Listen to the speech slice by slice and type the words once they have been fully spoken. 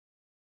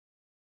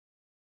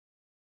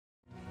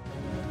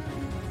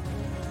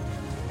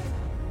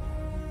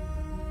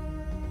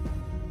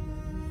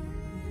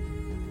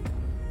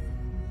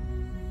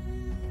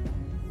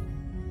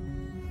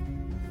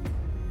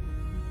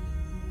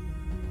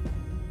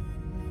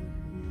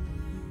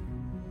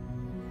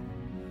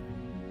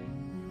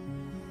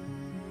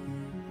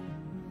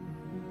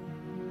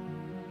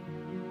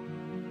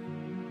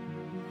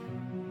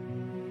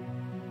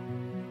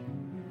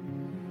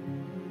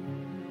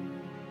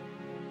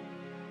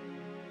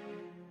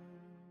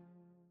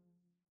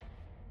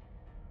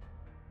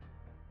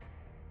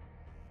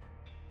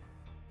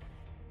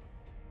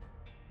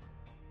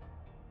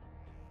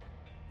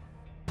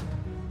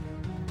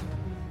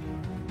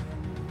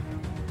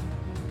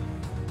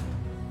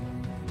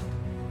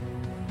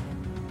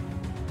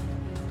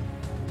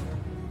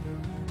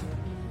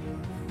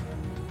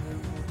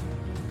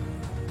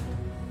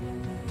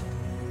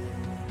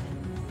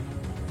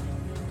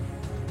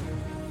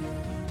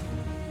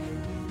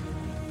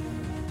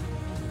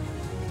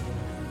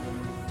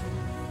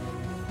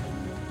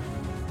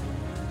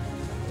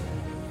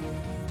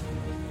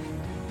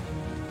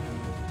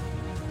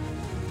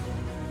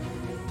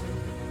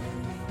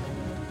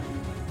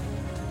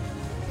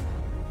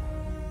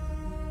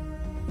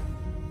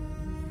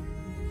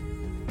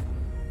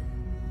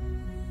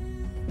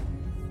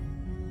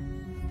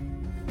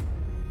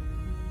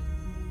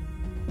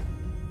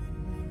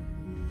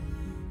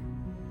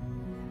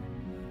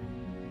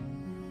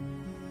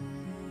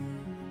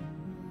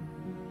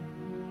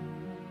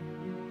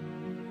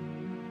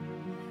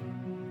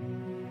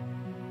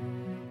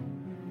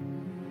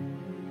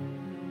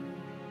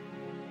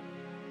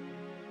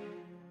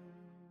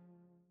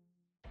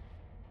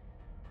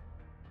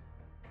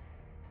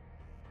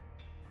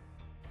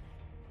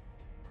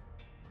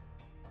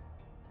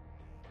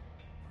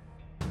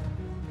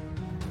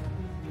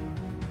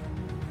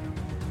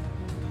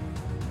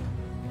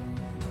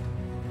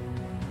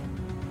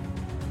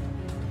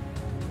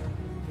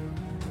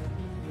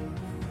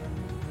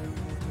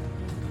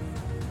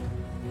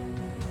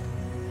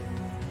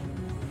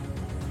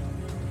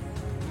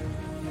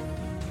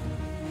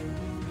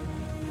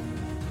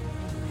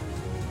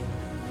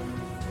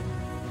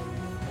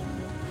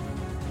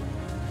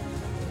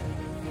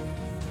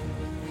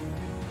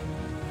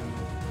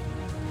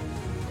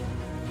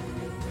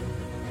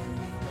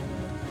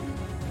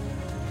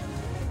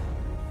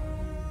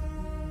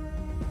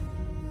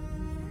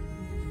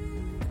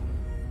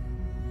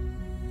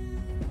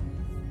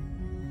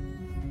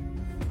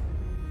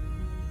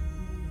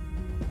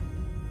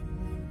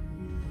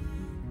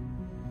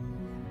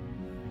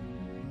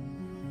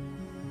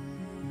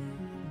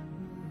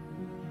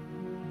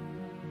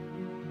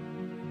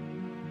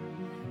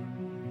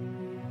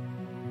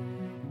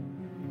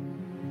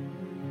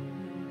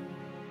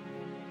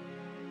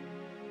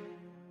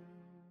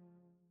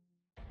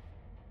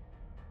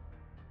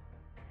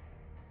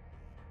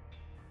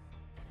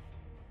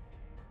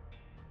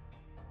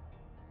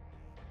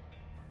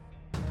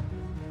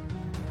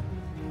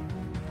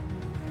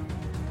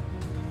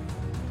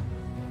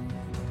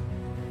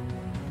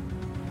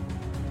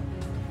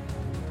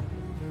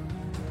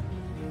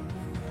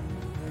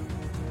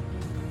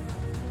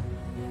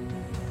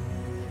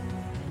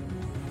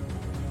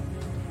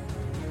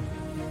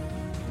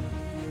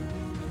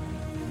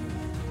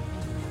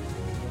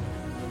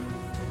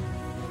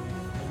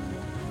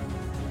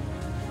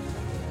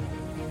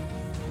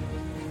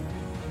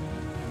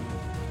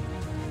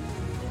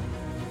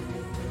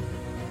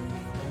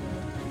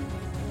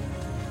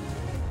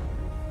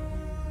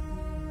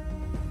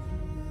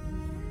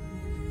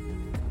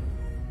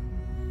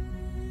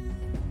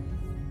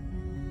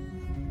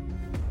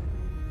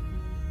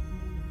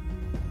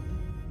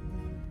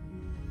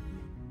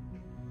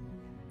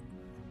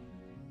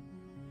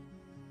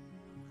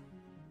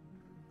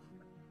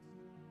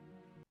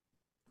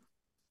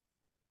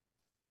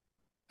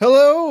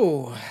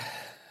Hello.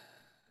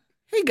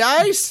 Hey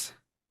guys.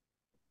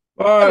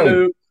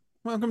 Hello.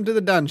 Welcome to the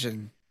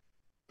dungeon.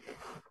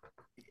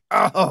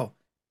 Oh,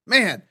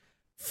 man.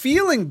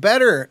 Feeling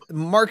better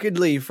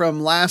markedly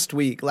from last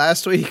week.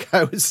 Last week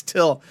I was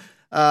still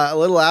a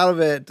little out of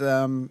it.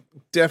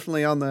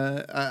 Definitely on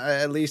the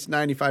at least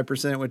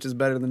 95%, which is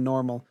better than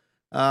normal.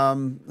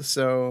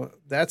 So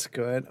that's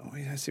good. Oh,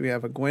 I see we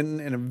have a Gwen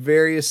and a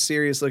very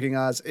serious looking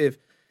Oz.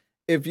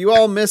 If you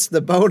all missed the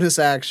bonus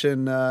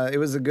action, it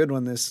was a good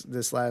one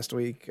this last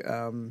week.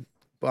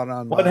 Brought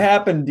on What by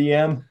happened,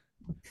 DM?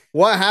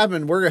 what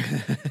happened?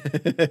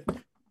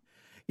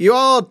 You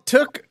all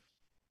took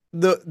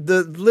the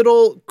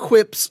little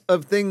quips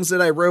of things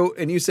that I wrote,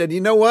 and you said,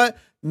 you know what?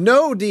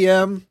 No,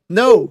 DM,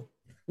 no,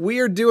 we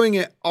are doing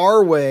it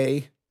our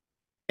way,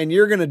 and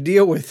you're gonna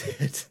deal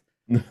with it.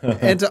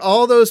 And to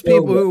all those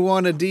people who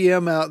want to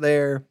DM out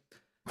there,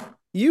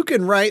 you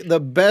can write the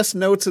best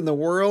notes in the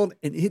world,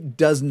 and it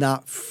does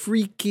not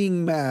freaking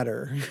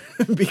matter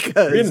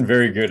because We're getting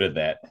very good at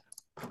that.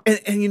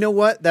 and you know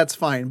what? That's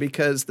fine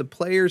because the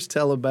players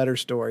tell a better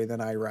story than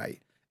I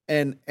write,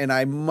 and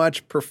I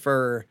much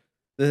prefer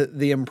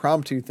the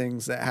impromptu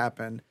things that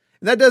happen.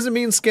 And that doesn't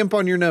mean skimp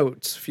on your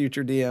notes,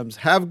 future DMs.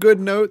 Have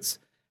good notes.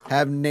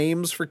 Have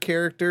names for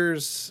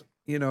characters.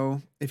 You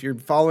know, if you're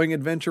following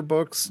adventure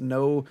books,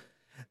 know.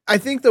 I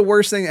think the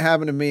worst thing that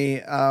happened to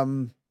me,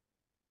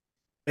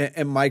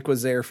 and Mike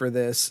was there for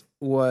this,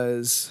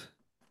 was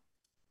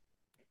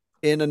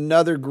in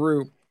another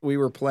group we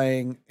were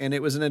playing, and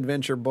it was an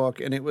adventure book,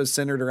 and it was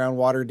centered around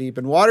Waterdeep,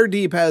 and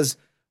Waterdeep has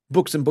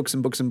books and books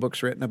and books and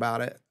books written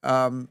about it.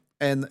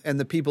 And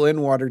the people in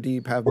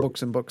Waterdeep have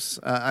books and books.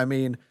 I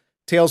mean,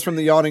 Tales from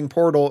the Yawning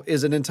Portal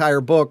is an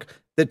entire book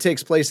that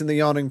takes place in the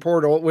Yawning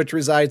Portal, which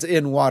resides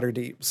in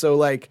Waterdeep. So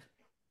like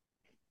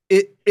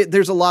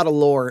there's a lot of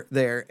lore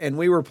there, and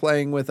we were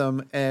playing with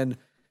them, and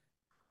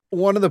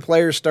one of the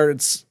players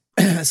started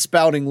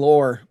spouting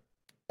lore,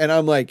 and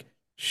I'm like,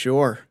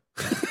 sure.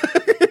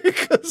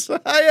 Because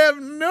I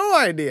have no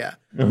idea.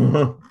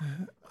 And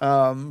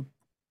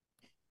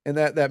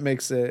that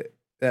makes it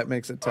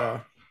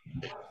tough.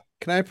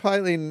 Can I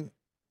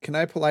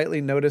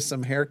politely notice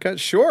some haircuts?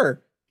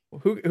 Sure.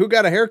 Who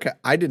got a haircut?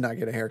 I did not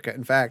get a haircut.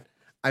 In fact,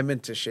 I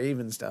meant to shave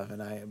and stuff,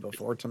 and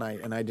before tonight,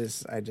 and I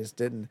just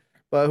didn't.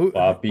 But who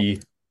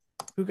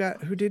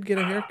did get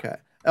a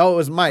haircut? Oh, it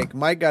was Mike.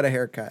 Mike got a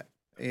haircut.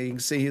 You can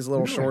see he's a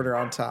little shorter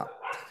on top.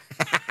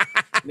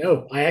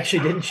 No, I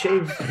actually didn't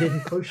shave. I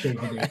didn't post shave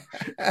today.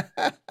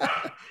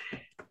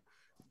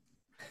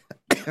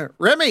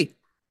 Remy.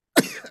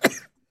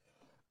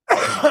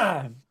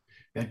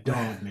 That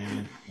dog,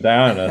 man.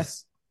 Down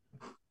us.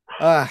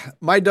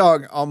 My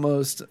dog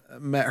almost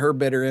met her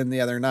bitter end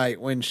the other night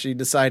when she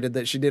decided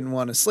that she didn't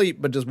want to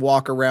sleep, but just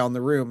walk around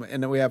the room.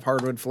 And then we have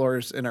hardwood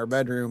floors in our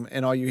bedroom,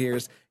 and all you hear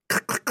is.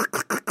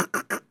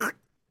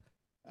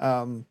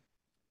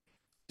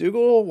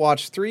 Dougal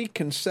watched 3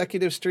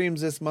 consecutive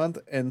streams this month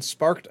and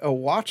sparked a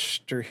watch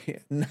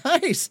stream.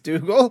 Nice,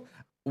 Dougal.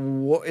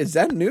 Is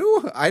that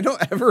new? I don't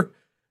remember.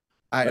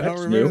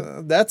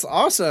 New. That's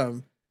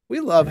awesome. We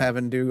love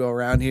having Dougal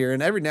around here,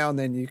 and every now and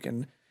then you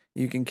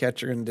can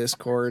catch her in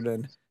Discord,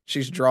 and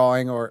she's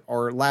drawing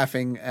or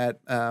laughing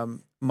at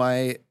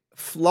my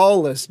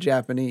flawless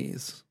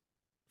Japanese.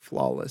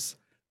 Flawless.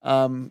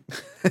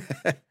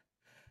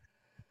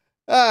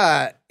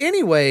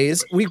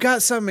 Anyways, we've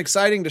got something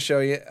exciting to show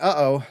you.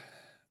 Uh-oh.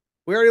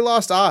 We already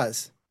lost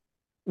Oz.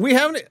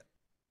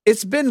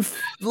 It's been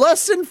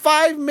less than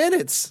 5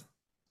 minutes.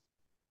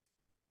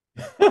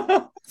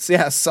 So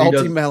yeah,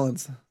 salty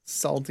melons.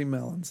 Salty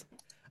melons.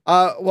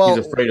 Well,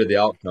 he's afraid of the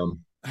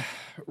outcome.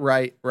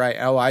 Right.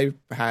 Oh, I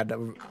had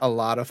a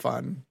lot of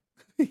fun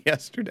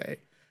yesterday.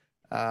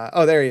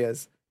 There he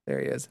is.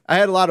 I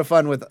had a lot of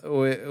fun with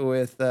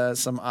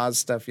some Oz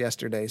stuff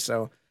yesterday,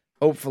 so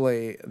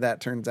hopefully that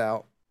turns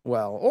out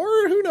well. Or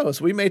who knows?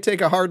 We may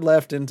take a hard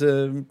left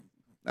into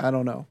I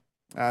don't know.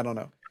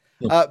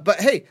 But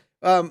hey,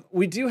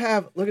 we do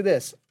have. Look at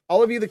this.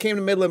 All of you that came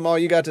to Midland Mall,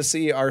 you got to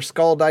see our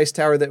Skull Dice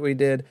Tower that we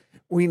did.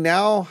 We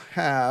now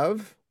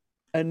have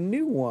a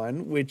new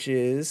one, which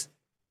is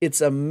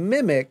it's a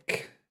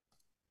mimic,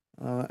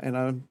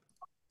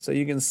 so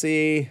you can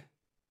see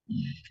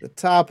the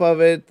top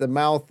of it. The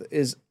mouth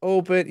is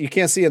open. You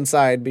can't see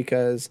inside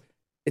because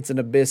it's an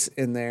abyss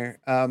in there.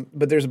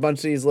 But there's a bunch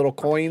of these little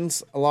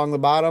coins along the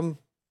bottom,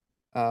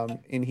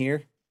 in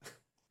here.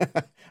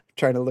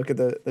 Trying to look at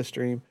the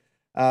stream.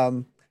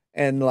 And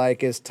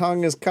like his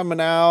tongue is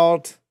coming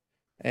out,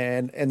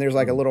 and there's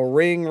like a little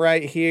ring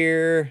right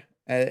here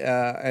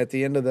at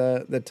the end of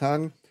the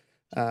tongue.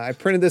 I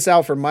printed this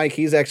out for Mike.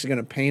 He's actually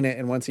going to paint it,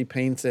 and once he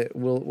paints it,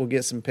 we'll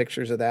get some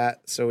pictures of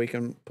that so we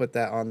can put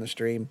that on the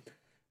stream.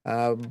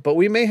 But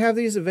we may have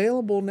these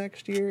available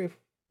next year if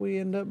we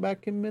end up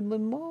back in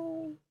Midland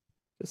Mall.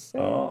 Just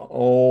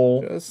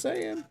saying. Just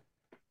saying.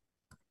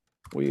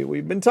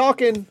 We've been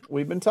talking.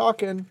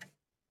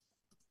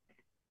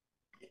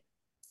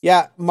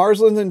 Yeah,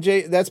 Marslands and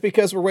Jay. That's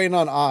because we're waiting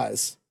on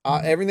Oz.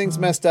 Everything's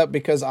messed up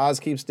because Oz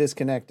keeps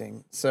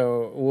disconnecting.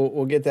 So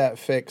we'll get that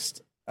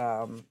fixed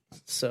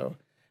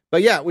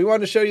But yeah, we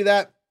wanted to show you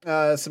that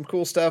some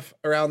cool stuff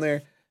around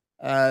there.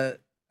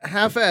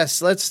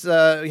 Half-S. Let's we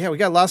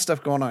got a lot of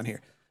stuff going on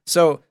here.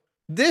 So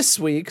this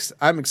week's,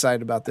 I'm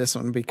excited about this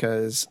one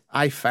because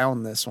I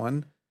found this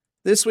one.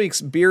 This week's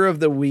beer of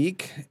the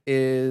week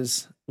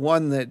is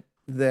one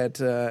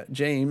that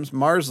James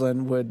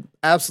Marsland would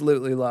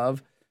absolutely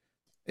love.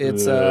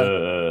 It's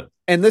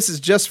and this is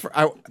just for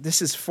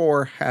this is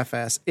for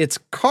Half-S. It's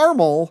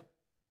caramel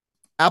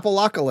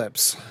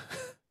Appleocalypse.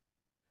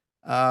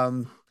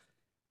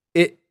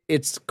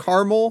 It's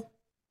caramel,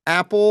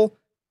 apple,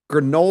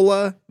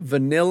 granola,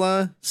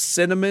 vanilla,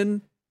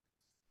 cinnamon.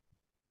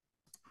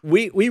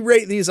 We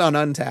rate these on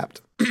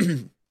Untapped.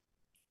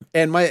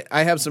 And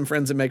I have some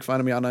friends that make fun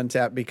of me on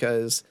Untapped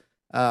because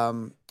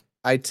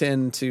I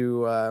tend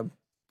to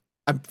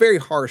I'm very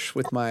harsh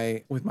with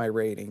my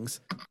ratings.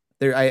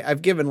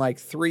 I've given like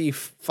 3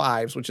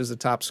 5s, which is the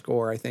top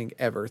score I think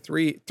ever.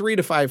 3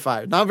 to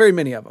 5. Not very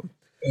many of them.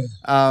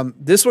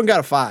 This one got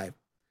a 5.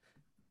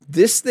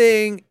 This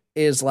thing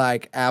is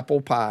like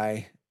apple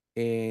pie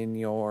in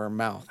your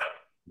mouth.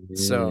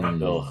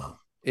 So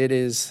it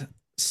is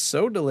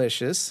so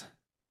delicious.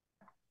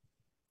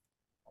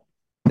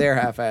 There,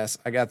 Half-S.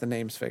 I got the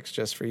names fixed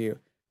just for you.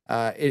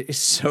 It is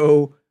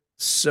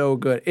so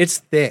good. It's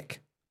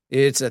thick.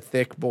 It's a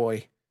thick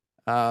boy.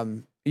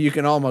 You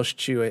can almost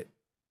chew it,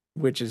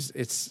 which is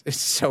it's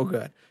so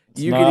good.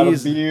 It's not a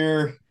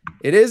beer.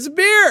 It is a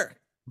beer.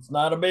 It's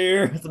not a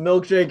beer. It's a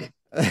milkshake.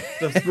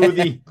 It's a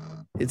smoothie.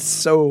 It's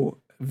so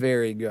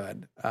very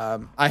good.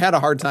 I had a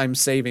hard time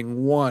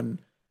saving one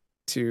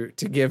to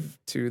give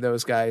to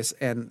those guys,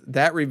 and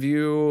that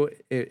review,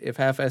 if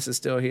Half-S is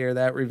still here,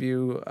 that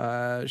review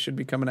should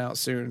be coming out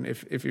soon.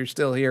 If you're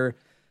still here,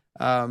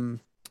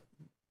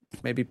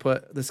 maybe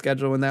put the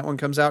schedule when that one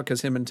comes out,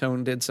 because him and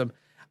Tone did some.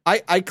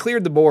 I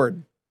cleared the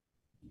board,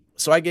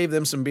 so I gave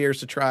them some beers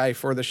to try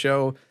for the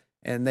show,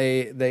 and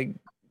they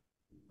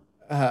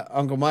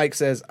Uncle Mike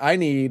says, I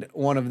need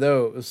one of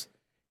those.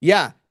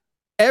 Yeah,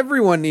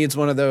 everyone needs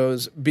one of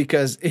those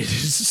because it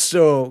is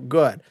so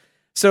good.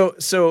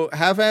 So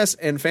Half-S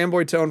and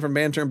Fanboy Tone from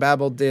Banter and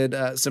Babble did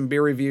some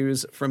beer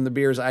reviews from the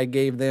beers I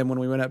gave them when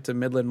we went up to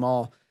Midland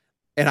Mall.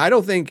 And I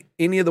don't think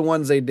any of the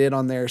ones they did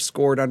on there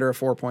scored under a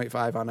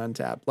 4.5 on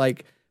Untapped.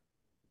 Like,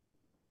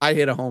 I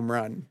hit a home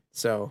run.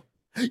 So,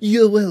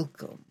 you're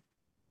welcome.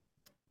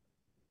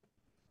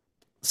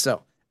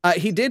 So,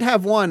 he did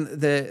have one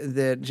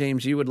that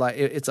James, you would like.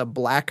 It's a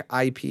black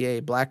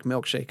IPA, black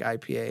milkshake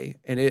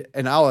IPA.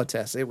 And I'll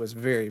attest, it was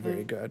very,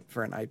 very good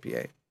for an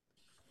IPA.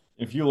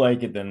 If you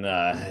like it, then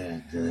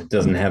it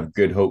doesn't have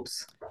good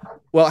hopes.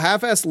 Well,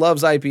 Half-S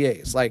loves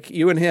IPAs. Like,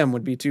 you and him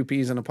would be 2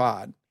 peas in a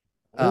pod.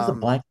 What is a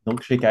black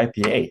milkshake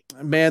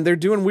IPA? Man, they're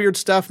doing weird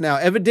stuff now,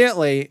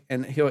 evidently,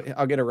 and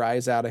I'll get a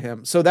rise out of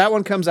him. So that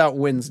one comes out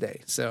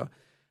Wednesday. So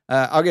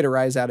I'll get a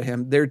rise out of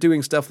him. They're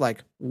doing stuff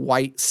like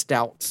white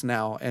stouts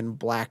now and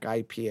black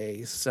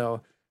IPAs.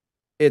 So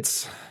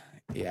it's,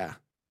 yeah,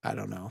 I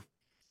don't know.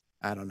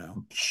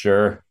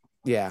 Sure.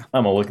 Yeah.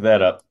 I'm going to look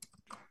that up.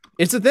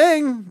 It's a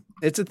thing.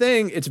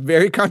 It's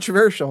very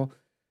controversial.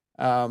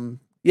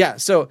 Yeah.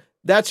 So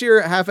that's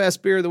your Half-S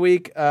beer of the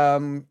week.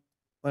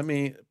 Let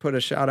me put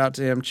a shout out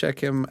to him. Check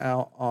him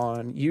out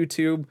on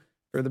YouTube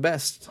for the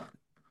best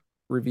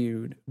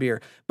reviewed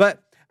beer.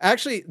 But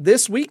actually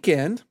this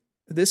weekend,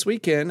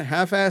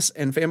 Half-S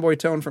and Fanboy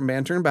Tone from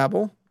Banter and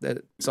Babble,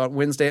 that's on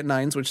Wednesday at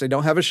 9s, which they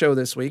don't have a show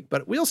this week,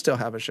 but we'll still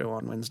have a show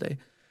on Wednesday.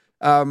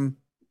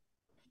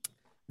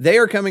 They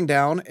are coming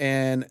down,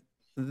 and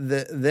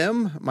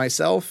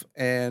myself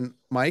and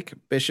Mike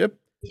Bishop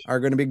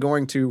are going to be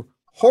going to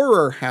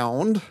Horror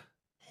Hound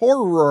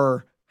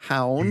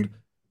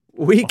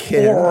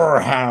weekend.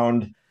 Horror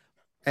Hound.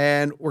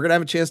 And we're going to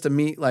have a chance to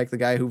meet like the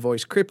guy who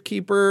voiced Crypt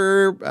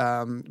Keeper,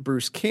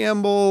 Bruce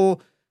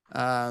Campbell.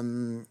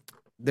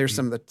 There's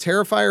some of the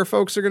Terrifier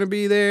folks are going to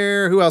be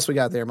there. Who else we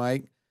got there,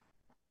 Mike?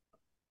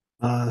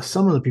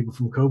 Some of the people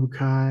from Cobra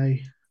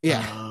Kai.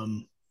 Yeah.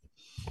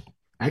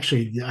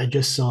 Actually, I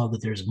just saw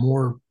that there's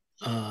more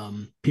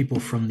people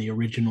from the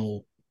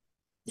original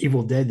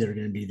Evil Dead that are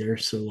going to be there.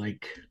 So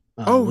like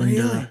Linda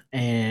really?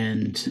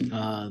 and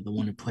the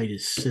one who played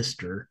his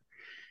sister.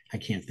 I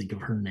can't think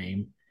of her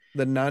name.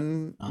 The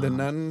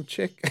nun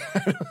chick.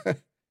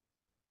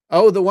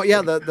 Oh, the one,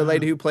 yeah, the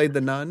lady who played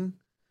the nun.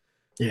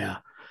 Yeah.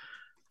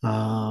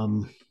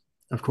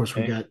 Of course,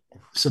 we got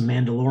some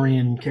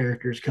Mandalorian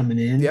characters coming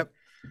in. Yep.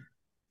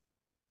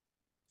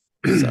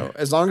 So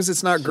as long as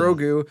it's not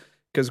Grogu,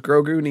 because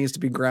Grogu needs to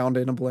be ground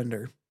in a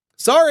blender.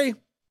 Sorry.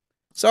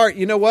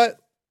 You know what?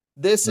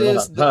 This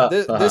is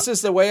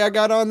the way I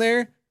got on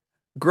there.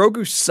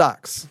 Grogu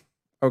sucks.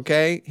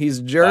 Okay, he's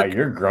a jerk.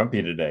 You're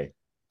grumpy today.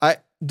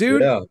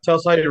 Dude, yeah. Tell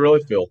us how you really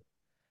feel.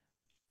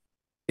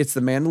 It's the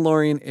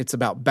Mandalorian. It's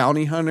about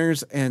bounty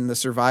hunters and the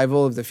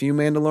survival of the few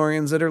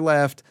Mandalorians that are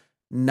left,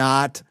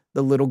 not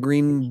the little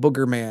green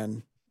booger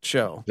man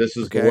show. This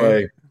is the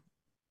way.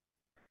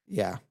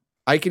 Yeah.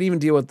 I could even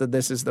deal with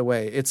this is the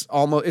way. It's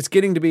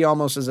getting to be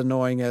almost as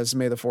annoying as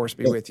May the Force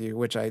be with you,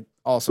 which I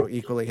also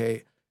equally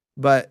hate.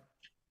 But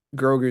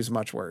Grogu's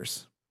much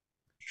worse.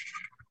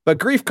 But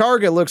Grief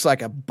Karga looks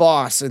like a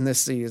boss in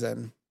this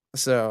season.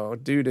 So,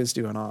 dude is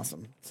doing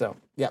awesome. So,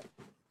 yeah.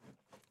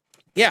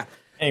 Yeah.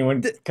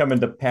 Anyone coming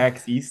to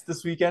PAX East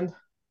this weekend?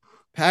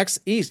 PAX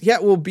East. Yeah,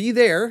 we'll be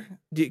there.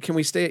 Can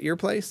we stay at your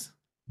place?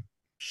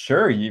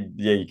 Sure.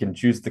 You can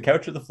choose the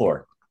couch or the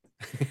floor.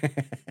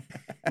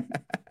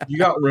 You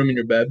got room in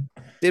your bed?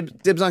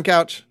 Dibs on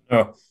couch.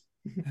 Oh,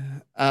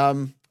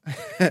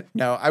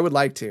 No, I would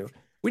like to.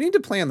 We need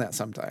to plan that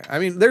sometime. I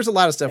mean, there's a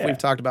lot of stuff Yeah. we've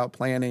talked about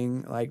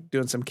planning, like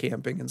doing some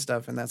camping and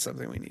stuff, and that's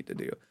something we need to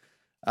do.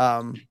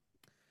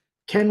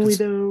 Can we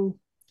though?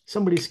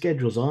 Somebody's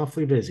schedule's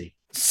awfully busy.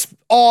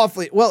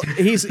 Awfully well.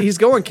 He's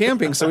going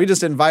camping, so we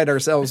just invite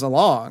ourselves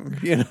along.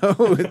 You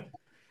know.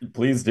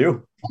 please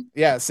do.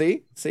 Yeah.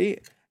 See.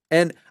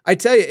 And I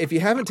tell you, if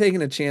you haven't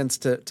taken a chance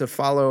to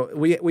follow,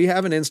 we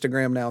have an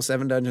Instagram now,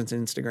 7 Dungeons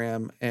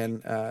Instagram,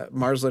 and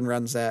Marsland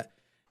runs that.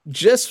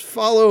 Just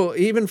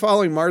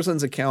following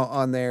Marsland's account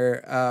on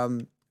there.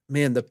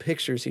 Man, the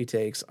pictures he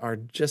takes are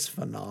just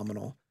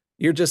phenomenal.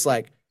 You're just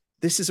like,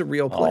 this is a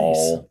real place.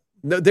 Oh,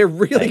 No, they're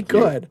really thank you.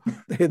 good.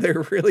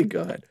 They're really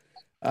good.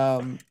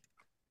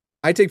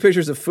 I take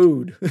pictures of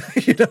food.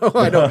 You know,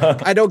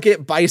 I don't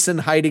get bison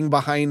hiding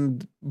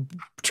behind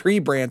tree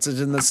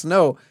branches in the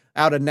snow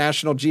out of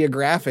National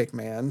Geographic,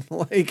 man.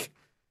 Like,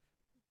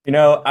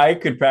 I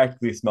could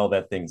practically smell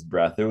that thing's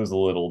breath. It was a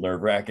little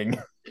nerve-wracking.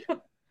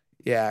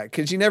 yeah,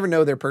 because you never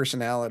know their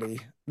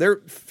personality.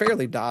 They're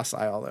fairly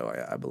docile,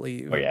 though, I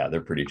believe. Oh yeah,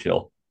 they're pretty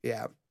chill.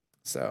 Yeah.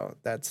 So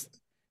that's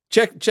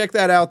check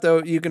that out,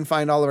 though. You can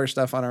find all of our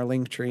stuff on our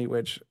link tree,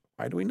 which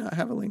why do we not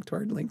have a link to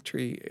our link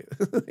tree?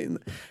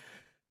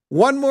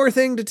 One more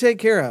thing to take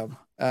care of.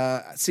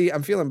 See,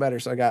 I'm feeling better,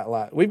 so I got a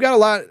lot. We've got a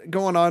lot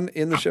going on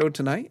in the show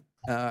tonight.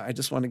 I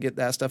just want to get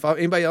that stuff out.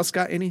 Anybody else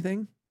got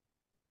anything?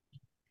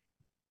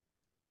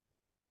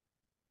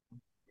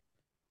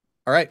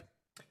 All right.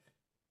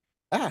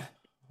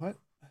 What?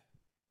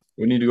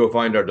 We need to go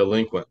find our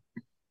delinquent.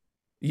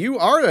 You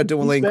are a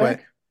delinquent.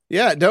 back.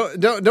 Yeah,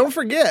 don't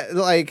forget.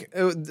 Like,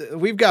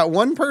 we've got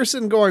one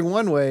person going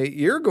one way,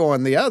 you're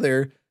going the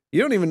other.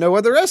 You don't even know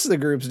what the rest of the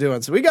group's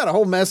doing. So we got a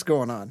whole mess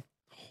going on.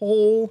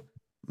 Whole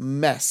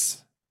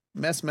mess.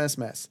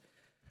 Mess.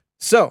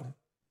 So,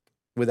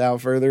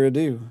 without further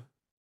ado,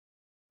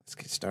 let's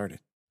get started.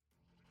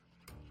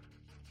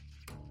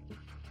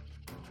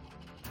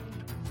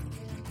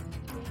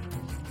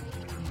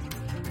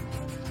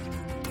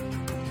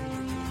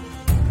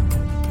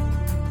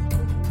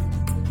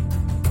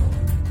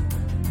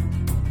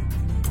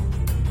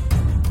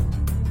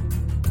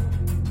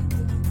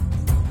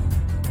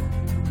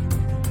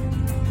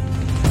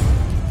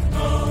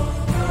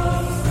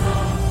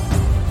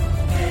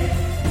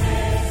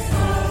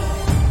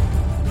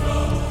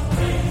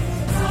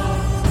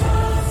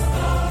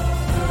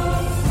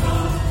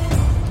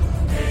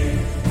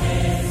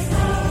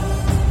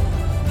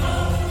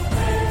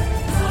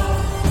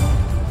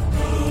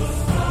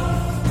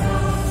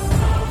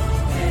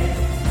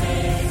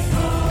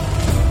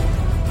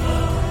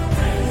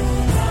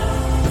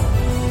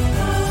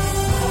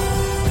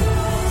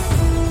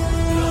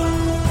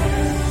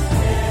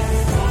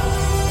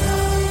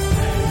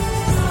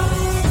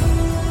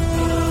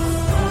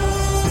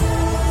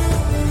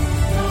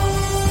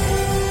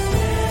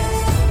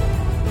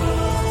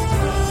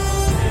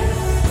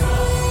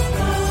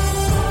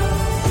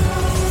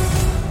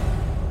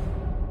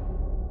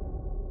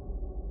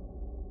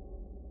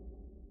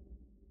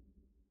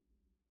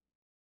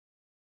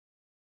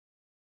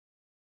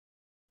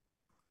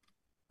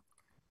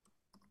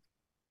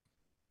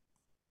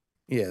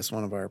 Yes,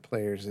 one of our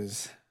players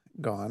is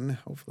gone.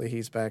 Hopefully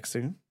he's back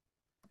soon.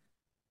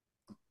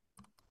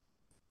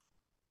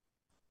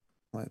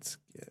 Let's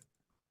get...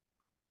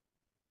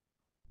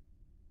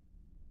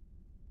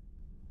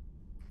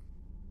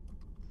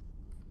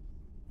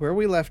 Where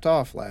we left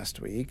off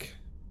last week,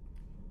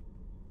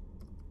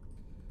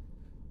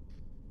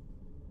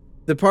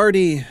 the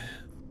party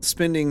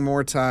spending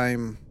more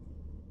time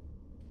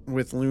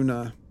with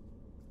Luna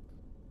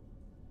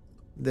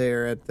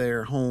there at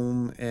their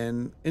home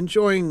and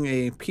enjoying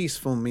a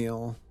peaceful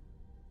meal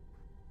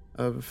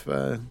of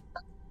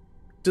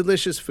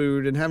delicious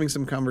food and having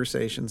some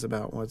conversations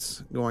about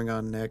what's going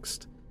on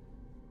next,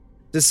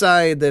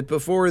 decide that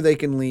before they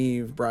can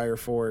leave Briar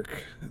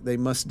Fork, they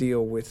must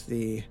deal with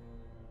the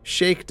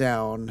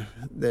shakedown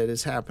that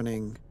is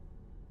happening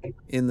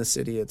in the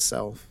city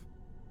itself.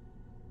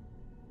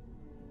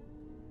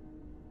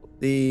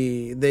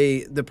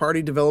 The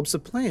party develops a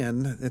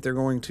plan that they're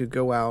going to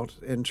go out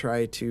and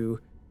try to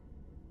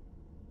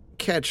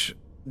catch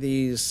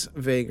these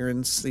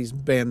vagrants, these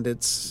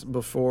bandits,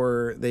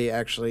 before they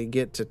actually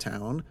get to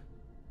town,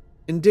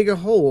 and dig a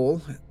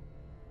hole,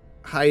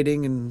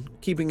 hiding and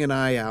keeping an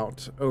eye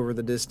out over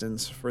the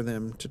distance for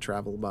them to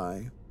travel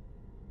by.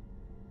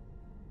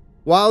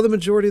 While the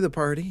majority of the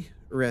party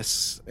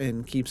rests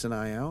and keeps an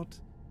eye out,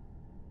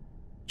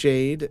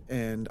 Jade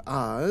and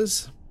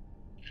Oz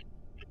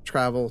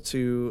travel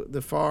to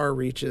the far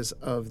reaches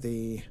of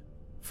the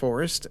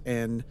forest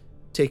and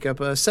take up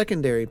a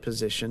secondary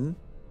position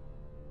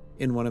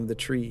in one of the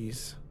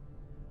trees.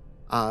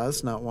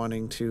 Oz, not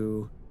wanting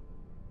to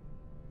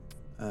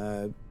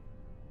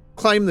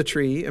climb the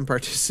tree and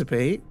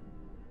participate,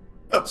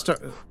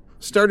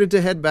 started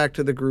to head back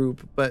to the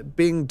group, but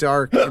being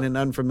dark in an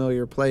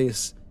unfamiliar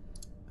place,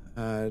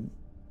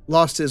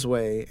 lost his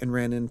way and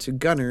ran into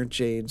Gunnar,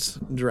 Jade's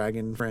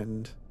dragon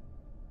friend.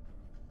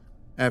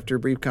 After a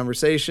brief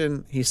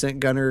conversation, he sent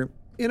Gunnar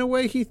in a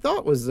way he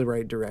thought was the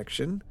right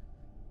direction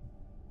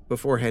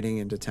before heading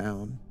into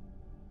town.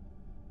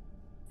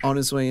 On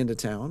his way into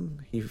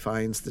town, he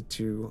finds the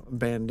two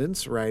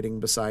bandits riding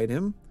beside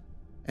him,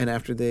 and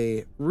after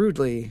they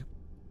rudely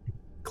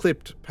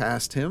clipped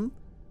past him,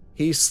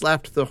 he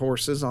slapped the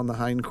horses on the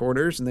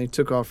hindquarters and they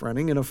took off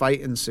running, and a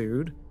fight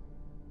ensued,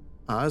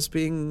 Oz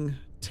being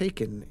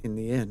taken in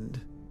the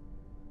end.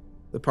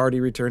 The party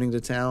returning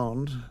to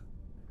town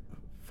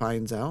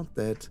finds out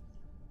that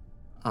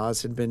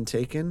Oz had been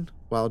taken,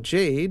 while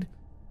Jade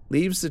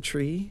leaves the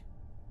tree,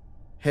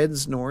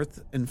 heads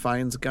north, and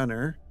finds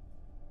Gunnar,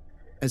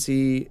 as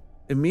he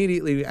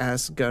immediately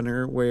asks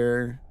Gunnar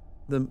where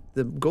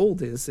the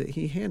gold is that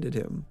he handed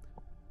him.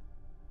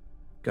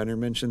 Gunnar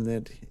mentioned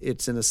that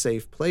it's in a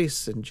safe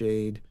place, and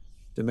Jade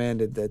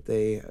demanded that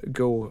they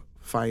go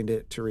find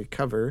it to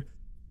recover,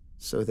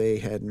 so they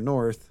head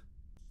north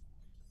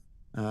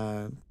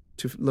to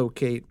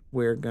locate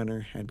where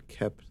Gunnar had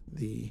kept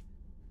the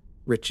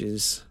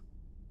riches.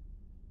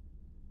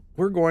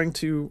 We're going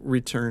to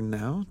return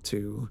now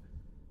to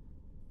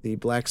the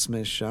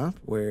blacksmith shop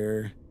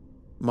where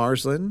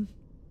Marsland,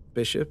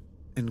 Bishop,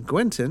 and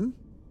Gwenton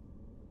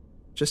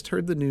just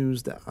heard the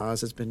news that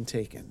Oz has been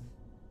taken.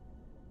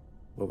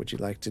 What would you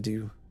like to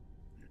do?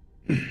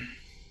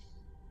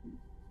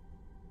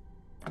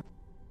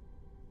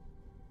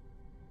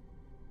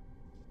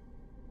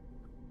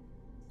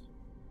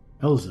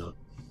 Elza,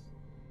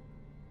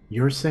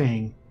 you're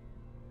saying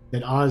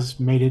that Oz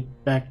made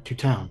it back to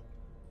town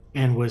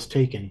and was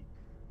taken.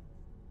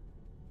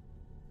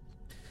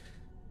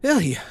 Yeah,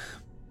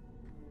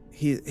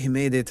 he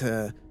made it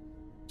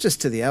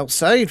just to the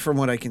outside, from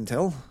what I can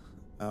tell.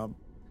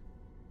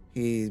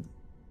 He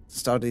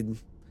started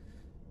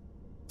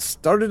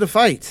a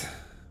fight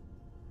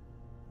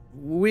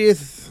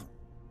with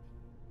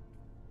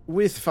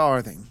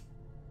Farthing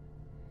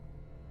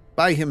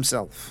by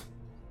himself,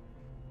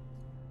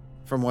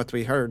 from what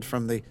we heard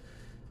from the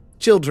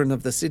children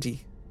of the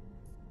city.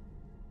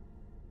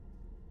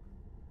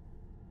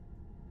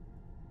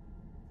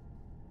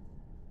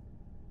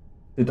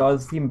 Did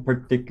Oz seem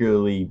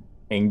particularly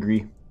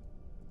angry?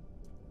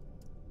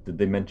 Did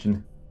they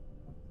mention?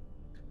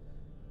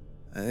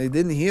 I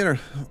didn't hear.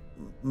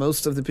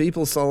 Most of the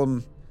people saw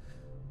him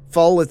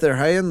fall at their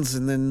hands,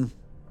 and then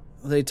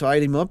they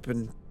tied him up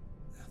and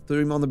threw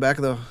him on the back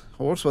of the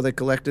horse while they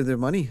collected their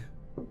money.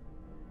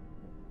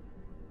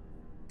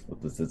 Well,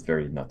 this is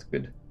very not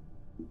good.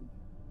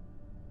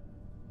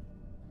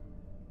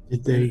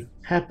 Did they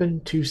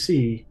happen to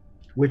see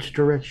which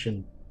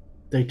direction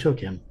they took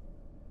him?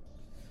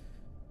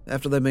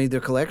 After they made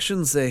their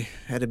collections, they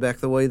headed back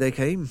the way they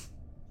came.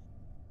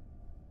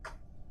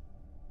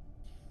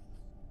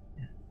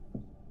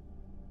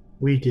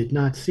 We did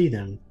not see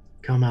them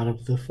come out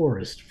of the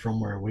forest from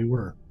where we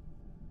were.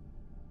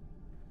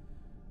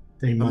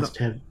 They must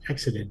have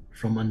exited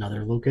from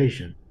another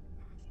location.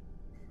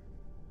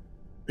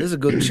 There's a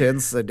good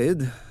chance they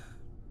did.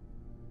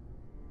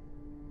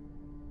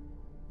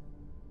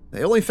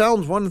 They only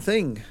found one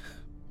thing.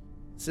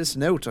 It's this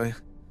note. I'm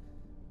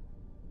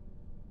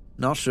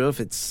not sure if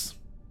it's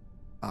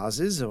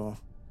Oz's or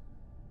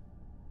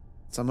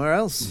somewhere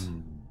else.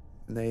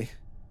 And they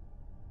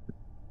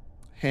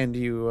hand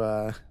you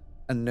a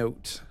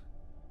note.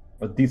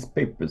 Are these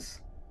papers?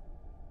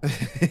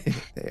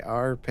 They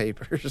are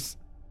papers.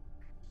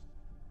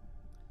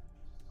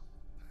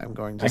 I'm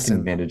going to I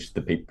can manage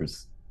the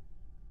papers.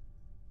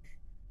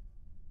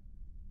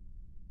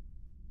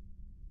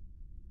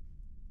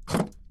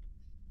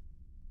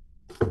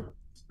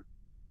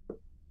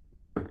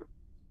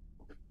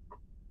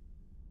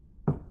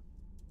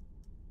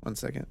 One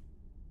second.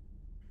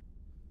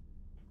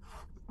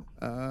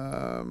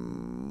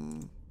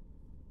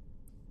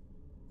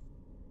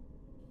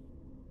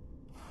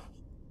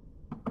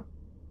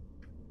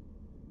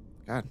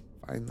 God,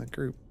 find the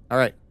group. All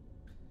right.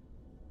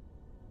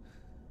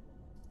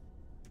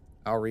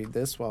 I'll read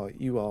this while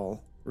you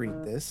all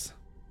read this.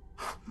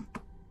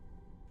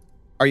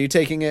 Are you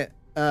taking it,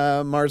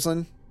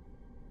 Marsland?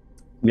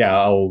 Yeah,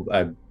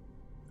 I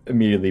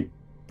immediately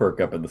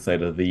perk up at the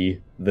sight of the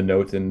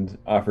note and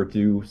offer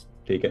to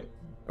take it.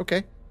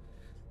 Okay.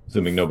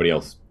 Assuming nobody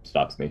else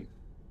stops me.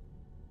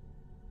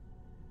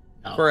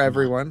 For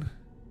everyone.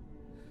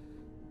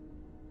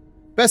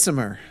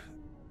 Bessemer,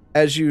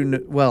 as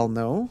you well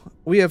know,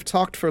 we have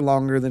talked for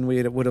longer than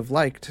we would have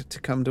liked to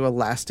come to a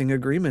lasting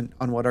agreement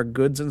on what our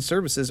goods and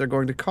services are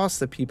going to cost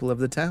the people of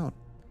the town.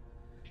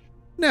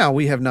 Now,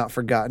 we have not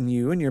forgotten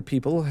you and your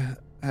people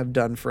have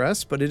done for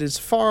us, but it is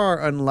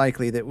far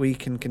unlikely that we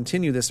can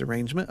continue this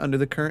arrangement under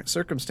the current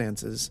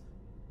circumstances.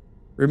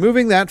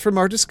 Removing that from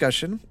our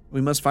discussion,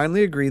 we must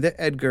finally agree that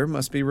Edgar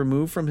must be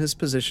removed from his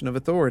position of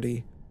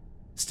authority.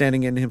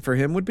 Standing in for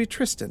him would be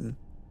Tristan,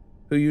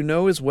 who you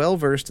know is well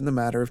versed in the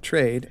matter of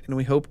trade, and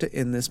we hope to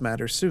end this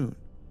matter soon.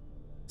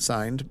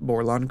 Signed,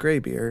 Borlon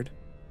Greybeard.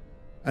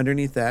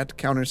 Underneath that,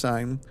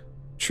 countersign,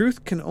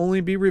 truth can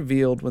only be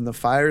revealed when the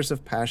fires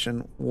of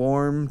passion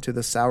warm to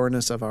the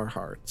sourness of our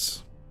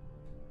hearts.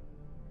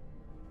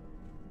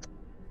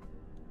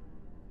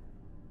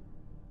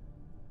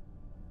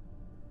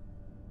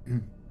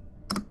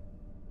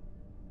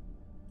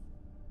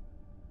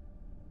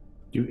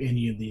 Do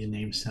any of these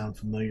names sound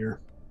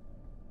familiar?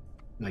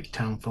 Like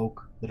town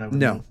folk that I would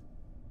No. know?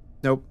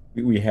 Nope.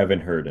 We haven't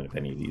heard of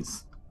any of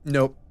these.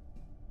 Nope.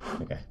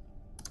 Okay.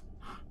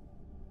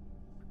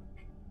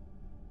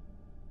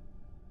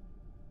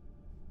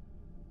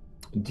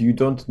 You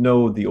don't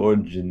know the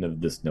origin of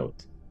this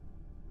note?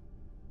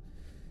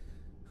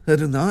 I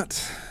do not.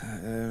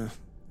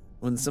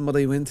 When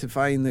somebody went to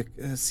find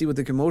see what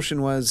the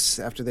commotion was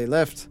after they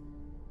left,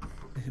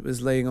 it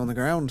was laying on the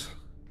ground.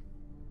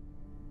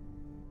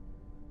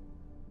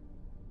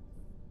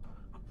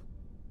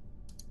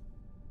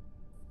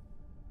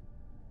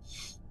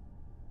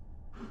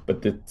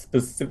 But it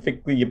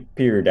specifically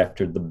appeared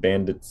after the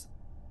bandits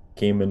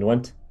came and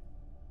went?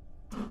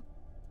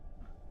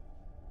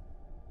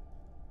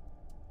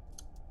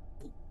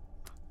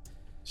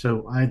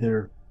 So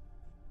either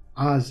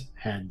Oz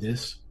had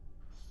this,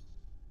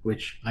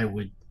 which I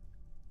would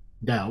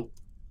doubt,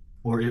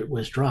 or it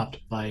was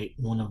dropped by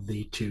one of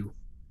the two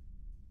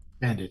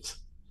bandits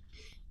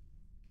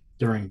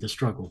during the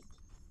struggle.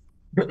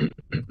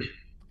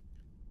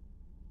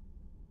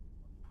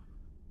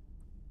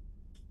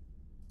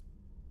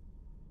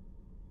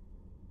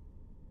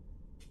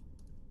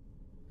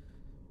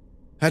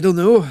 I don't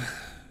know.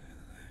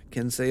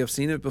 Can't say I've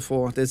seen it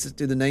before. Do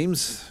the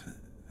names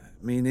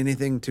mean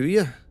anything to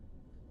you?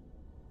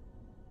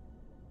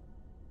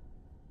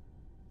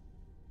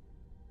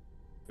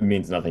 It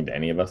means nothing to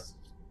any of us.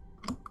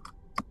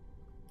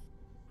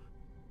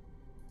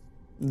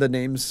 The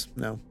names,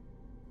 no.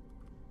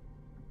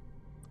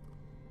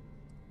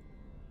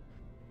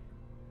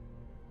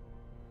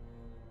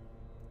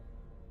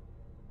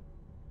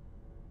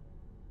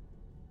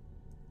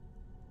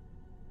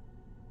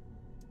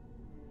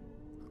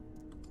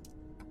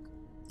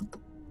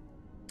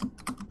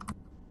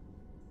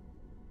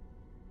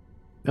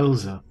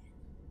 Elza,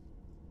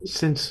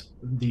 since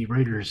the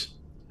raiders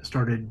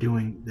started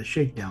doing the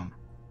shakedown,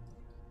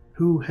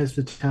 who has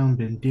the town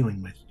been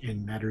dealing with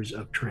in matters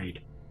of trade?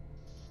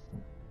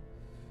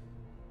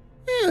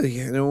 Yeah,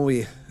 you know,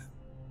 we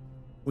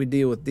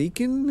deal with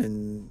Deacon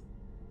and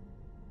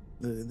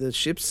the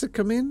ships that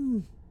come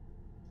in.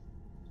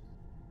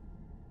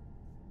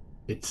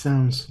 It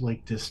sounds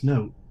like this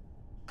note.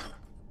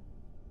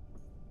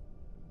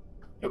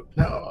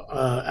 No,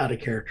 out of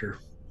character.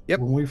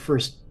 Yep. When we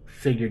first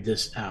figured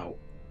this out,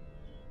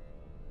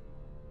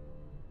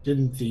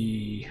 didn't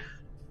they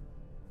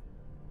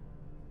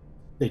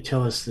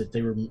tell us that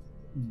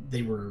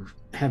they were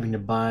having to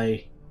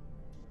buy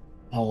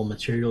all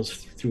materials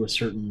through a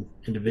certain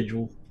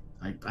individual?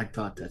 I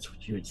thought that's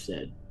what you had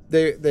said.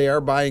 They are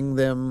buying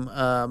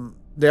them.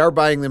 They are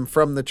buying them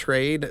from the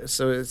trade.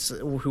 So it's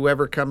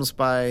whoever comes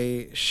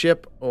by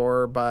ship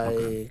or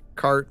by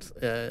cart.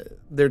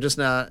 They're just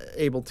not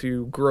able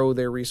to grow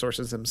their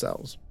resources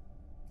themselves.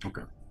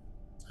 Okay.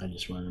 I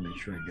just wanted to make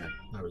sure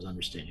I was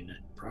understanding that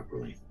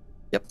properly.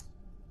 Yep.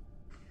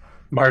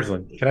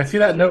 Marsland, can I see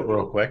that note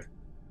real quick?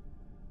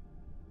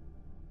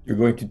 You're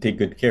going to take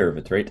good care of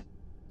it, right?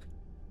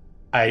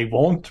 I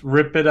won't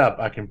rip it up.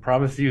 I can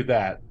promise you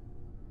that.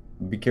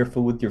 Be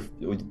careful with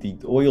the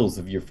oils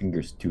of your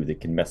fingers too. They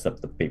can mess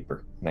up the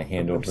paper. And I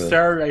hand I'm over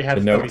sorry I have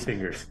the stubby note.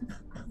 fingers.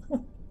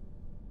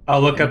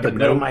 I'll look up the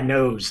blow note. my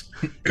nose.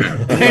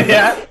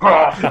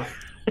 Yeah.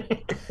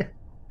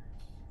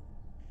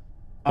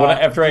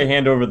 After I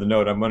hand over the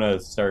note, I'm gonna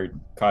start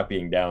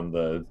copying down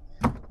the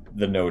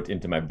note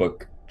into my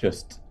book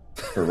just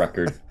for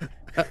record.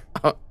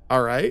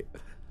 All right.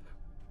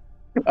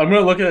 I'm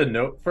going to look at a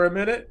note for a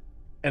minute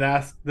and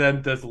ask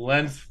them, does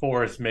lens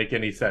force make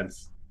any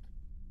sense?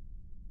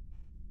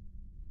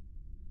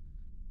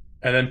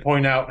 And then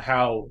point out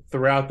how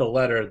throughout the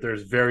letter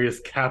there's various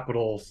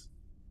capitals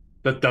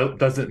that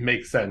doesn't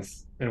make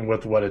sense in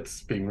with what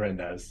it's being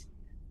written as.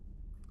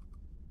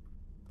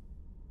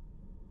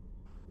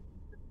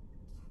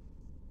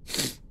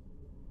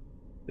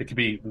 It could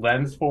be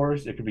Lens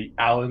Forest, it could be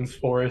Allen's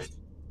Forest.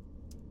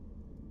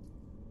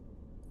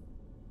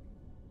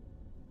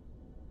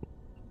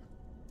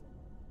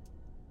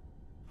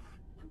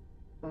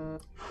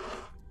 Did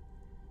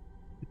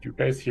you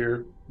guys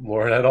hear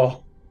Lauren at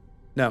all?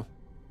 No.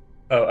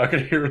 Oh, I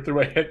could hear her through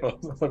my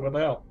headphones. I was like, what the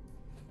hell?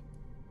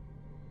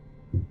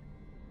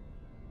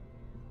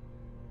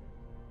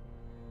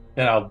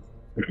 And I'll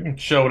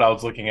show what I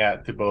was looking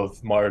at to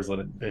both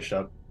Marsland and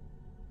Bishop.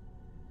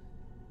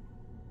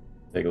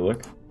 Take a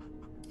look.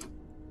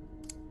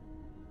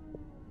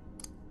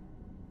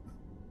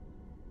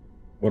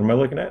 What am I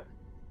looking at?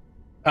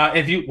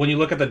 When you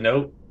look at the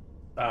note,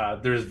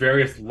 there's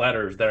various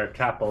letters that are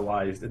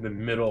capitalized in the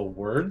middle of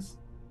words,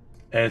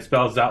 and it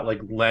spells out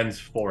like Lens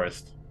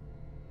Forest.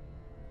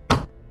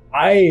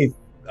 I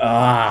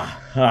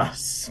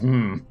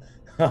hmm.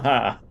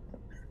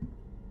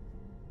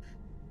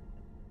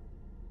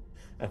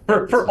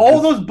 For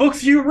all those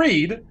books you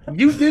read,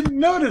 you didn't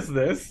notice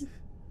this.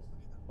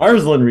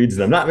 Arslan reads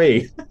them, not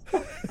me.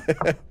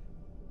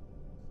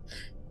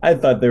 I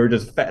thought they were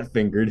just fat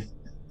fingered.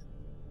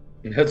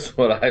 That's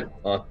what I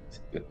thought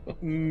too.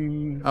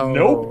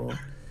 Nope.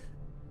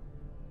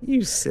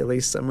 You silly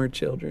summer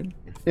children.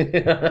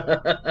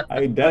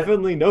 I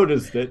definitely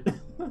noticed it.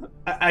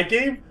 I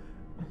gave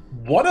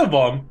one of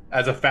them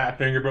as a fat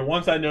finger, but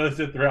once I noticed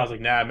it through, I was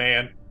like, nah,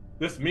 man,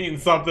 this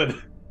means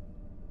something.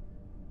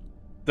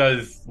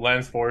 Does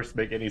Lens Force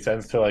make any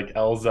sense to like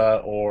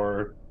Elza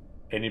or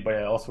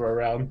anybody else who are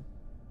around?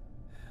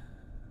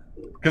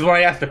 Because when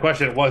I asked the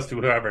question, it was to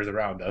whoever's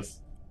around us.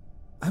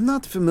 I'm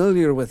not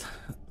familiar with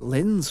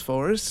Lynn's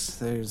Forest.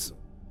 There's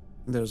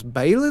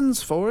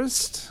Balin's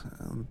Forest.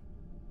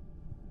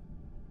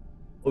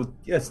 Oh,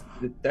 yes,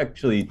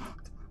 actually,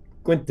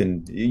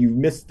 Quentin, you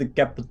missed the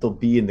capital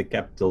B and the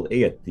capital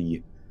A at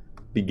the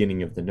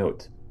beginning of the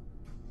note.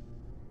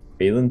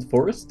 Balin's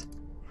Forest?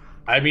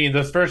 I mean,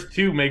 those first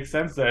two make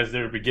sense as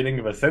they're beginning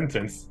of a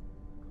sentence.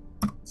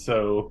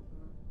 So,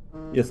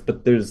 Yes,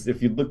 but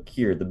if you look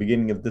here, the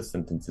beginning of this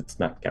sentence, it's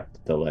not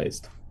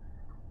capitalized.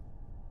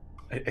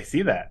 I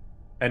see that.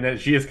 And then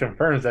she just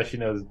confirms that she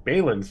knows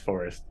Balin's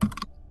Forest.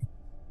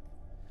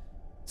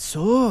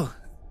 So,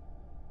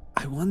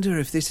 I wonder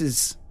if this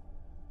is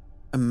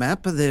a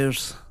map of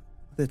theirs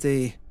that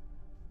they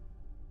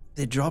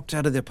dropped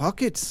out of their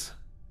pockets.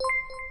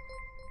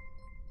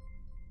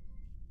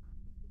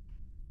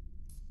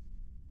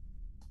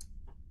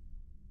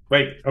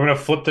 Wait, I'm going to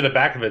flip to the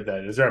back of it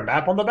then. Is there a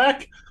map on the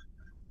back?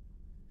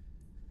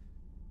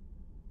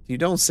 You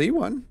don't see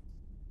one.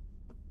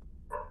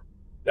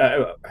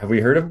 Have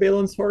we heard of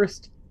Balin's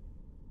Forest?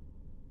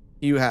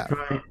 You have.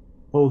 Try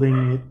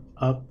holding it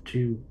up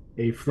to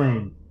a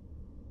flame.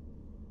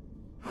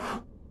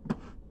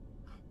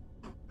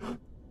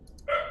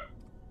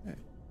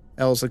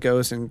 Elsa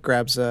goes and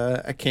grabs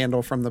a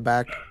candle from the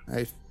back.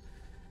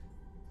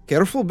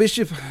 Careful,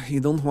 Bishop.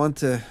 You don't want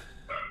to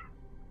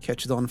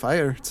catch it on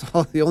fire. It's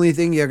the only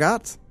thing you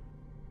got.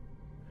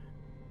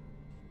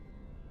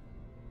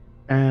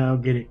 And I'll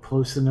get it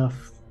close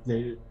enough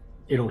that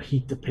it'll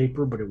heat the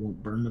paper, but it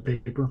won't burn the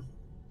paper.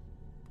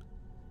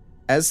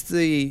 As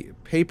the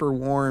paper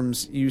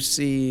warms, you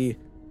see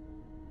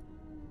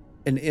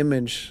an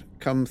image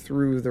come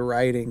through the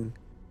writing,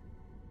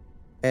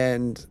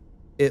 and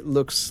it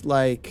looks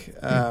like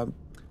a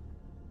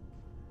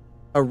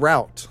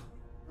route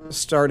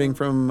starting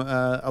from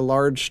a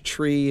large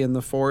tree in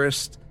the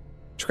forest,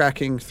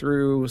 tracking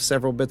through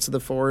several bits of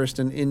the forest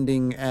and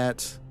ending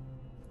at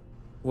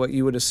what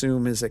you would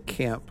assume is a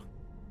camp.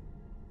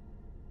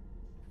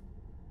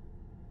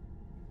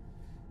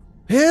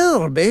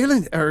 Hell,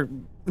 Balin, or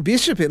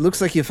Bishop, it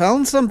looks like you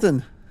found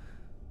something.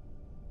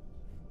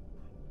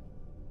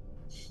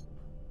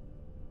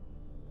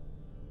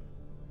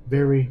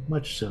 Very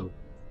much so.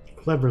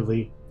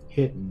 Cleverly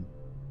hidden.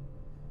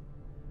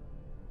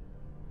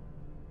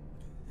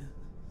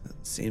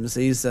 Seems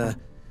these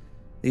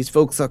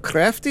folks are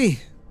crafty.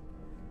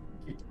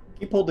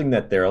 Keep holding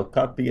that there. I'll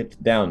copy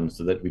it down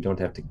so that we don't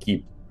have to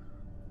keep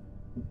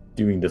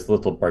doing this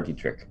little party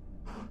trick.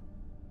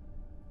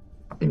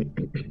 All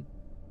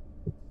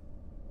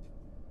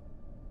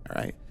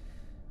right.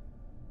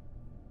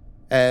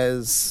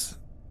 As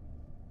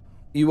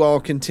you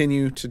all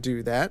continue to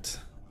do that,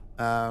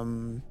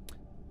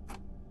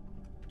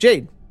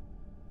 Jade,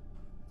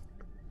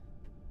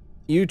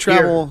 you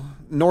travel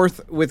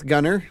north with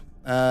Gunnar.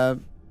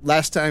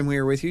 Last time we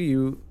were with you,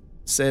 you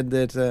said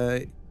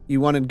that you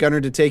wanted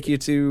Gunnar to take you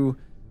to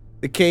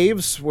the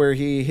caves where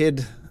he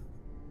hid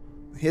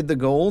the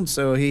gold.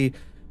 So he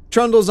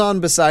trundles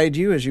on beside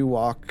you as you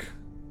walk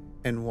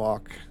and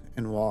walk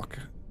and walk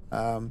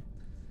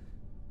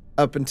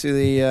up into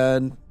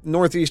the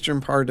northeastern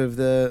part of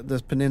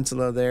the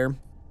peninsula there.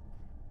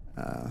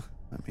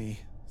 Let me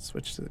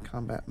switch to the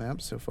combat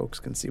map so folks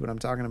can see what I'm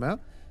talking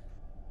about.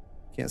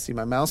 Can't see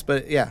my mouse,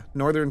 but yeah,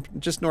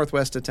 just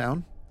northwest of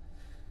town.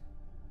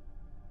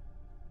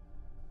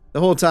 The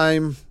whole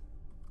time,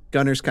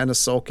 Gunnar's kind of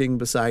sulking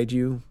beside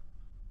you.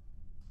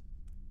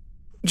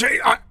 Jay,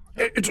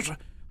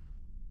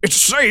 it's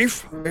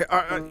safe.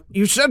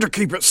 You said to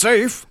keep it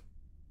safe.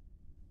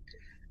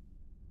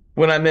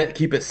 When I meant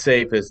keep it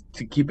safe is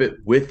to keep it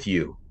with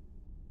you.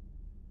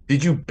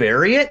 Did you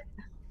bury it?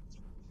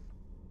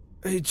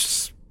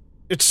 It's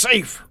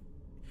safe.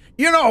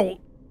 You know,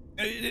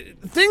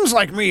 things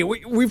like me,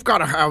 we've got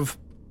to have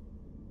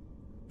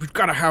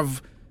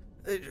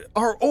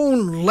our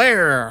own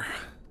lair.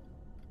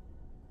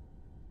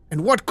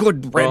 And what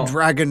good red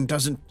dragon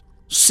doesn't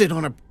sit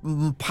on a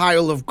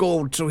pile of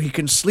gold so he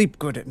can sleep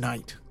good at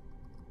night?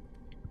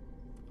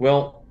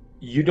 Well,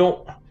 you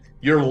don't.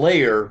 Your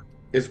lair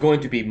is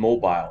going to be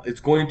mobile. It's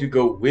going to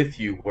go with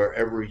you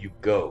wherever you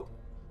go.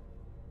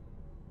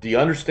 Do you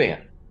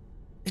understand?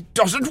 It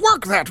doesn't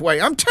work that way,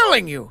 I'm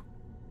telling you.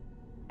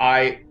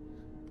 I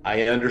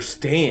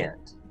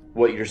understand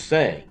what you're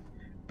saying,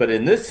 but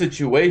in this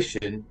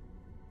situation,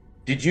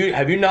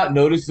 have you not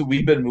noticed that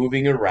we've been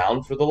moving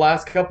around for the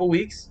last couple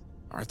weeks?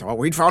 I thought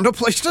we'd found a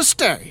place to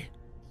stay.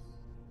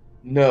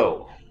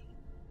 No.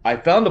 I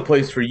found a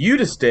place for you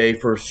to stay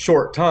for a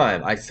short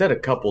time. I said a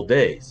couple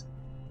days.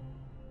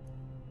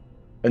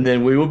 And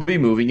then we will be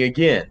moving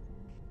again.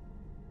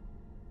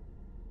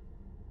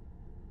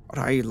 But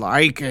I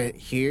like it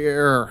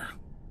here.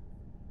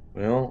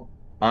 Well,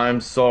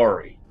 I'm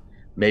sorry.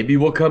 Maybe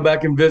we'll come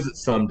back and visit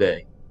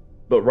someday.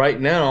 But right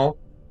now,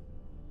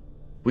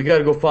 we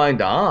gotta go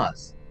find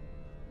Oz.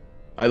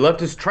 I left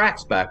his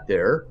tracks back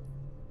there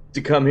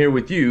to come here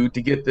with you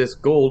to get this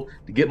gold,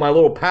 to get my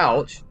little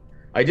pouch.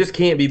 I just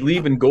can't be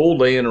leaving gold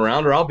laying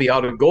around or I'll be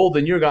out of gold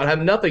and you're gonna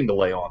have nothing to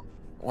lay on.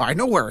 Well, I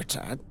know where it's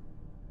at.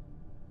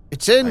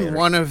 It's in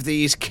one of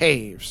these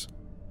caves.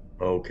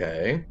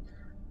 Okay.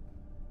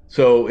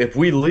 So if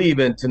we leave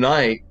and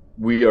tonight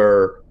we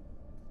are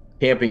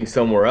camping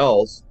somewhere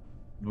else,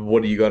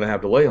 what are you gonna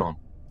have to lay on?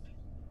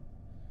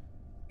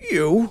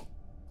 You?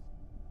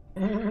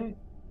 And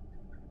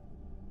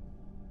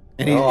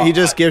he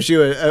just gives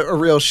you a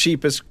real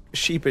sheepish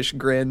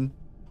grin.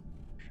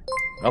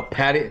 I'll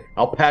pat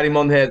him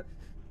on the head.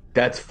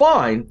 That's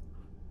fine.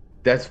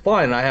 That's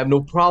fine. I have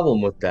no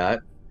problem with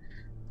that.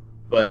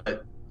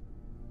 But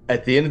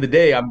at the end of the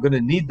day, I'm going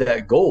to need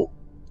that gold.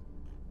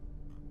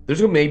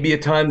 There's going to maybe a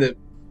time that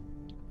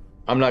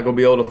I'm not going to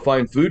be able to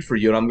find food for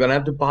you, and I'm going to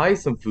have to buy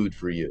some food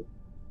for you.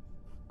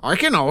 I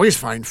can always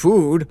find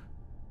food.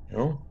 You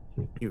know?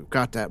 You've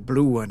got that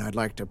blue one I'd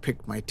like to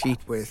pick my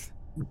teeth with.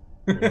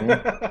 You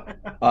know?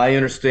 I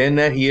understand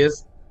that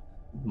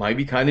might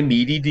be kind of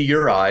meaty to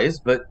your eyes,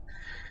 but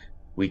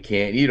we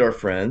can't eat our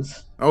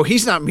friends. Oh,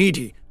 he's not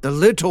meaty. The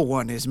little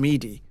one is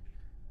meaty.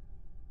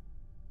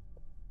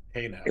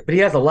 Hey now. But he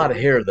has a lot of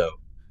hair, though.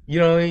 You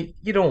know,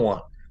 you don't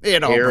want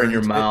hair in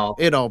your mouth.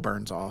 It all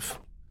burns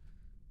off.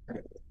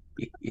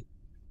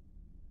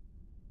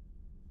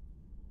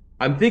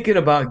 I'm thinking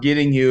about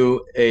getting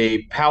you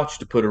a pouch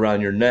to put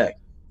around your neck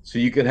so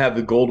you can have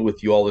the gold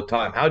with you all the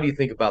time. How do you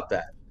think about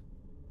that?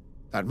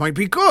 That might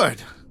be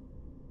good.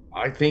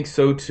 I think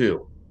so,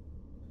 too.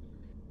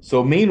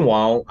 So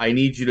meanwhile, I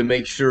need you to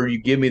make sure you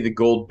give me the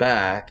gold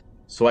back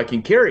so I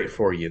can carry it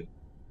for you.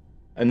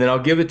 And then I'll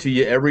give it to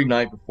you every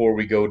night before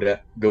we go to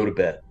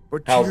bed.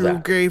 But How's you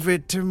that? gave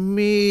it to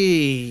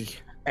me.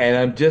 And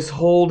I'm just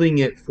holding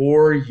it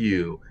for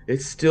you.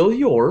 It's still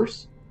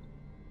yours.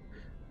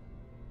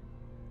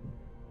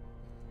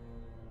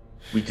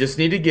 We just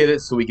need to get it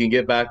so we can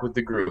get back with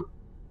the group.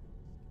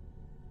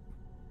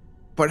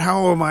 But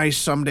how am I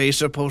someday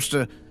supposed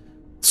to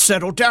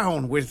settle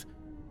down with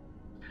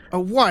a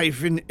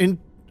wife and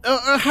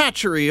a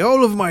hatchery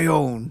all of my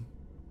own?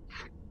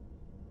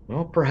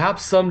 Well,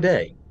 perhaps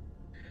someday.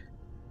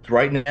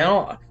 Right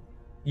now,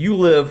 you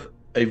live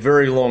a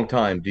very long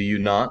time, do you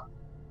not?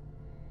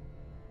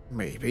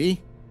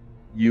 Maybe.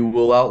 You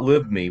will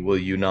outlive me, will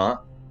you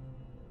not?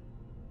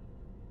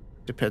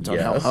 Depends on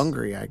how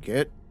hungry I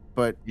get,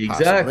 but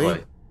Exactly.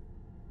 possibly.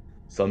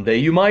 Someday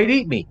you might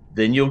eat me.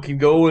 Then you can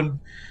go and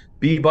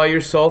be by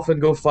yourself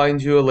and go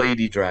find you a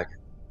lady dragon.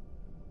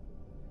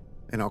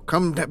 And I'll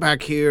come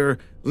back here,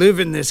 live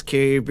in this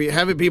cave,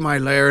 have it be my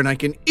lair, and I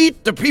can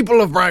eat the people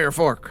of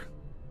Briarfork.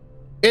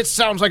 It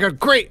sounds like a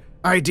great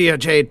idea,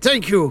 Jade.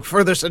 Thank you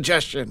for the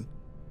suggestion.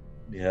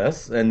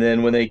 Yes, and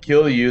then when they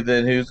kill you,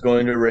 then who's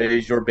going to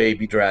raise your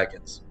baby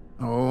dragons?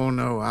 Oh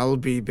no, I'll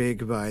be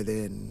big by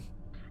then.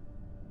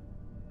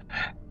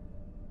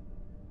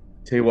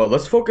 Tell you what,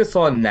 let's focus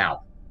on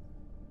now.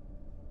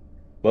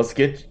 Let's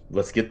get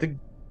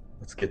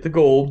the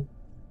gold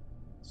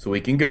so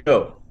we can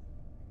go.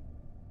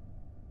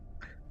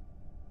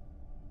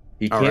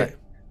 He All can't.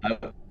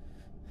 right.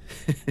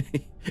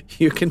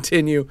 You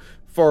continue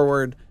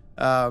forward,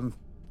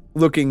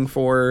 looking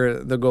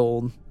for the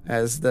gold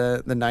as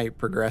the night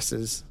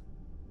progresses.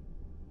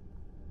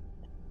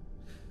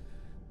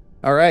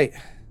 All right.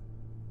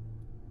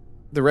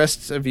 The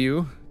rest of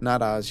you,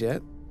 not Oz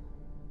yet.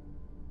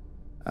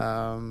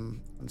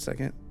 1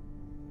 second.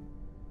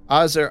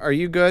 Oz, are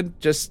you good?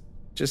 Just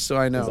so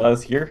I know. Is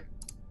Oz here?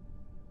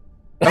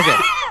 Okay.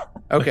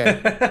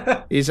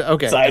 Okay. He's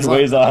okay.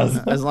 Sideways Oz.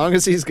 As long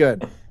as he's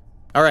good.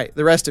 All right.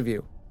 The rest of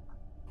you.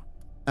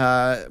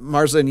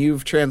 Marslin,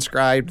 you've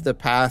transcribed the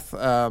path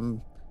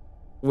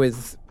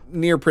with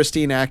near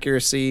pristine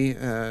accuracy.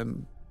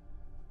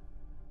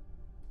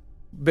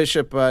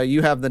 Bishop,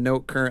 you have the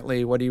note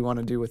currently. What do you want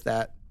to do with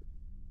that?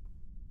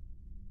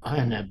 I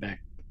hand that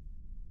back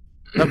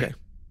Okay.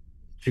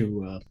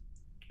 to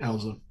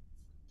Elza.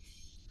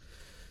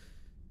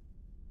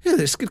 Yeah,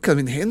 this could come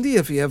in handy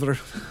if you ever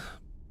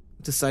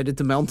decided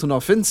to mount an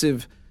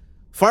offensive.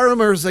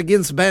 Farmers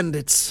against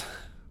bandits.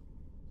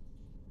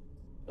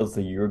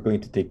 So you're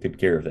going to take good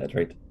care of that,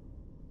 right?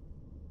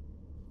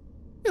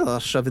 Yeah, I'll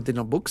shove it in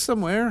a book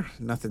somewhere.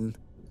 Nothing.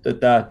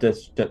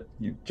 That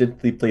you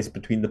gently place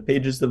between the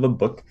pages of a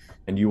book,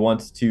 and you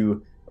want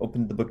to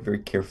open the book very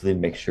carefully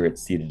and make sure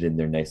it's seated in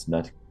there nice,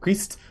 not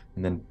creased,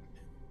 and then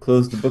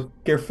close the book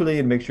carefully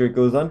and make sure it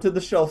goes onto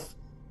the shelf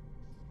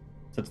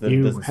such that it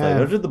You doesn't slide out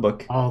have of the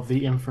book. all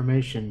the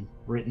information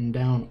written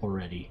down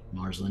already,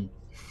 Marsland.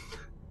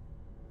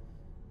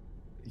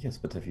 Yes,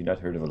 but have you not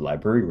heard of a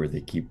library where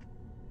they keep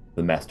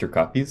the master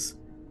copies?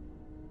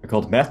 They're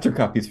called master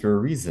copies for a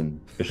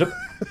reason, Bishop.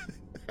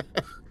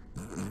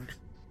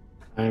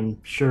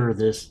 I'm sure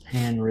this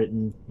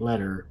handwritten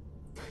letter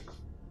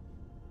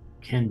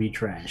can be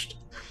trashed.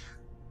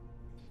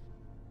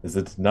 Is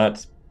it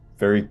not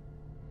very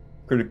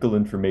critical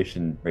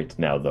information right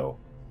now, though?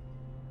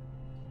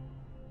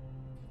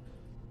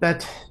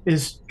 That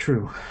is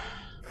true.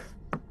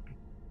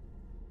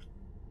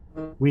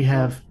 We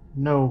have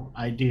no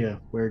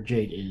idea where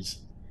Jade is.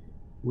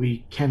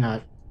 We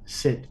cannot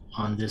sit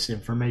on this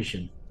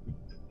information.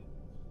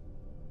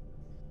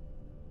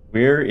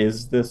 Where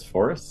is this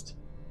forest?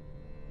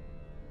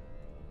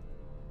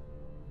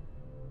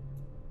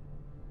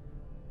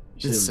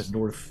 You said it It's was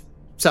north.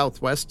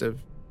 Southwest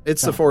of.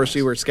 It's the forest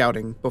you were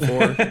scouting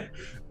before.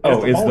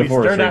 Oh, it's the we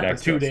forest stared right at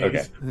next for 2 to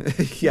us.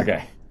 days. Yeah.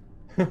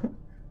 Okay.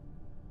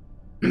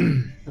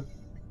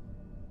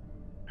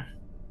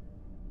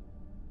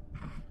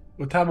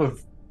 What time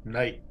of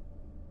night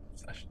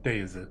day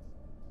is it?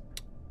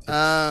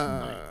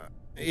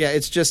 Yeah,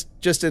 it's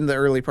just in the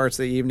early parts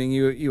of the evening.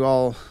 You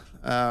all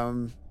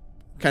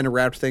kind of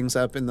wrapped things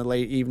up in the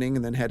late evening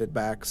and then headed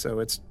back. So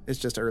it's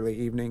just early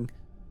evening,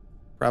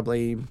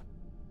 probably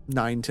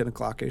 9-10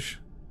 o'clock ish.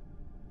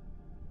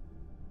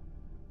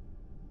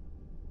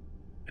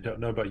 I don't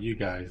know about you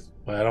guys,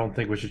 but I don't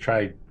think we should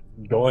try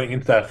going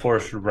into that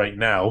forest right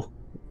now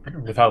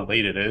with how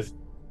late it is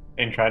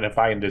and trying to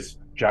find this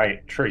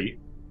giant tree.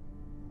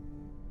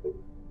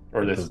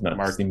 Or That this does not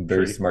marked seem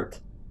very tree. smart.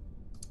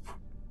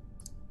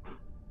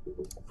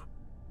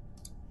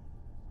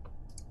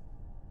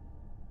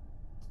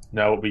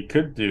 Now, what we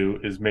could do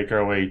is make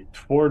our way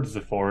towards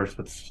the forest,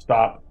 but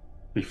stop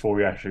before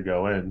we actually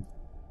go in.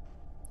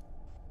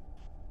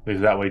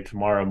 Because that way,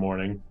 tomorrow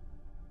morning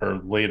or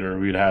later,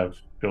 we'd be able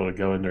to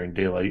go in during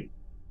daylight.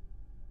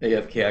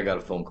 AFK, I got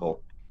a phone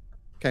call.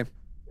 Okay.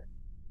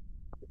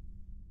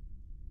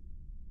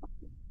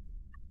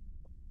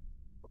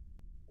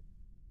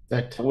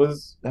 That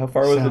How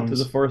far was it to Sounds-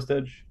 the forest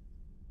edge?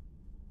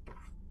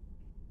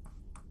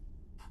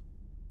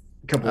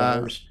 couple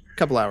hours.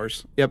 Couple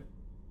hours. Yep.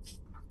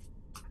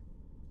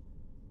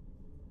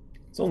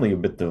 It's only a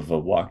bit of a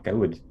walk. I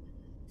would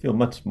feel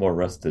much more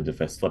rested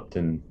if I slept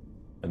in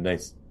a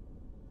nice,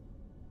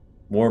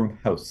 warm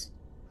house.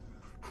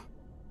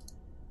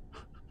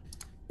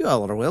 You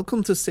all are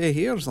welcome to stay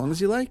here as long as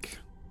you like.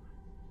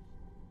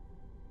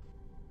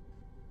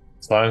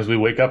 As long as we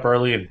wake up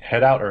early and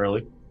head out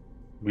early.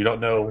 We don't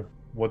know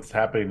what's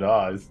happening to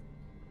Oz.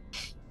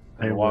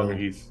 I How long will.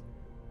 he's.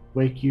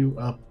 Wake you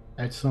up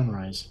at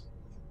sunrise.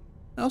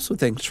 I also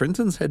think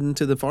Trenton's heading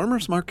to the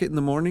farmer's market in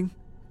the morning.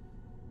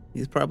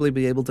 He'll probably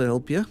be able to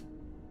help you.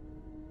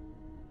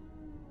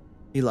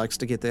 He likes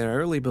to get there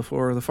early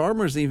before the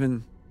farmers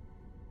even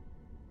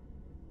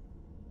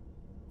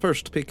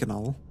first pick and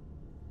all.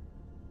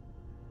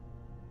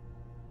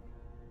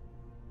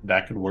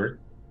 That could work.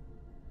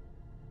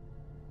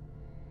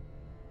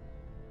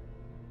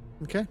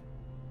 Okay.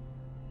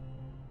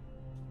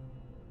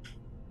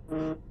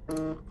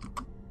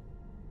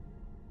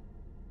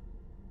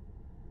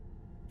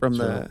 From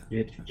So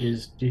it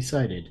is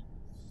decided.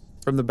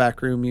 from the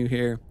back room you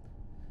hear,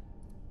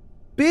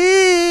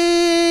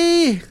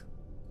 B!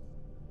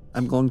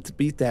 I'm going to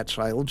beat that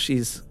child.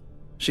 She's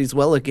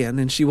well again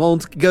and she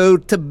won't go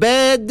to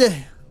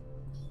bed.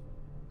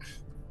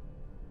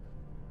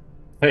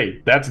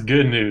 Hey, that's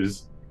good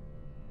news.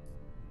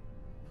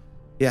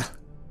 Yeah.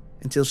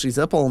 Until she's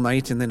up all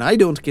night and then I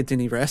don't get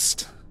any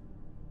rest.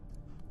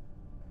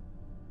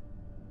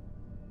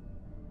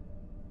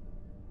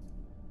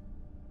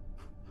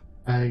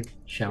 I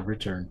shall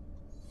return.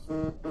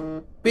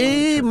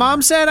 B,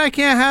 Mom said I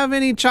can't have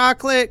any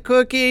chocolate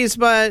cookies,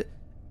 but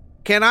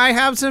can I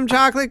have some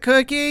chocolate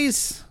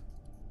cookies?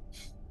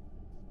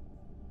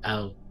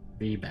 I'll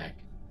be back.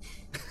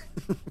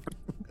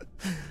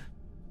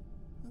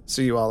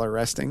 So you all are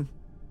resting?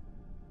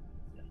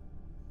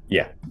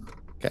 Yeah.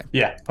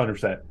 Yeah,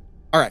 100%.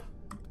 All right.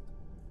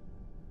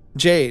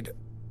 Jade,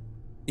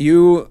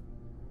 you Is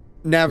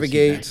he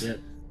navigate. back yet?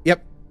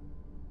 Yep.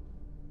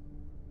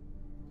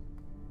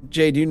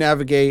 Jade, you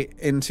navigate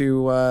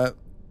into.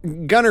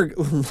 Gunnar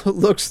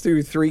looks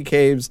through 3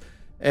 caves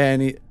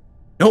and he.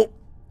 Nope,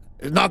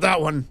 it's not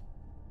that one.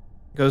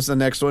 Goes to the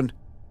next one.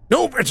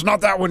 Nope, it's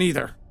not that one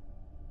either.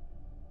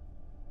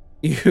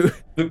 You.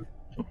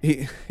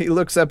 He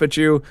looks up at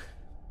you.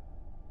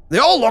 They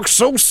all look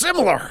so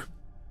similar.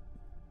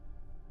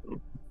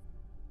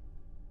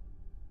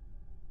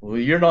 Well,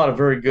 you're not a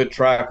very good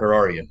tracker,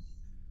 are you?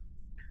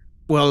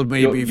 Well,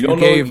 maybe You if you don't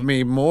know- gave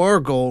me more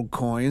gold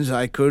coins,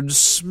 I could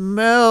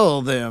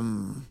smell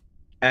them.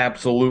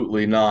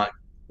 Absolutely not.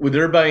 Would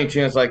there be any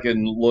chance I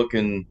can look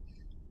at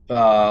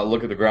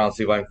the ground,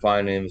 see if I can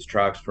find any of his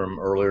tracks from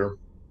earlier?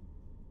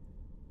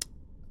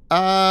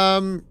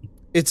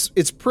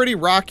 It's pretty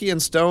rocky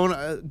and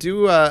stone.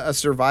 Do a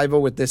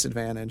survival with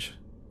disadvantage.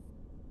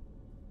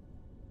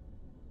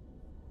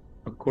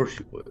 Of course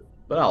you would,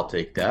 but I'll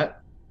take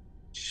that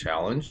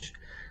challenge.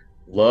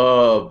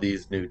 Love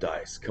these new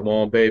dice. Come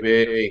on,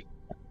 baby.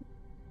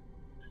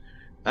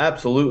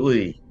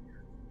 Absolutely.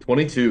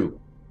 22.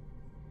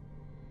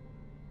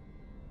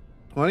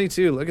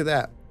 22. Look at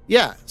that.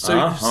 Yeah. So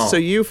Uh-huh. so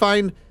you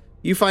find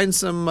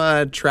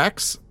some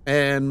tracks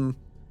and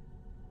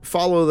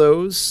follow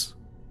those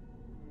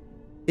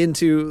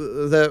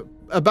into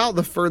about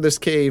the furthest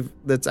cave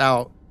that's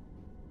out.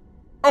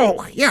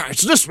 Oh, yeah,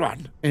 it's this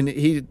one. And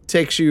he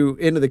takes you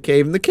into the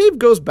cave, and the cave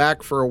goes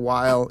back for a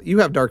while. You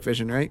have dark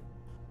vision, right?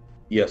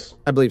 Yes.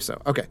 I believe so.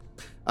 Okay.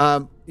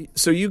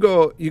 So you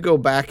go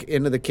back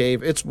into the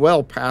cave. It's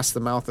well past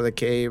the mouth of the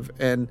cave,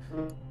 and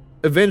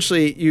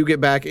eventually you get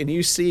back and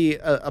you see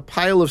a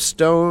pile of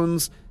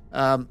stones,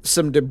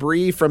 some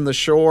debris from the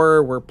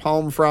shore where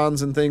palm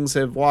fronds and things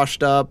have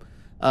washed up,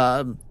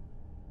 and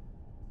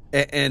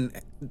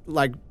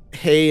like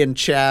hay and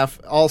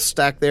chaff all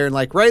stacked there, and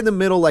like right in the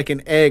middle, like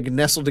an egg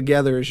nestled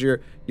together, is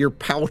your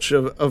pouch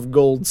of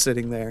gold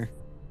sitting there.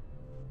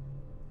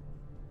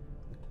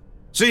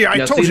 See, I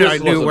Now, told see, you this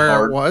I knew wasn't where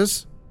hard. it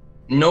was.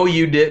 No,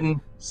 you didn't.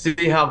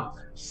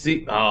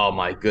 Oh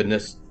my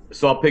goodness.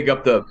 So I'll pick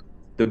up the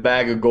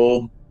bag of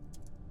gold,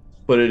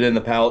 put it in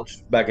the pouch,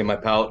 back in my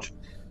pouch.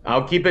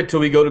 I'll keep it till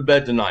we go to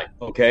bed tonight,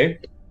 okay?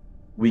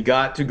 We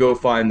got to go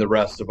find the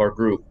rest of our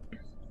group.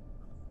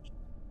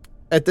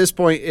 At this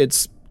point,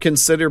 it's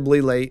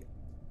considerably late.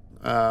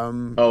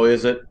 Oh,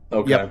 is it?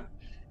 Okay. Yep.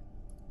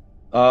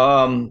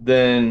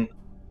 Then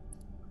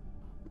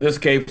this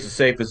cave's as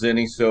safe as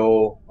any,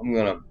 so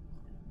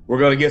we're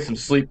gonna get some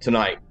sleep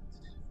tonight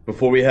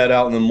before we head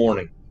out in the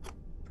morning.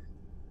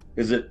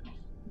 Is it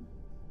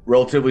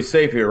relatively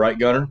safe here, right,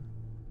 Gunner?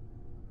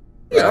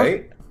 Yeah.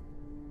 Right?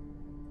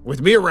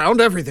 With me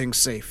around, everything's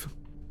safe.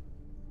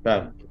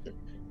 Yeah.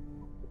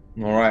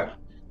 All right.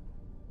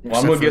 Well,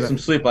 I'm Except gonna for get that. some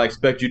sleep. I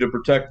expect you to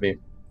protect me.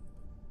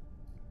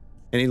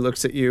 And he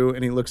looks at you,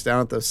 and he looks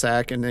down at the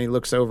sack, and then he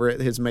looks over at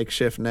his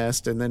makeshift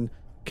nest, and then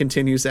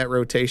continues that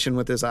rotation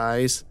with his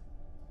eyes.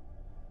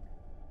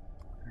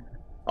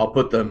 I'll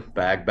put the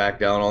bag back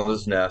down on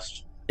this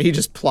nest. He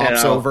just plops And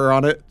I'll- over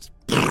on it.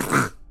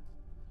 It's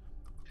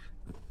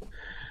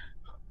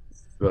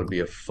gonna be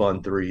a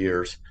fun 3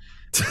 years.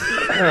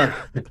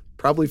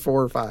 Probably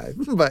 4 or 5,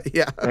 but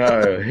yeah.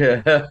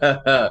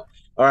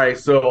 All right.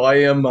 So I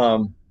am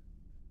going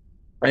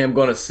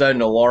to set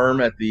an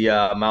alarm at the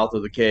mouth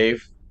of the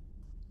cave.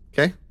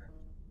 Okay.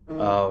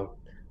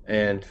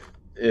 And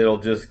it'll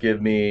just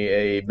give me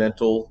a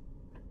mental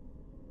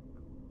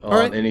on All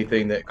right.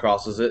 anything that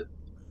crosses it.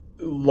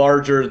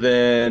 Larger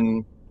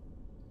than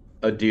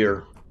a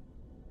deer.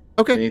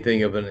 Okay.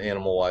 Anything of an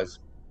animal wise.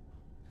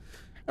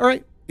 All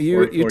right.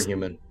 Or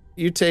human.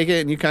 You take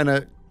it and you kind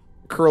of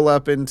curl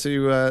up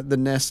into the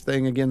nest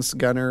thing against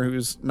Gunner,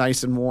 who's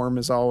nice and warm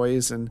as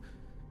always, and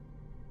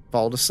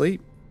fall to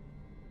sleep.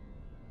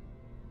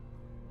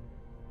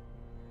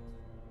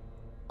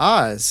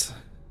 Oz.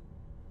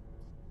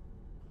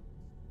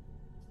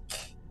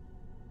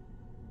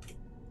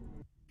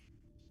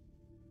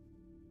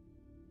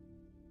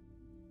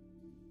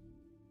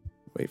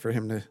 Wait for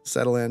him to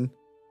settle in.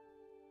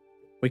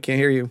 We can't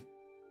hear you.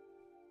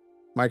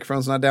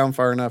 Microphone's not down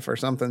far enough or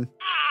something.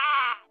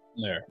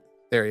 There.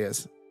 There he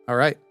is. All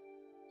right.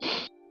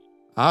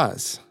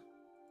 Oz.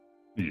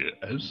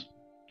 Yes.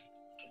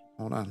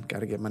 Hold on. Got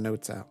to get my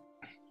notes out.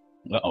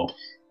 Uh-oh.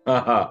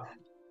 Uh-huh.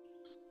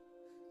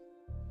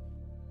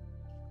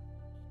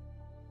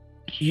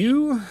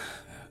 You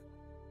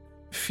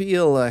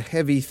feel a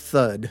heavy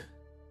thud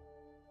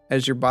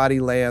as your body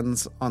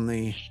lands on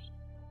the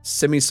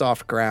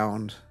semi-soft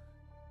ground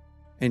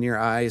and your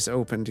eyes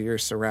open to your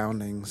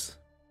surroundings.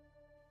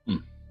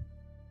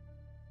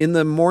 In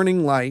the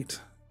morning light,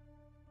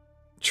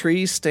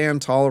 trees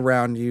stand tall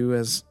around you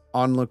as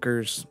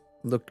onlookers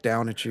look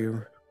down at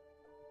you.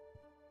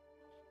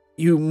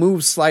 You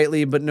move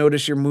slightly, but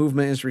notice your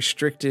movement is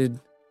restricted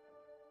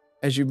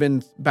as you've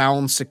been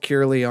bound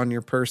securely on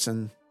your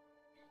person.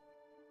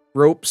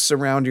 Ropes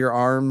surround your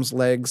arms,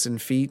 legs,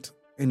 and feet,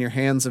 and your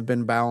hands have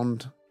been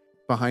bound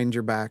behind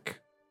your back.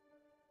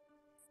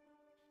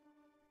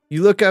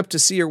 You look up to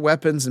see your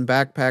weapons and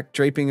backpack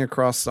draping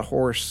across the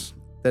horse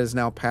that is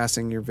now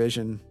passing your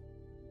vision.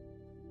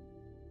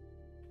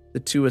 The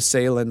 2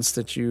 assailants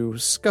that you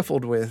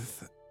scuffled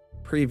with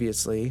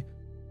previously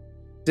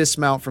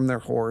dismount from their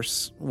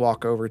horse,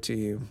 walk over to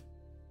you.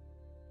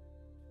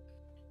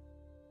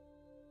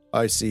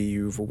 I see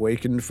you've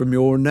awakened from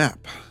your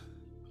nap.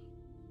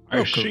 I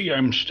Welcome. see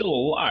I'm still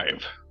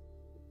alive.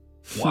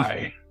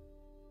 Why?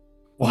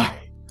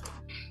 Why?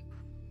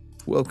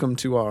 Welcome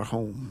to our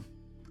home.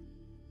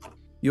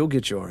 You'll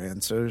get your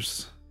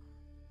answers.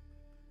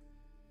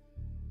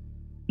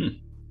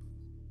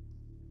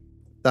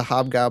 The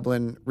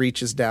hobgoblin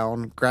reaches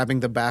down,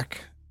 grabbing the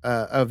back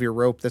of your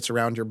rope that's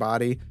around your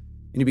body,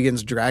 and he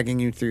begins dragging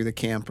you through the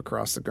camp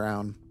across the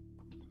ground.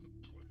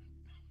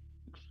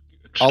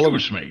 All of-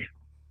 Excuse me.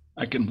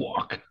 I can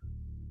walk.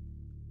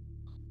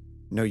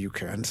 No, you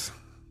can't.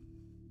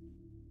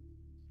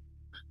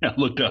 I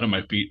look down at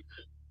my feet.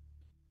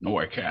 No,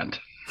 I can't.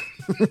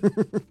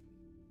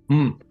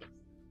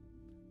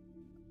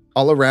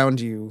 All around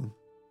you,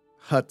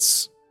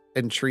 huts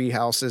and tree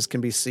houses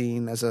can be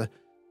seen as a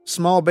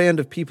small band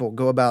of people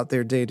go about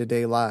their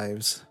day-to-day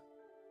lives.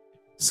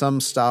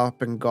 Some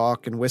stop and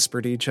gawk and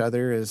whisper to each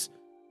other as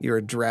you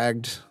are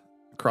dragged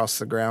across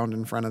the ground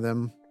in front of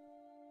them.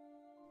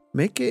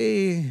 Make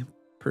a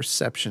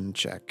perception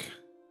check.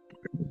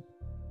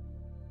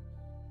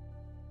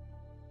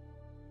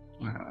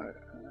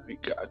 I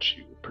got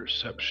you.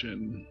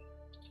 Perception.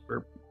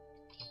 Okay.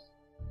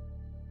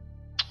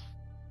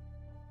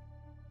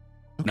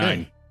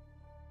 9.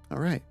 All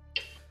right.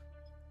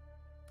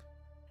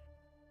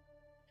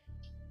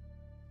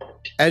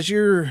 As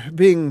you're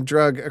being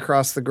dragged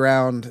across the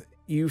ground,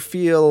 you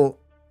feel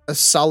a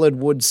solid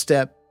wood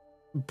step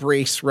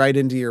brace right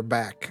into your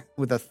back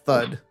with a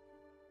thud.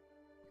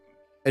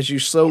 As you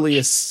slowly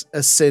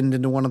ascend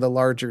into one of the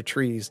larger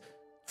trees.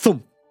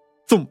 Thump,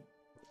 thump,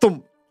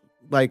 thump,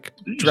 like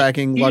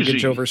dragging luggage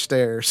Easy. over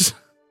stairs.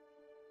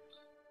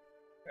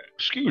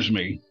 Excuse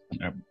me.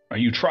 Are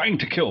you trying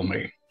to kill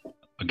me?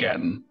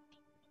 Again?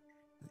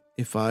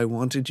 If I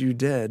wanted you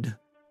dead,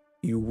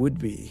 you would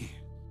be.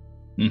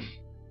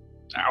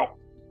 Ow.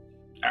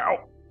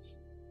 Ow.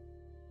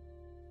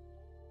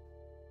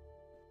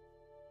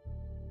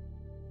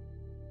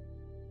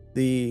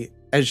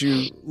 As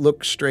you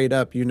look straight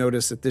up, you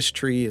notice that this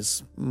tree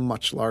is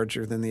much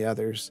larger than the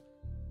others.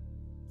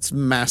 It's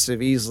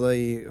massive,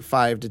 easily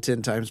 5 to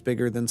 10 times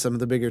bigger than some of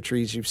the bigger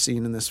trees you've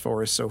seen in this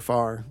forest so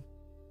far.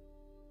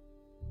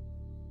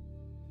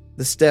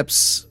 The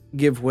steps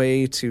give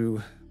way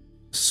to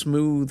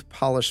smooth,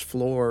 polished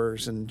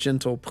floors and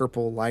gentle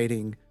purple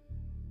lighting,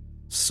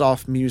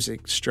 soft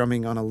music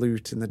strumming on a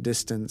lute in the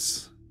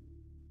distance.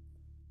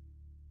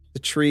 The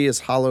tree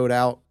is hollowed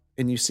out,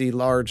 and you see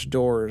large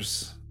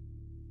doors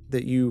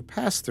that you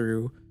pass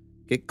through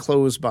get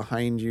closed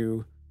behind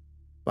you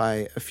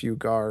by a few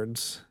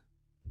guards.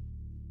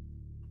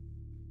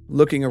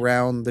 Looking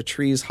around, the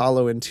tree's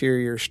hollow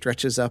interior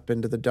stretches up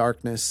into the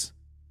darkness,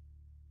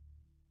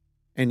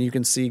 and you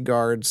can see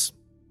guards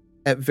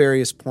at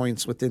various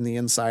points within the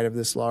inside of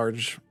this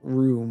large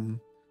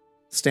room,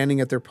 standing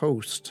at their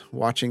post,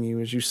 watching you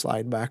as you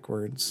slide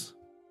backwards.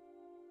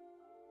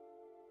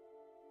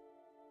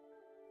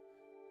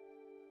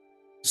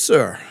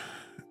 Sir,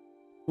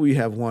 we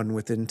have one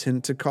with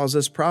intent to cause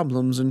us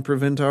problems and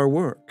prevent our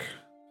work.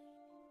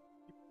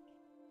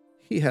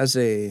 He has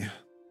a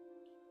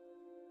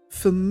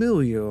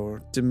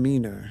familiar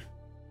demeanor,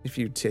 if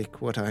you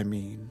take what I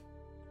mean.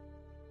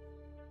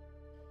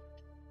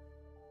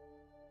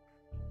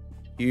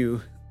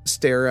 You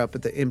stare up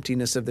at the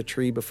emptiness of the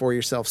tree before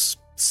you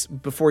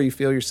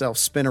feel yourself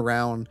spin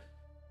around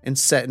and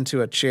set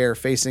into a chair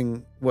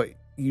facing what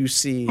you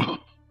see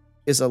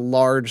is a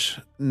large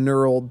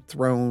knurled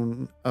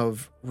throne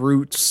of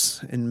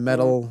roots and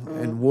metal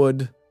and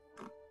wood.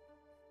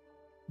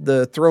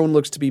 The throne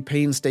looks to be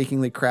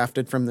painstakingly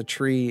crafted from the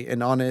tree,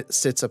 and on it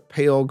sits a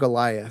pale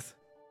Goliath,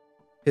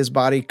 his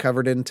body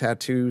covered in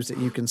tattoos that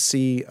you can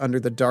see under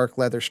the dark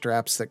leather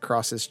straps that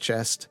cross his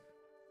chest.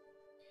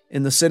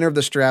 In the center of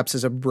the straps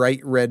is a bright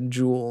red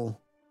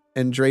jewel,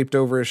 and draped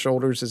over his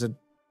shoulders is a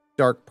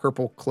dark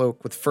purple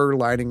cloak with fur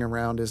lining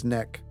around his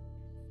neck.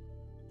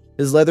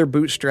 His leather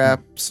boot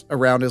straps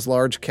around his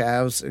large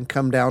calves and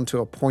come down to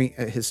a point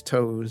at his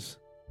toes.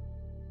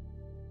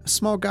 A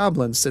small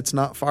goblin sits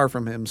not far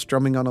from him,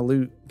 strumming on a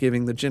lute,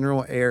 giving the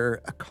general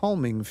air a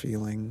calming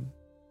feeling.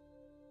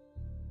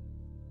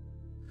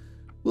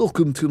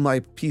 Welcome to my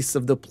piece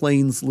of the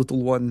plains,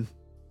 little one.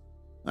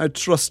 I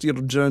trust your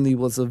journey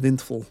was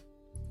eventful.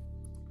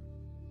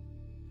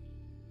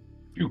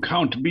 You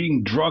count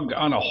being drugged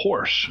on a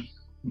horse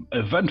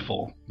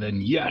eventful?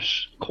 Then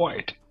yes,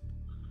 quite.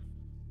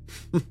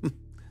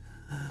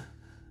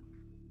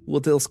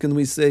 What else can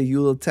we say?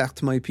 You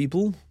attacked my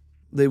people.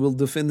 They will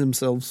defend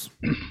themselves.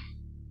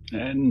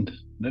 And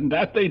then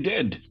that they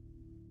did.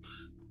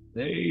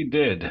 They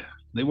did.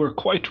 They were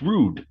quite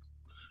rude,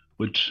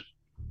 which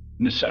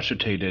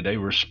necessitated a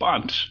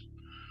response.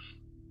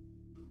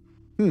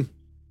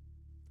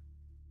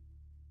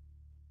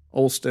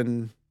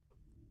 Olston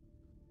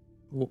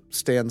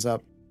stands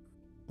up,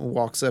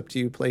 walks up to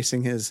you,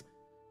 placing his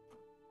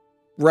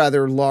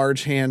rather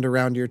large hand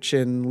around your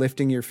chin,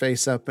 lifting your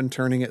face up and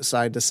turning it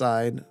side to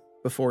side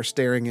before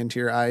staring into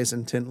your eyes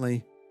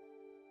intently.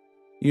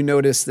 You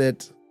notice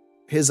that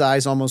his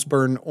eyes almost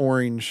burn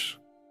orange,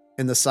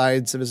 and the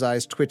sides of his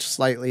eyes twitch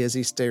slightly as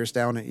he stares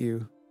down at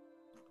you.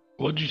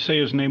 What did you say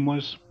his name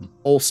was?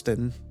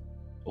 Olston.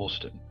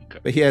 Olston. Okay.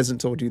 But he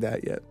hasn't told you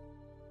that yet.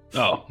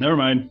 Oh, never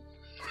mind.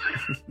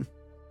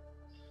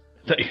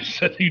 That you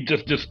said he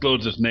just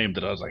disclosed his name,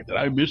 that I was like, did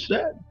I miss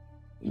that?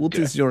 What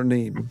is your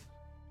name?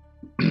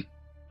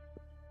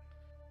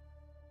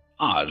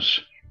 Oz.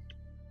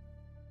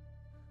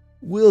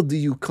 Where do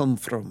you come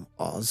from,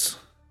 Oz?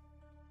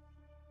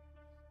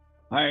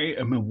 I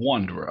am a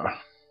wanderer.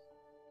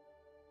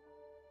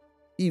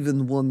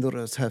 Even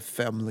wanderers have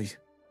family.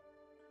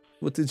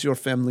 What is your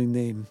family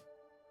name?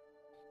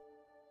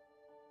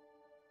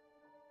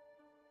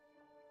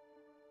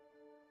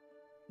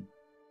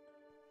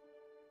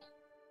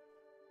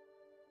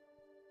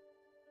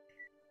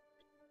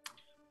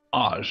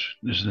 Oz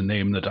is the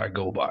name that I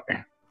go by.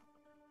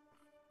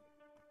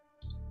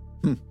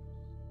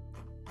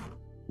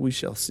 We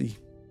shall see.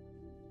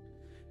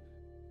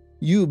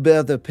 You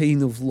bear the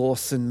pain of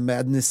loss and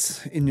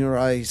madness in your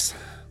eyes.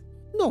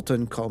 Not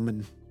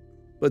uncommon.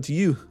 But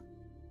you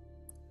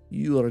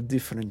are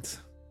different.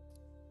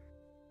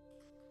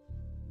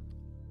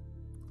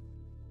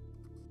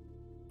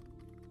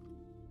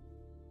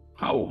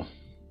 How?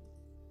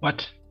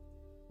 What?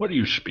 What are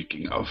you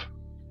speaking of?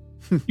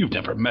 You've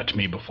never met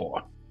me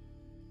before.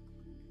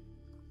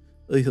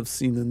 I have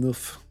seen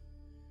enough.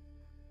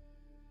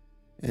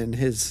 And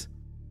his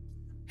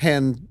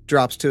hand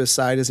drops to his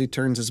side as he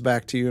turns his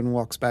back to you and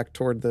walks back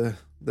toward the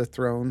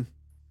throne.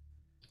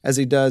 As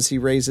he does, he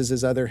raises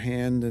his other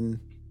hand, and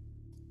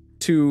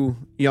two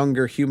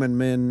younger human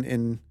men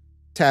in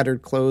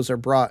tattered clothes are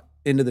brought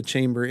into the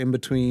chamber in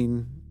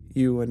between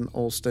you and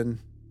Olston.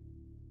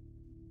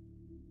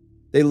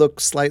 They look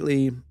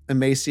slightly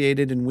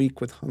emaciated and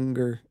weak with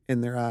hunger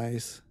in their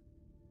eyes.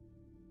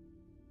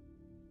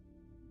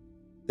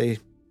 They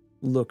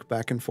look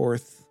back and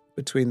forth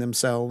between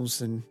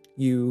themselves and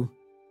you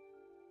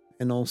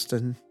and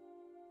Olston.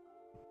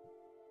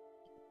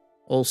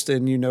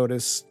 Olston, you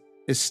notice,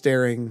 is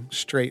staring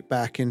straight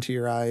back into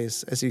your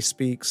eyes as he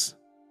speaks,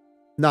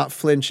 not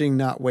flinching,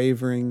 not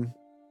wavering.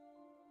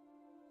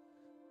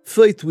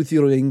 Fight with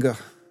your anger.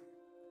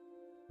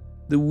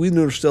 The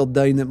winner shall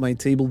dine at my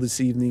table this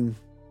evening.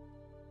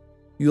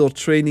 Your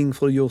training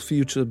for your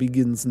future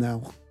begins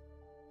now.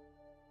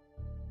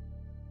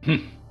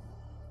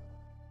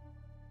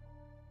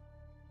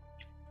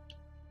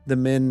 The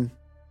men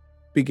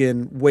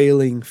begin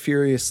wailing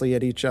furiously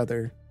at each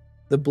other,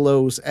 the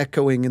blows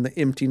echoing in the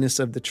emptiness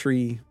of the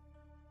tree.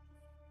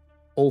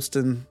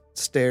 Olston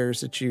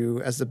stares at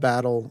you as the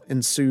battle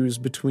ensues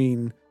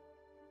between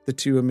the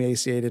two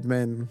emaciated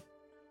men.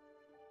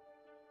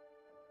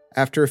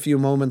 After a few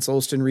moments,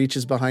 Olston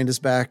reaches behind his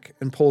back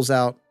and pulls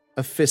out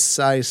a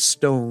fist-sized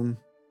stone,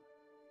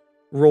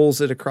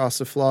 rolls it across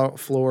the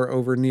floor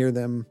over near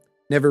them,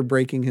 never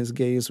breaking his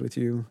gaze with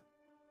you.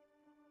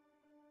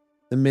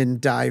 The men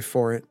dive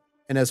for it,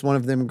 and as one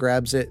of them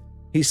grabs it,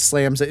 he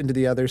slams it into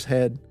the other's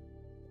head.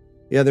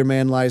 The other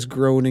man lies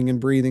groaning and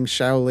breathing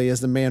shallowly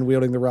as the man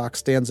wielding the rock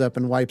stands up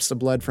and wipes the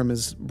blood from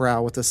his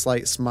brow with a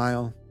slight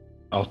smile.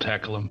 I'll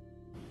tackle him.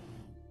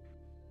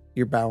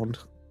 You're bound.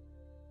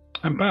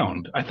 I'm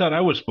bound. I thought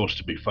I was supposed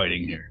to be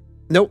fighting here.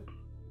 Nope.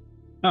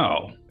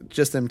 Oh.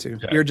 Just them two.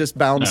 Okay. You're just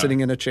bound No. sitting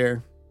in a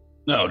chair.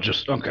 No,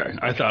 just, okay.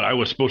 I thought I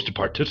was supposed to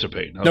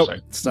participate. I was Nope.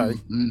 like, Sorry.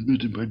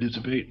 To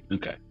participate?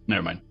 Okay,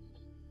 never mind.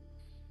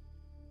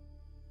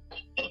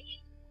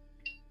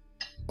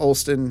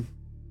 Olston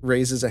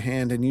raises a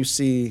hand and you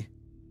see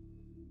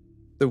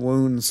the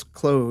wounds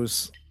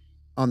close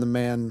on the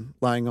man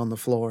lying on the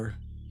floor.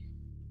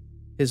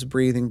 His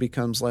breathing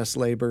becomes less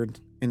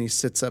labored and he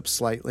sits up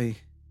slightly.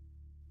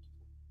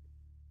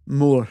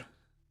 More.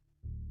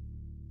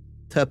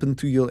 Tap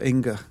into your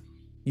anger,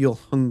 your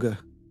hunger,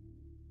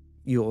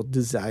 your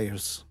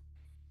desires.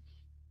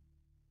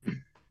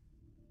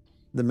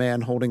 The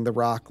man holding the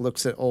rock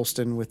looks at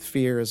Olston with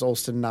fear as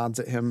Olston nods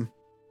at him.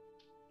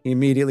 He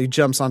immediately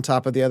jumps on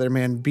top of the other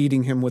man,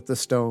 beating him with the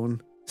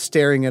stone,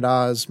 staring at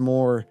Oz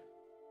more.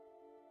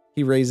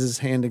 He raises his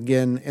hand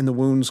again, and the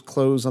wounds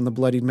close on the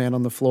bloodied man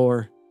on the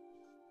floor.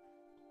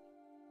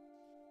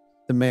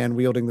 The man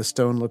wielding the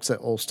stone looks at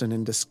Olston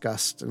in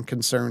disgust and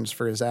concerns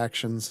for his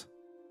actions.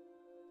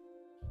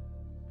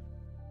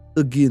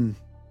 Again,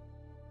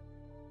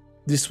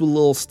 this will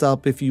all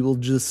stop if you will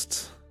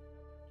just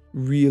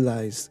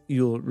realize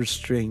your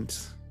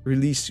restraint.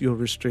 Release your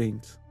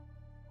restraint.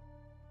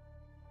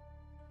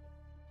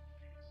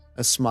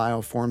 A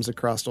smile forms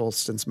across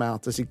Olston's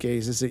mouth as he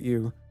gazes at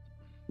you,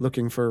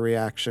 looking for a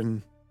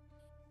reaction.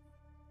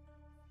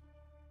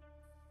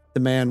 The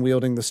man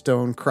wielding the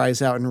stone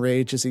cries out in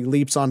rage as he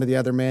leaps onto the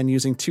other man,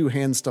 using two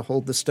hands to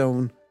hold the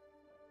stone.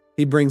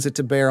 He brings it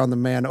to bear on the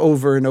man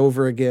over and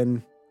over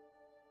again.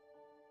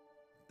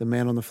 The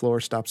man on the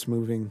floor stops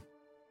moving.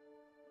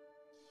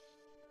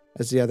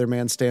 As the other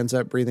man stands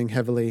up, breathing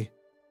heavily,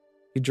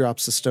 he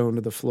drops the stone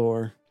to the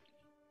floor.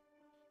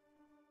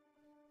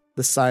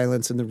 The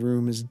silence in the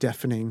room is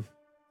deafening.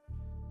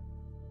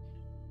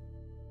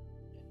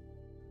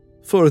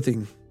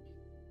 Forthing,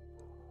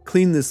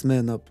 clean this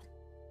man up,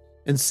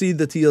 and see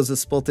that he has a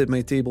spot at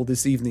my table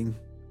this evening.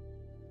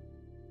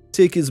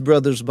 Take his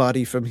brother's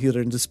body from here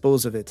and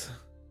dispose of it.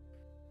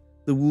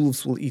 The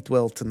wolves will eat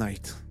well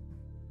tonight.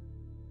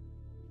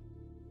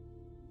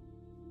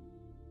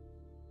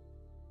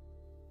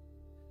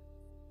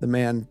 The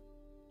man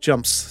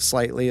jumps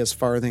slightly as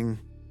Farthing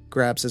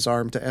grabs his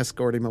arm to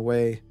escort him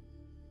away.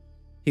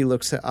 He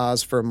looks at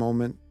Oz for a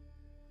moment,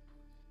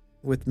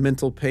 with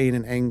mental pain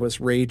and anguish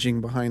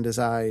raging behind his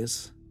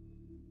eyes.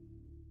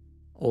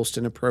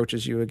 Olston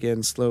approaches you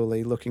again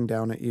slowly, looking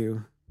down at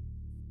you.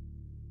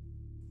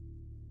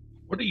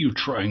 What are you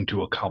trying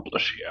to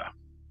accomplish here?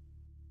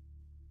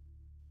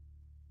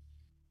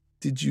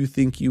 Did you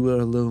think you were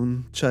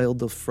alone,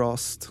 child of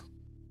frost?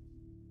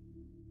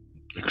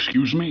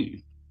 Excuse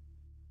me?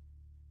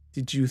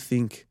 Did you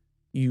think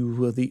you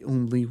were the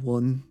only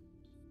one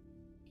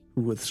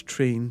who was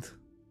trained?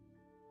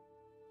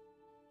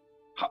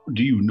 How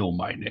do you know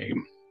my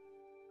name?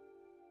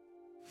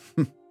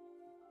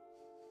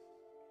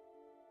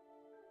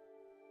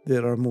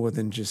 There are more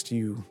than just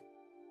you.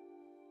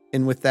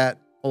 And with that,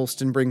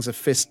 Olston brings a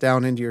fist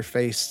down into your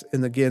face,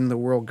 and again the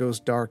world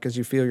goes dark as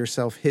you feel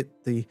yourself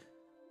hit the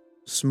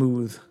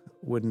smooth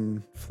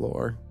wooden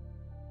floor.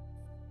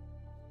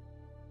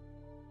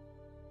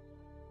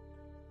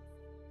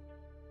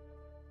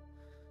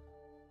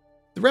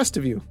 The rest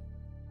of you,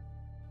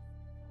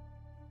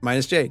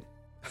 minus Jade.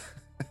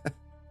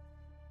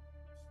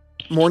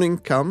 Morning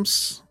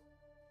comes.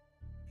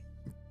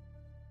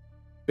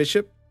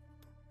 Bishop,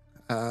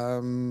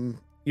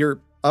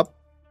 you're up,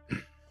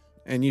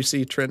 and you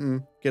see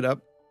Trenton get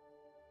up.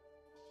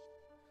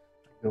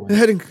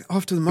 Heading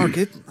off to the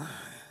market.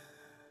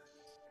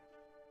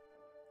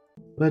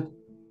 Let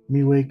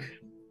me wake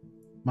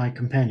my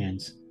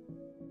companions,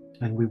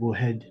 and we will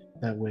head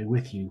that way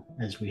with you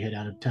as we head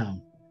out of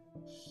town.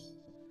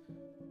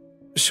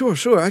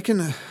 Sure. I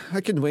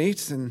can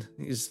wait. And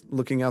he's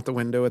looking out the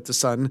window at the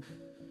sun.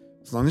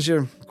 As long as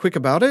you're quick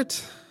about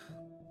it.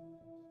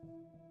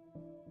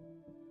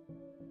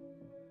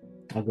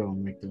 I'll go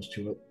and wake those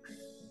two up.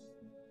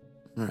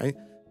 All right.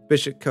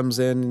 Bishop comes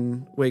in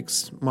and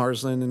wakes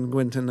Marslin and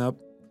Gwynton up.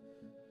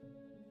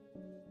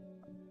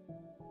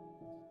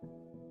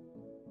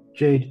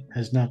 Jade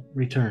has not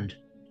returned.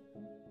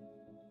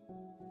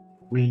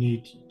 We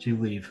need to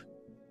leave.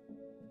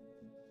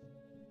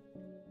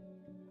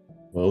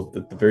 Well,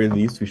 at the very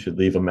least, we should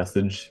leave a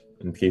message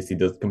in case he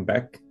does come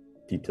back,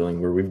 detailing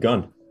where we've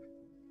gone.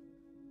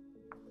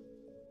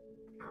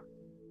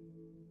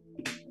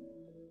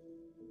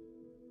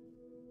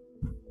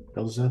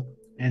 Elza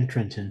and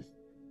Trenton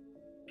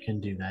can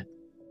do that.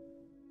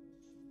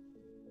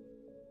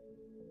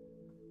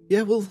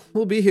 Yeah,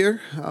 we'll be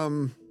here.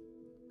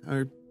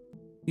 Are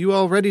you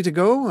all ready to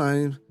go?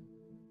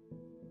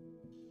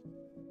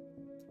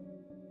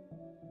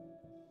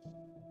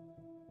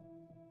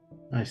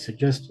 I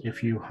suggest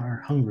if you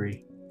are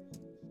hungry,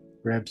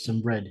 grab some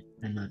bread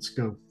and let's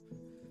go.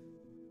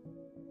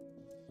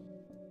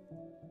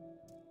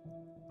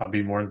 I'll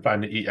be more than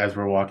fine to eat as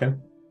we're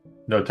walking.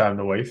 No time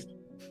to waste.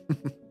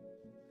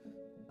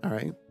 All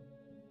right.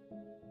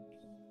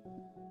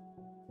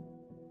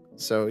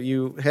 So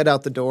you head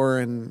out the door,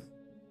 and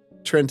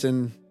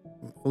Trenton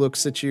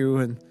looks at you.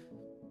 And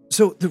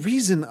so the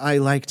reason I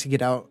like to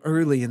get out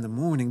early in the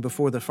morning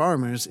before the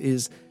farmers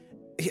is,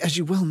 as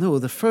you well know,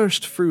 the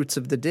first fruits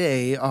of the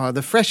day are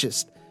the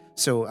freshest.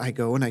 So I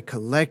go and I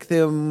collect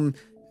them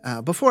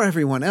before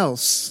everyone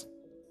else.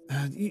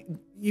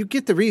 You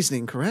get the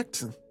reasoning,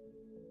 correct?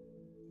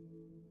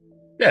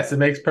 Yes, it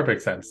makes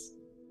perfect sense.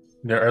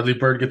 The early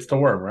bird gets the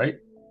worm, right?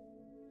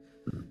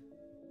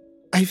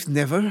 I've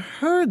never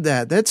heard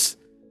that.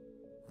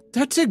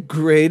 That's a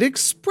great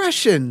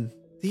expression.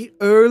 The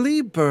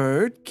early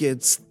bird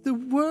gets the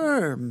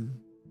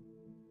worm.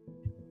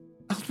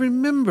 I'll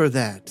remember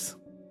that.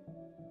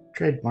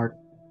 Trademark.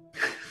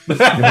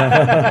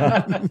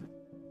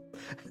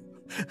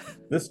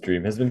 This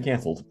dream has been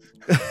canceled.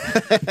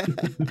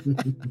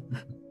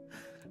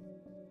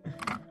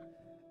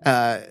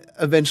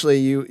 Eventually,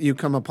 you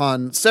come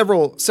upon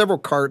several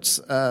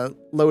carts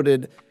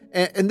loaded,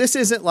 and this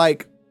isn't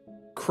like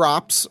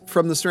crops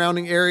from the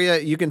surrounding area.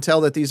 You can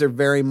tell that these are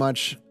very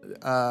much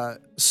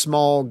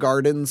small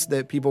gardens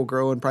that people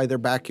grow in probably their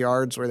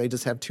backyards, where they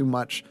just have too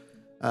much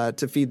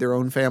to feed their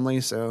own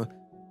family. So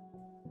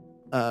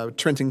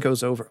Trenton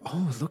goes over.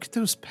 Oh, look at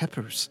those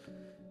peppers.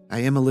 I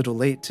am a little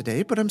late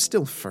today, but I'm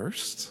still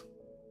first.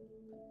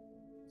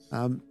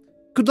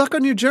 Good luck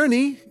on your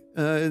journey.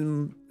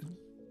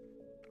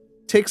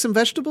 Take some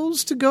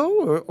vegetables to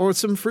go, or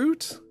some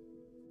fruit?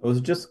 I was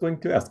just going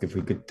to ask if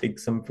we could take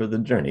some for the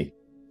journey.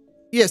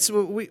 Yes,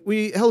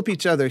 we help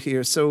each other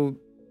here, so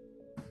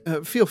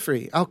feel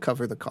free. I'll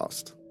cover the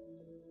cost.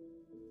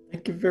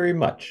 Thank you very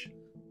much.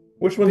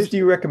 Which ones do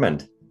you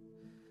recommend?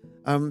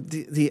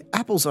 The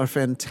apples are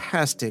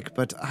fantastic,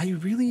 but I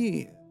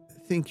really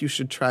think you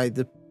should try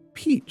the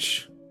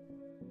peach.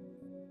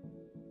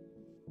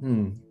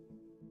 And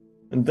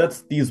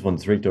that's these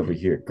ones right over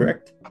here,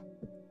 correct?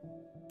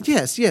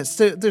 Yes,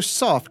 they're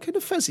soft, kind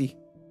of fuzzy.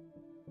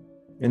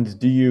 And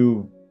do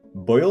you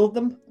boil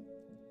them?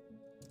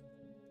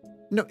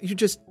 No, you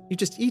just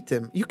eat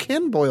them. You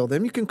can boil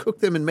them. You can cook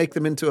them and make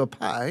them into a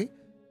pie.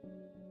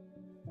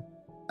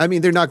 I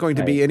mean, they're not going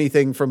to be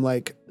anything from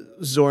like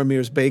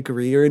Zormir's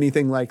Bakery or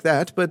anything like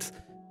that, but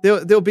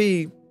they'll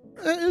be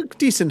a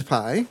decent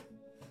pie.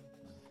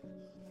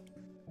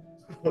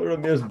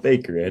 Zormir's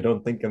Bakery. I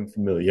don't think I'm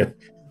familiar.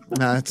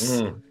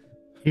 That's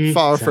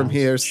far from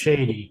here.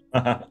 Shady.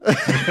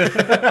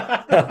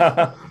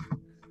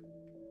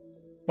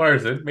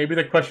 Marsden, maybe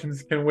the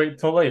questions can wait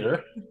till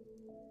later.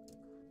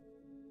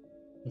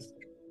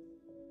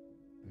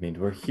 I mean,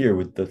 we're here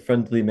with the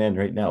friendly man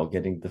right now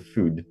getting the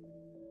food.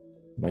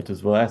 Might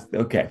as well ask.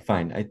 Okay,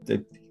 fine.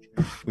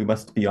 We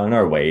must be on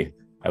our way.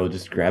 I will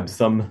just grab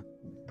some,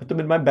 put them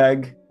in my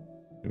bag,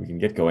 and we can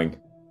get going.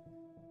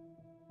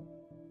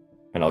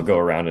 And I'll go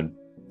around and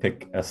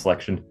pick a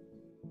selection.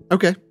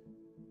 Okay.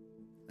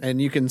 And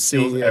you can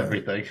Steals see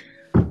everything.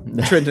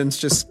 Trenton's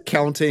just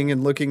counting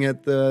and looking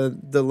at the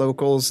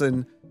locals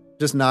and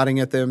just nodding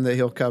at them that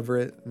he'll cover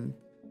it. And...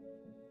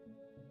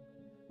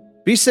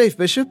 Be safe,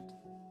 Bishop.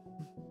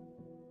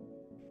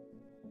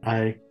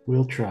 I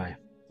will try.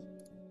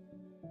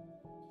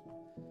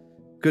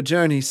 Good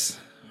journeys.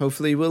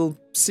 Hopefully we'll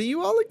see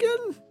you all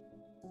again.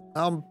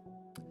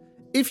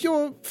 If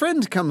your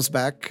friend comes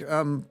back,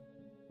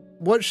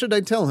 what should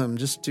I tell him?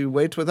 Just to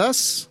wait with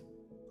us?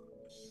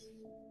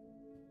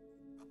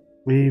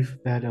 Leave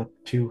that up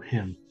to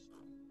him.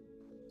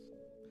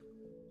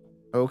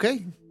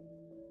 Okay.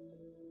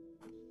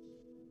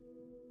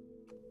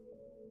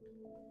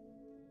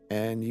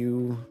 And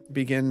you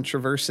begin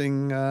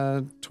traversing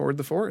toward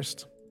the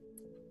forest.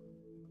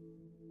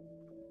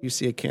 You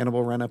see a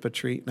cannibal run up a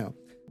tree. No.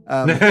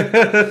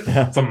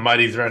 Some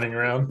muddies running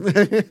around.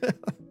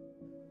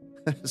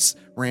 Just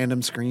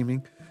random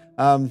screaming.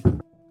 All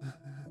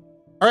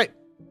right.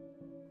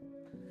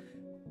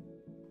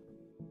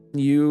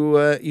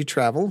 You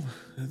travel.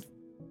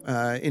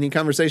 Any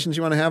conversations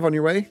you want to have on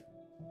your way?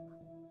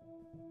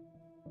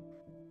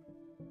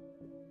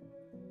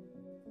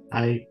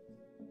 I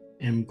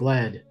am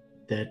glad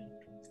that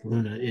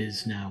Luna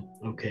is now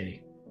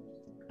okay.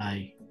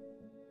 I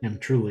am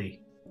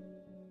truly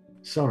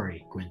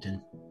sorry,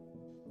 Quentin.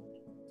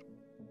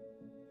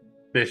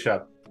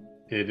 Bishop,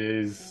 it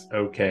is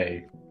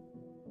okay.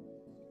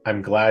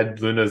 I'm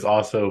glad Luna's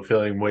also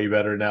feeling way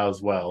better now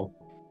as well.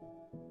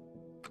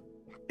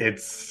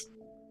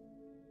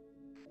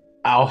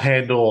 I'll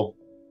handle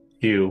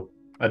you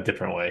a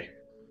different way.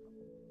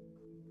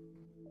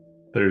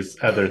 There's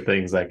other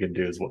things I can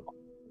do as well.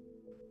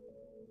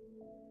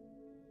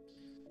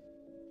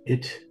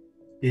 It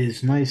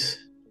is nice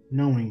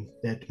knowing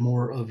that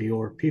more of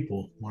your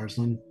people,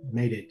 Marsland,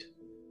 made it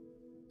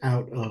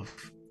out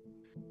of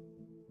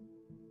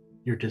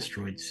your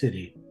destroyed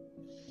city.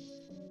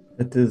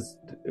 It is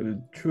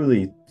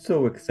truly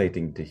so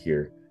exciting to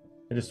hear.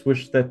 I just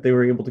wish that they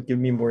were able to give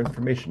me more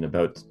information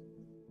about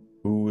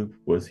who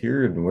was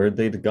here and where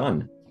they'd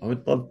gone. I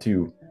would love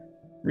to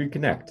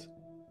reconnect.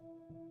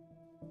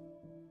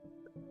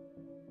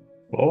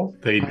 Well,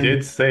 they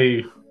did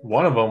say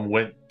one of them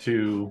went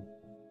to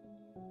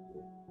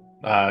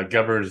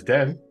Governor's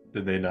Den,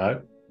 did they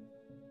not?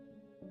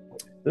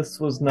 This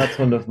was not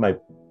one of my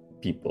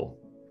people,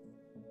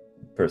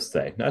 per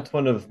se. Not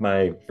one of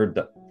my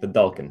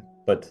Vidalcan,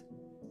 but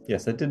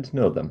yes, I did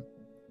know them.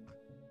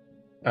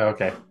 Oh,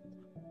 okay.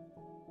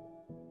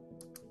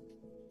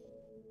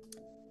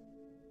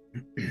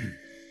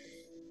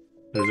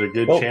 There's a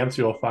good chance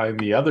you'll find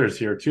the others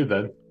here too,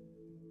 then.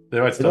 They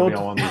might still be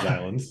on these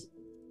islands.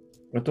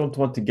 I don't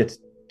want to get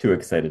too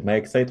excited. My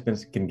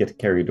excitement can get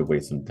carried away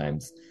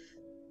sometimes.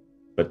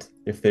 But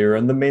if they're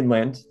on the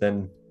mainland,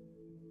 then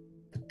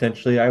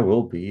potentially I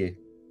will be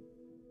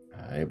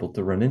able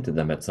to run into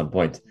them at some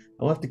point.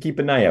 I'll have to keep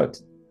an eye out.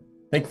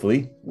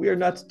 Thankfully, we are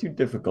not too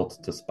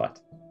difficult to spot.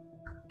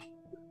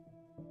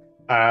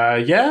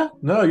 Yeah?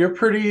 No, you're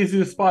pretty easy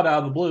to spot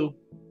out of the blue.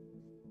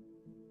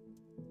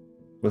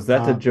 Was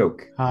that a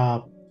joke?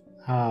 I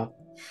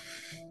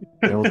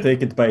will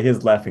take it by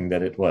his laughing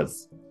that it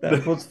was.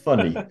 That was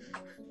funny.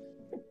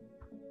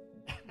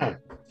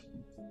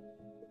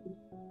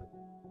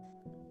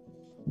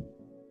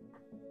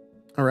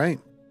 All right.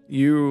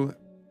 You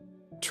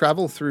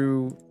travel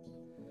through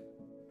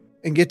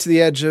and get to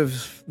the edge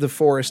of the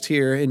forest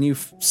here, and you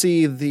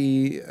see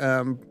the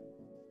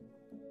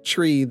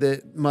tree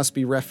that must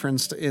be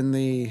referenced in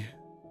the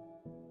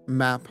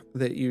map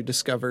that you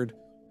discovered.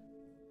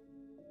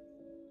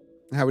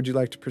 How would you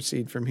like to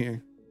proceed from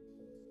here?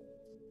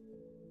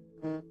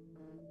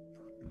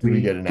 Do we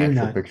get an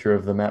actual picture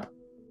of the map?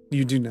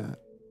 You do not.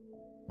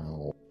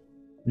 Oh.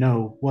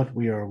 Know what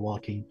we are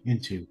walking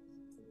into.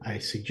 I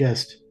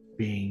suggest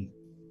being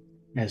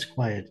as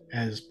quiet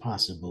as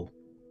possible.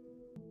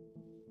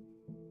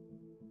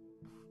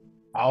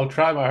 I'll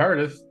try my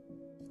hardest,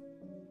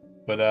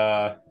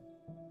 but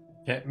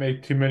can't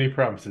make too many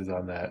promises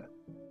on that.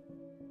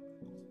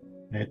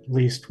 At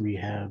least we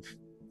have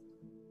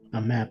a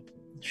map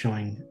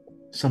showing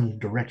some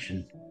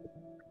direction.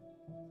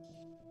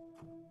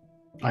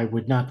 I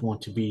would not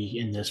want to be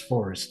in this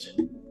forest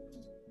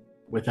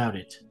without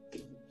it.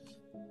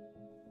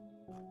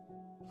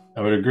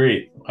 I would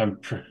agree.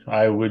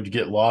 I would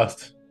get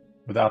lost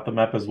without the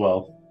map as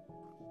well.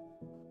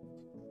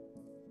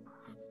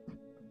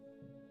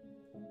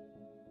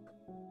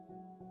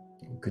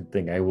 Good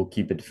thing. I will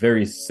keep it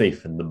very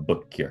safe in the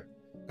book here.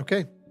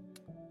 Okay.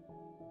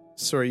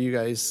 So are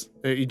you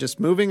just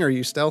moving, or are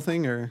you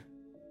stealthing, or?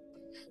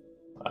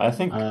 I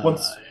think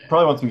once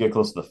we get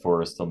close to the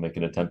forest, I'll make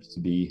an attempt to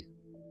be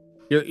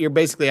You're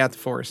basically at the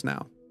forest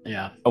now.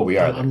 Yeah. Oh, we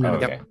are I'm there.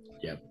 gonna, Okay.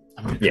 Yep.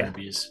 I'm going to try to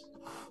be as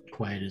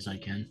quiet as I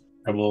can.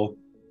 I will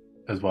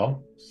as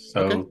well.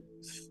 So Okay.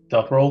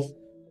 stealth rolls.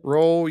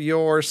 Roll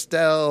your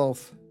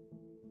stealth.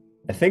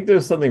 I think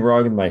there's something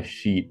wrong in my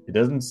sheet. It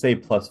doesn't say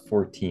plus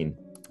 14.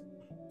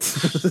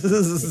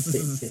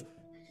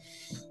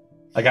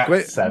 I got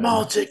Wait. 7.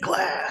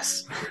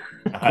 Multi-class.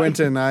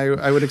 Quentin,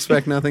 I would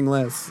expect nothing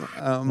less.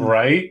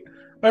 Right?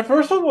 My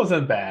first one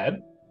wasn't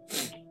bad.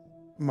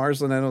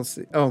 Marsland, I don't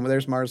see. Oh,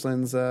 there's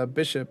Marsland's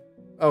bishop.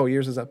 Oh,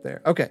 yours is up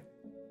there. Okay.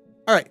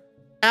 All right.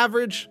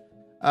 Average.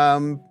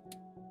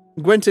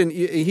 Quentin,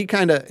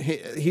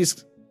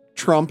 he's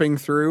tromping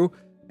through,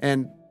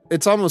 and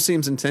it almost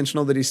seems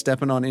intentional that he's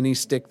stepping on any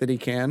stick that he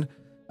can.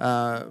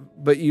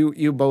 But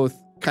you both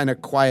kind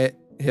of quiet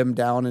him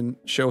down and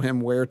show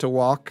him where to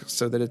walk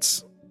so that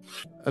it's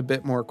a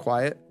bit more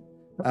quiet.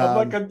 I'm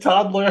like a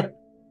toddler.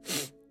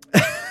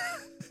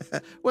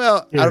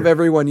 Well, Here, out of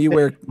everyone, you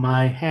wear.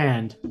 My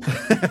hand.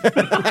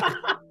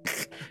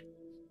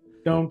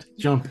 Don't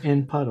jump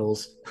in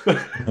puddles.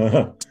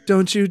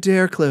 Don't you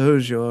dare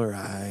close your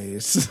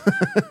eyes.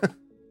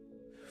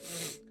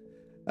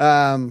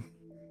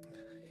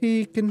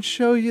 He can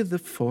show you the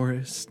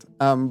forest.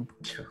 Oh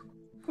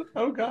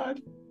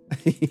God.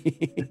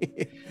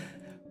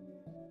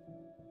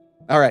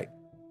 All right.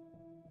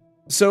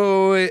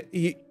 So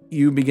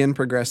you begin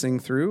progressing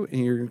through,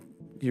 and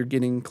you're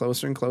getting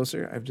closer and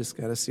closer. I've just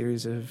got a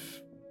series of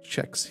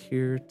checks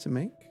here to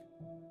make.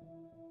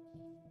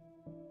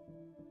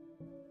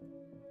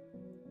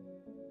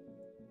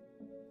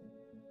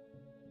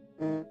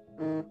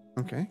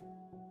 Okay.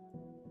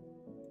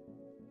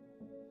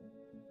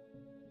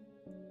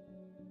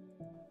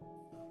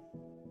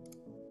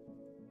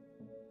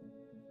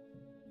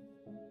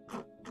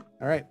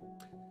 All right.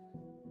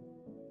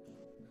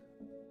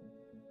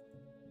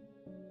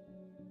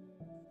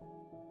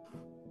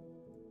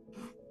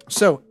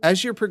 So,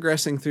 as you're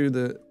progressing through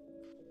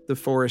the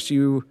forest,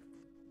 you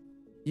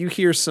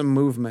hear some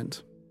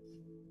movement.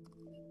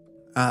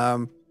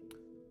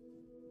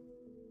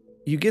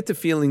 You get the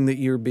feeling that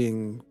you're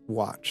being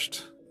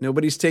watched.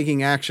 Nobody's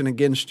taking action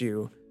against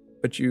you,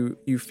 but you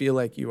feel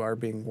like you are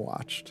being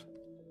watched.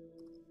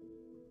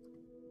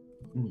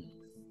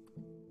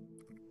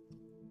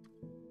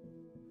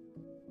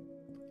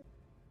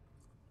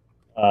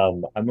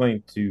 I'm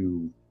going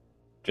to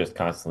just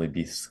constantly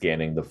be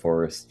scanning the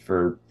forest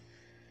for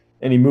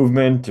any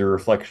movement or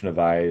reflection of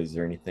eyes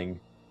or anything.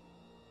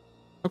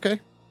 Okay.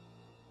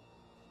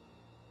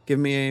 Give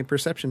me a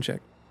perception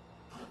check.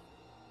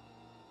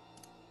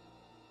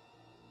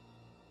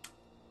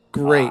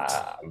 Great.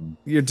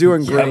 You're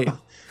doing great.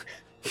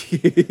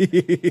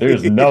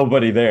 There's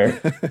nobody there.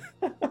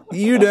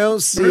 You don't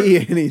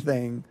see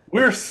anything.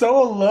 We're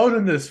so alone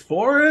in this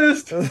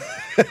forest.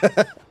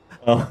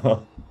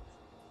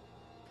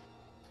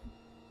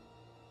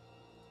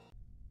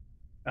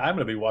 I'm going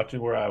to be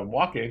watching where I'm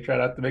walking, try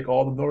not to make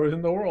all the noise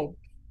in the world.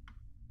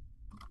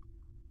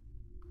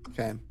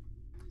 Okay.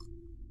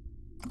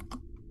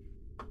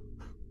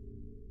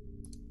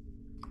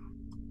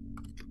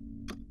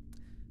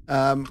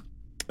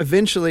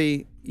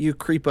 Eventually, you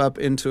creep up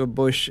into a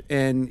bush,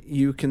 and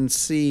you can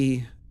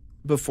see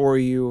before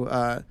you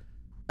a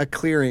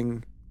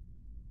clearing.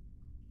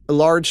 A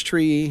large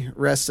tree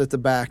rests at the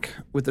back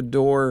with a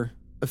door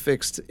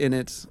affixed in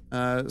it.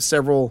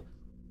 Several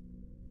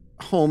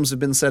homes have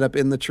been set up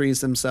in the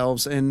trees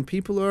themselves, and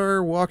people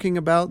are walking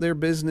about their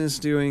business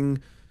doing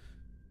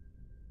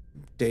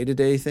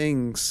day-to-day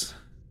things.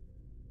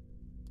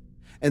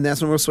 And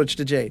that's when we'll switch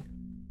to Jade.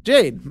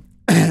 Jade!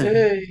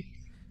 Hey.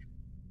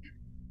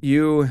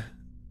 You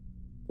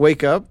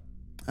wake up.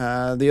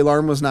 The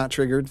alarm was not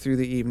triggered through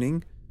the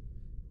evening.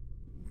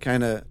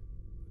 Kind of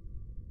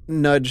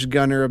nudge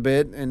Gunner a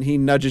bit, and he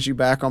nudges you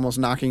back, almost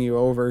knocking you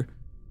over.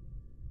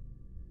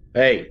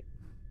 Hey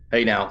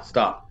now,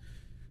 stop.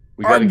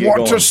 We gotta I get want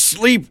going. to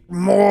sleep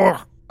more.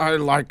 I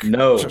like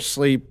No. to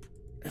sleep.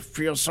 It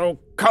feels so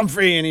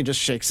Comfy, and he just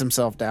shakes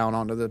himself down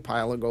onto the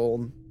pile of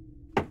gold.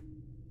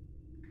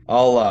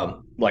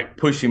 I'll like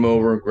push him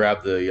over and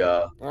grab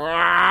the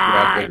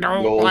I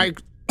don't gold. like.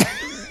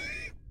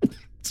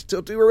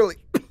 Still too early.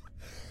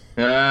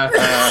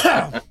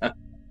 I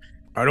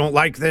don't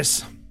like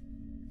this.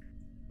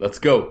 Let's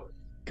go.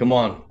 Come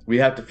on. We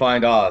have to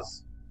find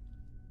Oz.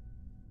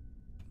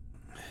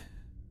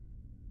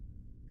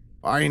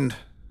 Find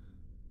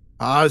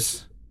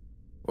Oz.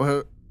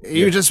 Well,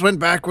 you just went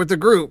back with the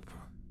group.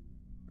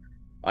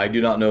 I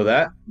do not know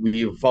that.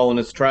 We've followed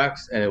his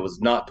tracks, and it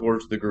was not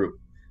towards the group.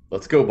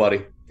 Let's go,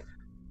 buddy.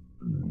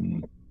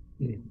 All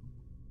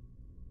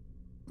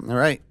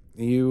right.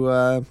 You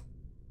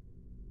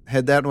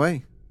head that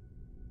way.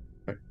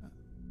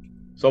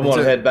 So I'm going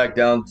to That's it. head back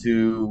down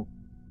to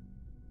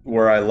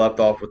where I left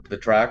off with the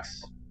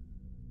tracks.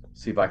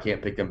 See if I can't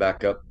pick them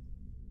back up.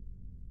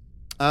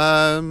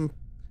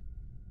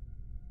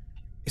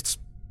 It's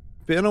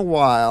been a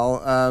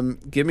while.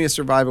 Give me a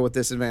survival with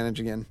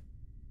disadvantage again.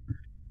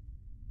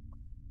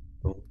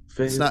 Don't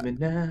faze not- me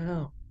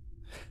now.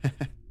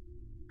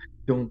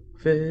 Don't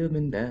fail me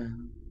now.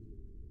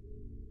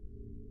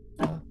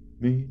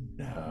 Me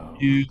now.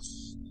 You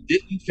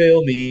didn't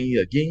fail me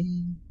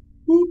again.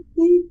 Whoop,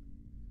 whoop.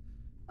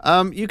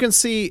 You can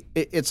see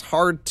it's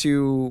hard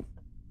to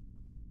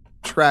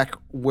track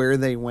where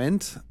they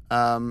went.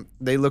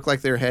 They look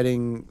like they're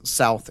heading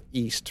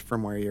southeast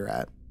from where you're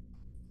at.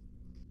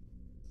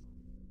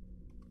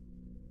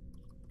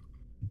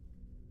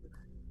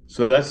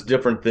 So that's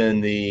different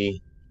than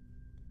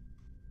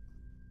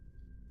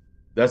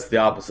that's the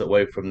opposite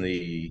way from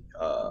the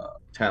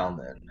town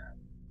then.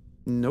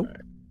 Nope. Right.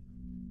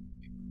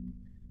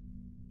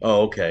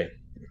 Oh, okay.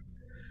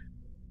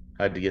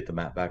 I had to get the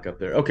map back up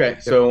there. Okay,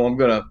 so I'm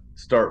gonna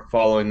start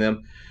following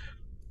them.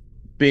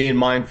 Being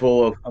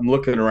mindful of, I'm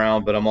looking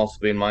around, but I'm also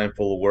being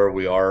mindful of where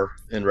we are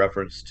in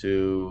reference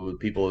to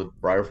people at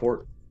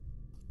Briarfort.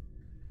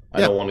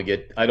 I don't want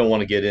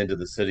to get into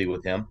the city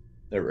with him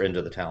or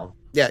into the town.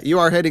 Yeah, you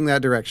are heading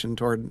that direction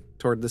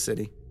toward the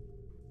city.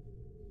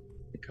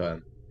 Okay.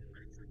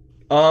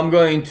 I'm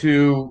going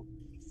to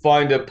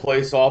find a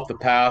place off the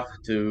path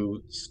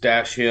to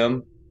stash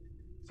him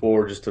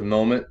for just a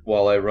moment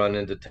while I run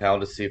into town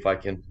to see if I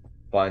can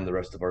find the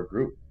rest of our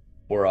group.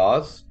 Or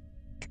Oz.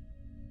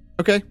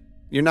 Okay.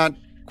 You're not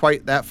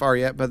quite that far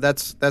yet, but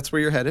that's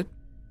where you're headed.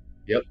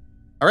 Yep.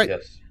 All right.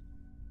 Yes.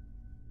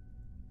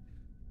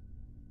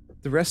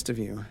 The rest of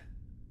you,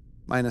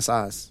 minus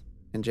Oz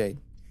and Jade.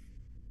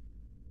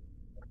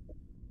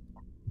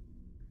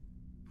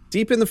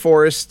 Deep in the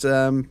forest,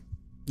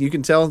 you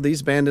can tell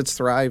these bandits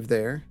thrive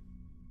there.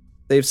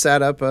 They've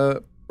set up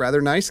a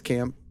rather nice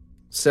camp.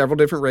 Several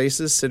different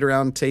races sit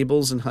around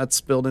tables and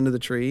huts built into the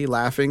tree.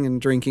 Laughing and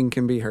drinking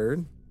can be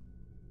heard.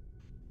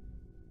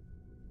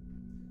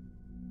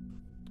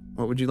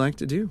 What would you like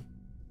to do?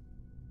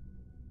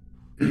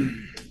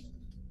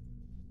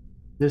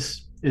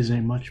 This is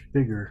a much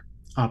bigger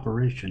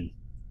operation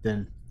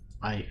than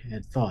I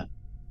had thought.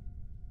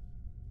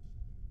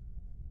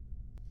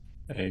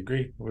 I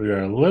agree. We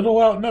are a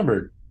little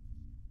outnumbered.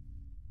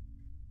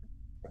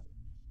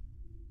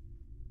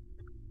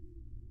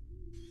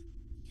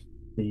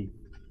 The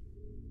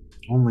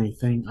only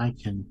thing I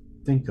can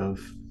think of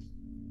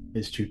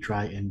is to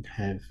try and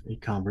have a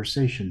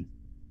conversation.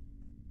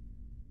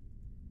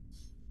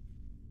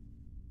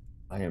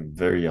 I am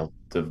very out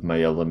of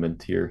my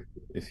element here.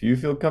 If you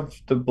feel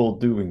comfortable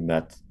doing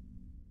that.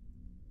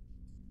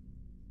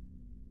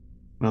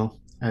 Well,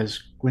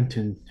 as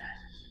Quentin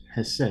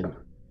has said,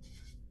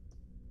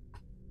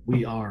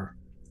 we are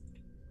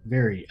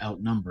very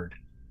outnumbered.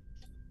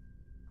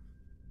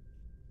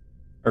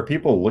 Are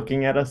people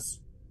looking at us?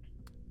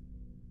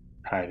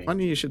 Hiding.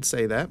 Funny you should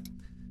say that.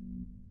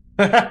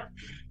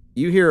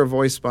 You hear a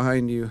voice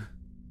behind you.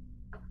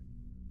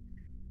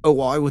 Oh,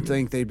 I would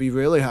think they'd be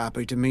really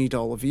happy to meet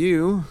all of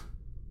you.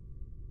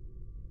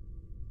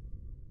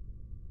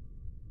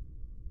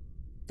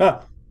 You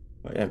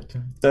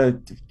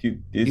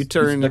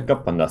turn- snuck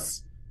up on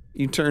us.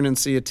 You turn and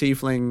see a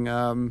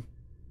tiefling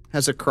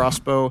has a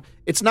crossbow.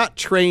 It's not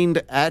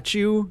trained at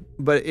you,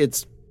 but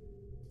it's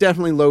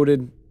definitely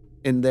loaded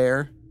in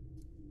there.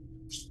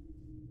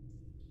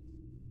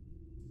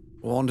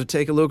 Want to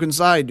take a look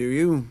inside, do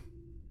you?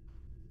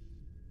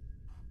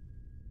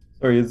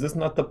 Sorry, is this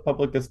not the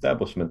public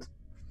establishment?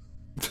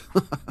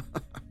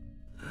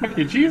 Thank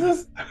you,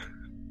 Jesus.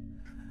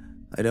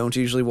 I don't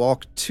usually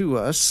walk to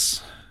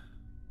us.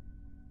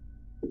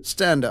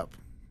 Stand up.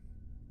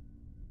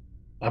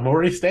 I'm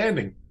already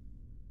standing.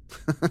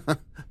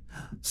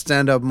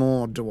 Stand up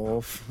more,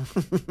 dwarf.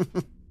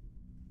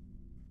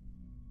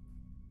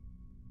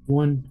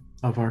 One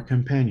of our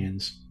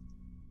companions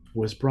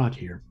was brought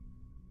here.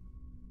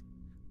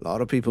 A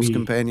lot of people's We-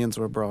 companions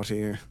were brought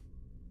here.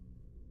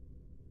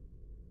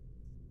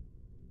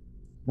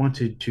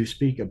 Wanted to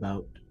speak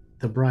about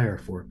the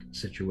Briarfork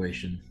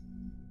situation.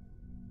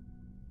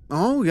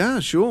 Oh, yeah,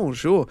 sure.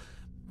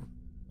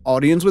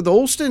 Audience with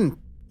Olston.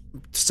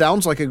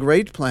 Sounds like a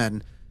great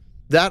plan.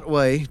 That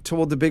way,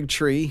 toward the big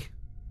tree.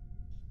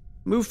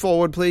 Move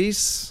forward,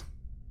 please.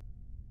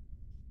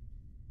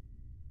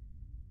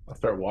 I'll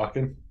start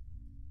walking.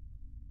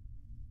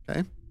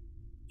 Okay.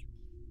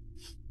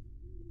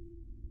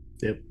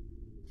 Yep.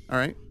 All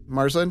right.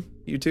 Marsland,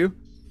 you too?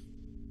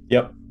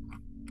 Yep.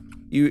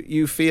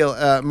 You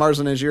feel,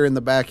 Marsland, as you're in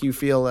the back, you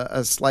feel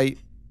a slight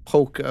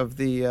poke of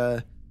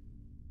the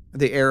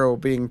arrow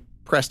being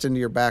pressed into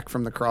your back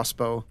from the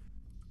crossbow.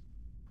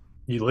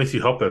 At least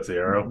you hope that's the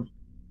arrow.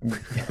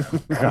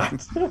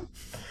 God.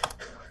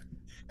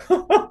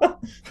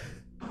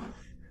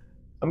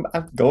 I'm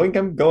going.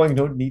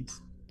 No need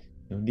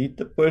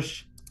to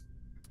push.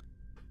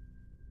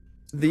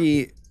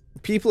 The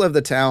people of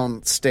the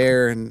town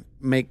stare and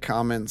make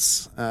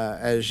comments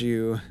as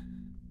you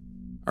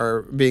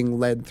are being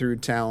led through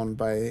town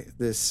by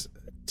this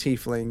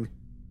tiefling.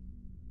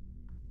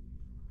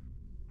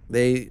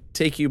 They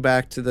take you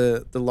back to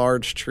the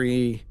large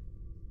tree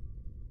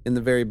in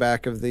the very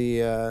back of the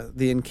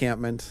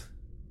encampment,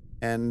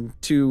 and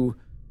two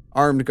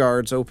armed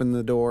guards open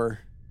the door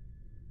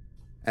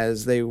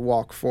as they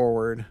walk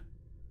forward.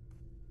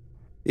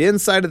 The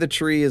inside of the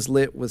tree is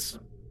lit with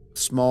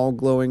small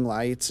glowing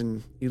lights,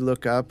 and you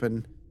look up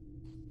and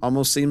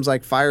almost seems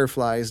like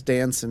fireflies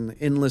dance in the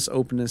endless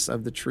openness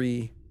of the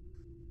tree.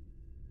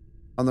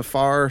 On the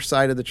far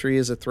side of the tree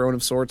is a throne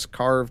of sorts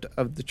carved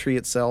of the tree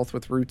itself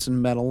with roots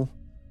and metal.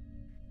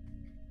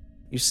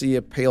 You see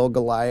a pale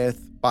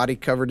Goliath, body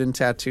covered in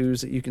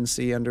tattoos that you can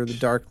see under the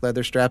dark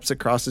leather straps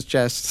across his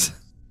chest.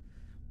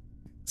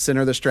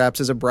 Center of the straps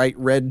is a bright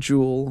red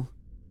jewel.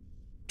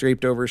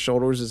 Draped over his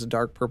shoulders is a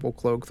dark purple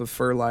cloak with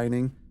fur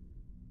lining.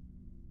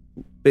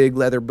 Big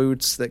leather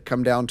boots that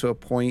come down to a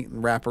point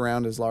and wrap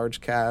around his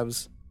large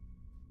calves.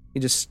 He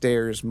just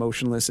stares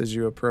motionless as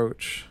you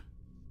approach.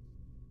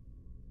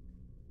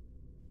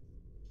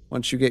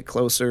 Once you get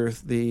closer,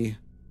 the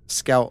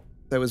scout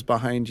that was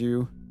behind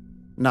you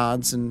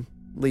nods and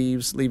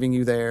leaves, leaving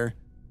you there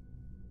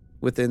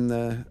within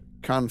the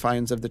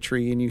confines of the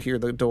tree, and you hear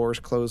the doors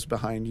close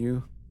behind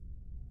you.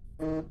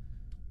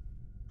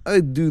 I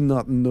do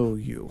not know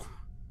you.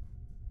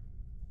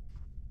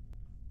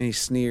 And he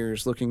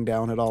sneers, looking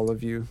down at all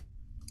of you.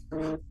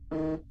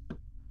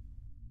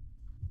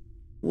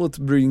 What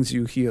brings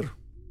you here,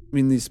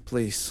 in this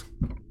place?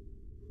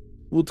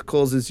 What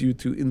causes you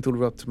to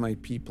interrupt my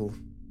people?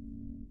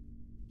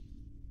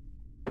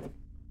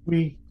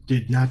 We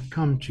did not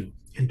come to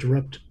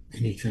interrupt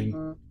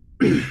anything.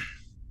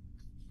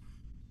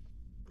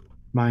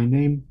 My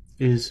name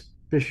is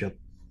Bishop.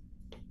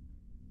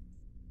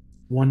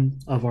 One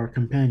of our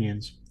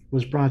companions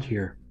was brought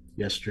here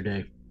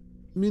yesterday.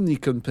 Many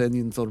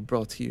companions are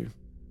brought here.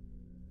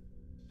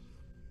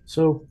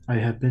 So I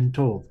have been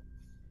told.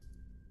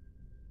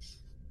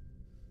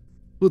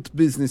 What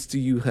business do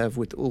you have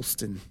with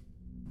Alston?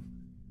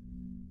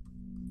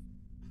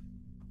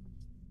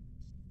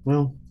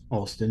 Well,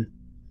 Alston,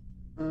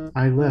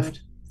 I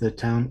left the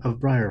town of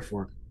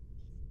Briarfork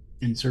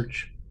in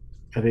search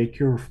of a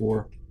cure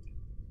for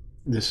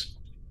this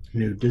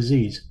new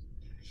disease.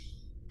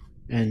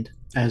 And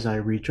as I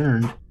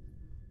returned,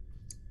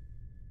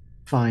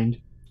 find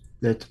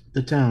that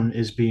the town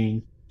is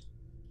being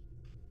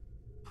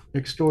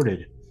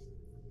extorted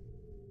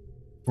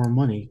for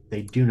money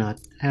they do not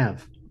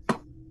have.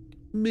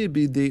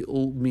 Maybe they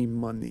owe me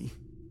money.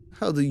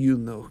 How do you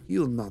know?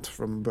 You're not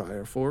from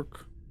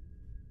Briarfork.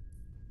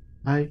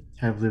 I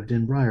have lived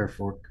in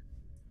Briarfork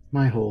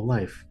my whole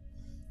life.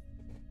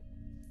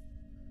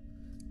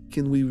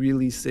 Can we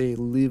really say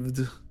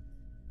lived?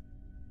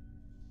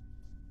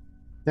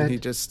 That He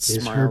just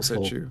is smiles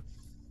hurtful. at you.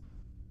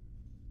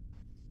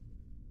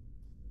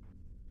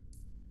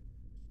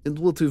 And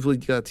what have we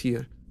got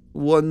here?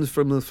 One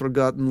from a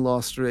forgotten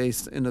lost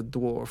race and a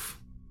dwarf.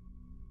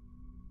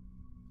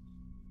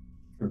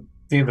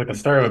 Seems like the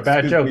start of a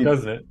bad Excuse joke, me.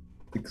 doesn't it?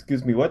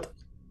 Excuse me, what?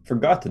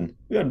 Forgotten?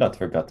 We are not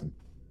forgotten.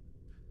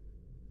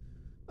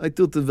 I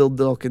thought the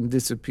Veldalken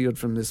disappeared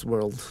from this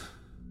world.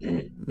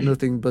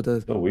 Nothing but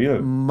a So we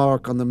are.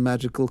 mark on the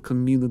magical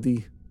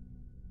community.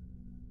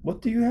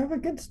 What do you have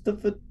against the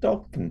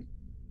Vidalcan?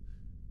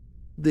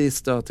 They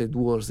started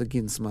wars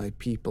against my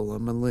people a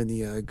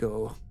millennia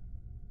ago.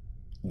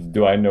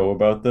 Do I know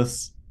about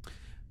this?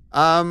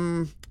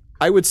 I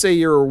would say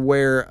you're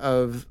aware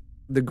of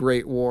the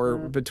Great War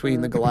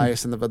between the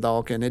Goliaths and the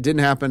Vidalcan. It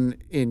didn't happen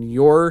in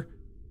your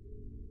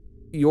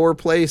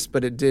place,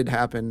 but it did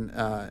happen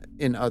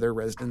in other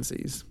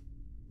residencies.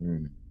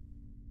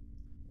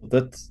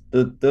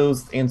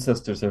 Those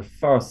ancestors are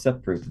far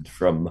separated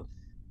from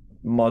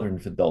modern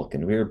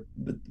Vidalcan. We're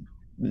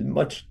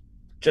much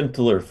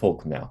gentler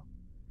folk now.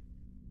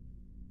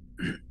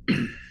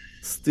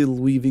 Still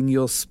weaving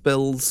your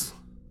spells.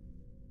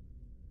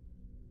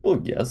 Well,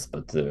 yes,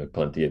 but there are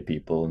plenty of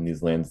people in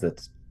these lands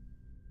that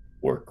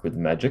work with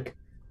magic.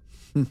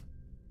 And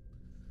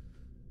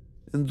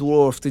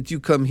dwarf, did you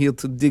come here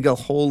to dig a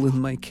hole in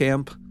my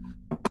camp?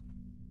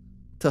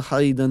 To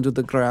hide under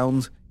the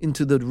ground,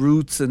 into the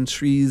roots and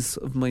trees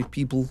of my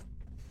people?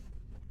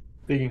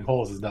 Digging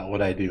holes is not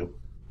what I do.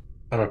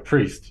 I'm a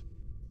priest.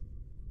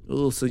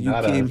 Oh, so you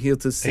Not came here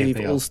to save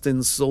anything else.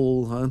 Ulston's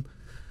soul, huh?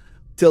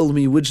 Tell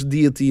me, which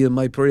deity am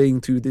I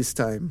praying to this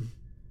time?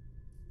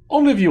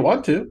 Only if you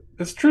want to.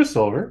 It's true,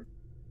 Silver.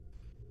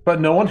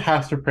 But no one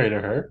has to pray to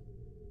her.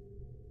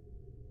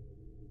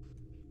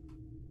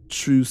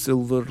 True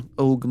Silver,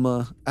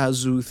 Ogma,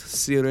 Azuth,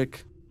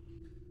 Sirik.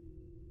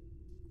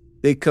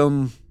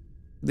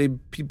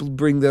 People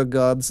bring their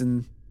gods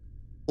and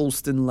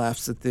Ulston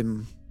laughs at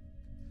them.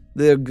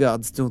 Their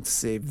gods don't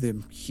save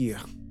them here.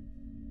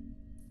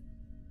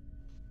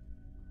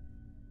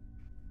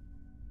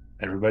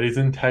 Everybody's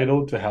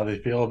entitled to how they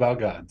feel about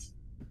gods.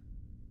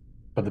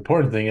 But the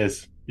important thing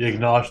is you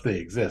acknowledge they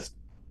exist.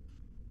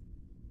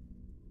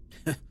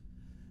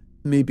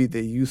 Maybe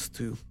they used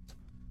to.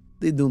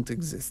 They don't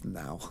exist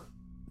now.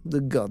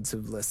 The gods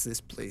have left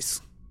this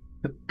place.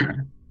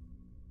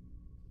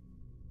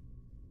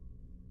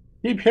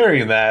 Keep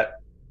hearing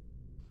that,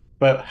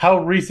 but how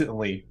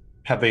recently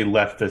have they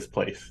left this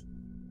place?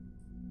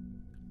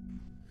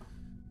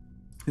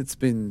 It's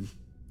been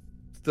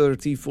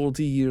 30,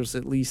 40 years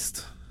at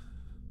least.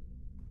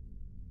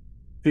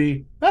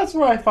 See, that's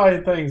where I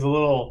find things a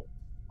little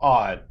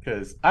odd,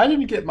 because I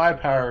didn't get my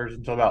powers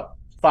until about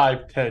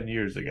 5-10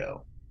 years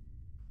ago.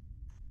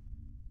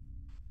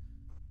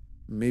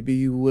 Maybe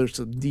you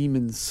worship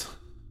demons.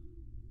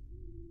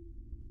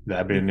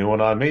 That'd be a new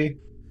one on me.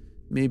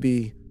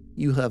 Maybe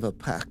you have a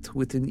pact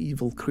with an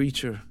evil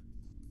creature.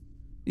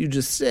 You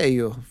just say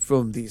you're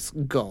from these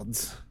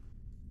gods.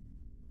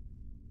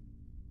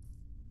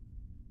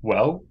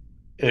 Well,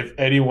 if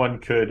anyone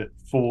could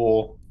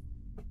fool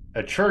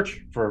a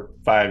church for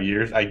 5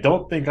 years, I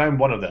don't think I'm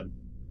one of them.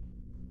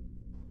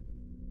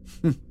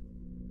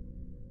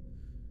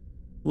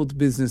 What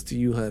business do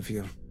you have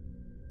here?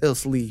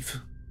 Else leave.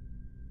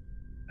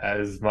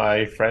 As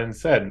my friend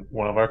said,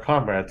 one of our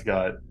comrades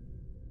got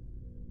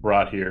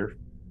brought here.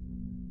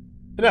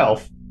 An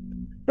elf.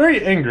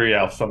 Very angry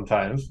elf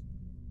sometimes.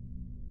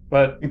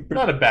 But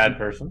not a bad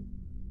person.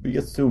 We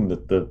assume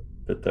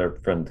that our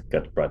friend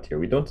got brought here.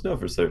 We don't know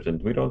for certain.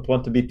 We don't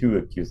want to be too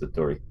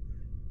accusatory.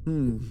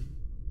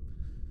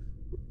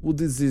 What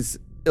is this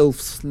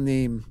elf's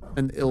name?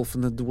 An elf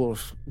and a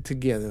dwarf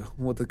together.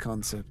 What a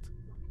concept.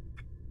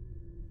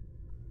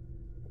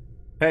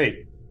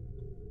 Hey,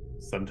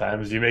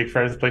 sometimes you make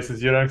friends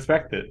places you don't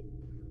expect it.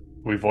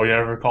 We've only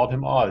ever called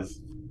him Oz.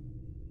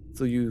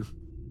 So you...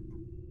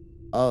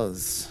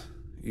 Oz,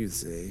 you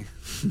say.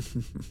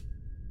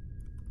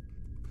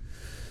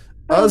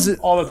 Oz...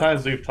 All the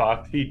times we've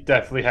talked, he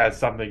definitely had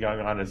something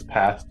going on in his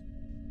past.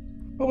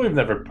 But we've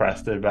never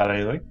pressed it about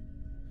anything.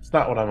 It's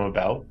not what I'm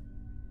about.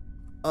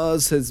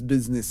 Oz has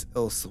business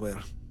elsewhere.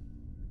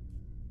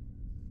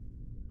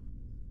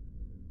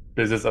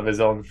 Business of his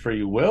own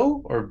free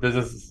will, or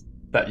business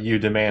that you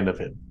demand of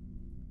him?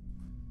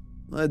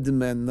 I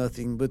demand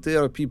nothing, but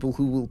there are people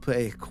who will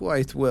pay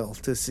quite well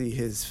to see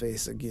his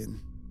face again.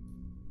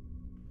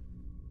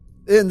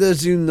 And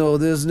as you know,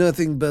 there's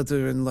nothing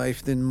better in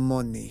life than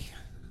money.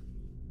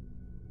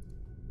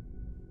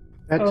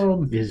 That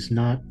is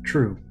not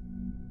true.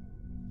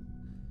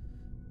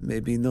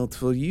 Maybe not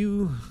for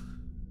you,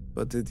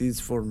 but it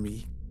is for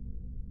me.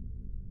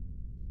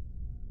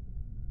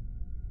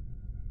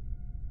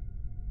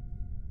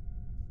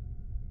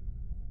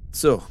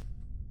 So,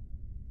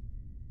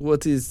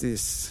 what is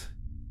this?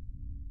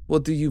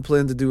 What do you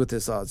plan to do with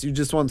this, Oz? You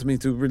just want me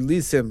to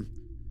release him.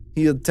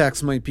 He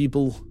attacks my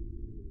people.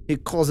 He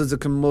causes a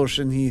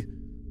commotion. He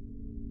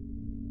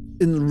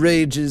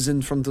enrages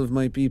in front of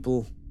my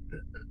people.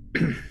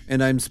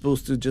 And I'm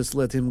supposed to just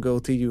let him go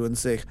to you and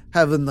say,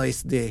 have a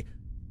nice day.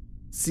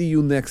 See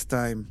you next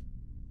time.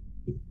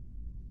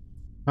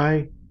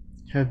 I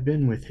have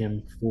been with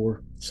him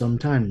for some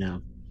time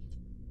now,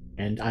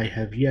 and I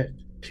have yet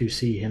to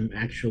see him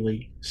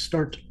actually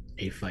start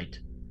a fight.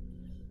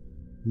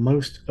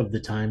 Most of the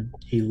time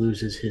he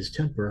loses his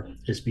temper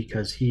is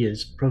because he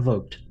is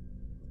provoked.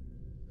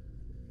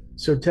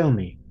 So tell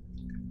me,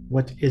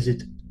 what is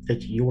it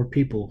that your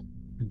people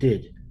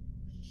did?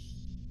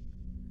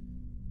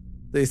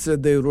 They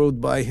said they rode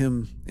by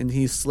him and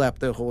he slapped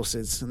their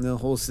horses, and the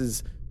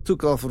horses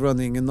took off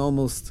running and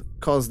almost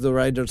caused the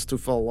riders to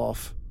fall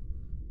off.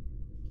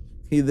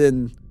 He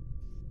then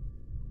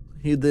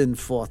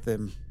fought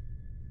them,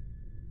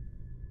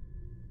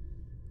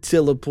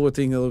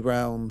 teleporting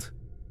around.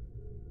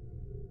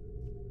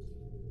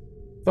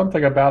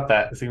 Something about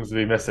that seems to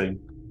be missing.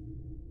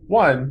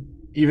 One,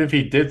 even if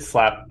he did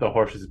slap the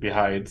horses'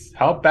 behinds,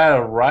 how bad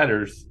of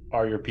riders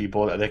are your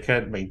people that they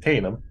couldn't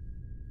maintain them?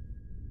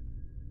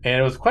 And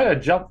it was quite a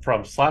jump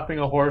from slapping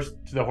a horse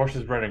to the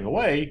horses running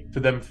away to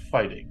them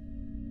fighting.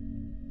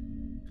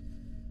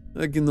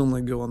 I can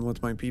only go on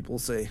what my people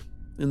say,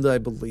 and I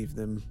believe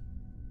them.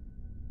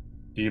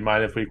 Do you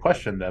mind if we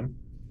question them?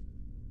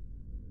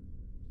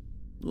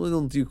 Why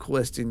don't you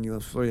question your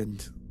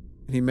friend?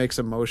 He makes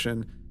a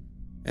motion,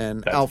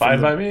 and That's fine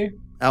by me.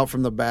 Out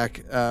from the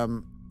back,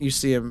 you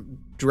see him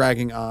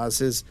dragging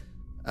Oz.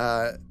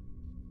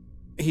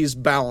 He's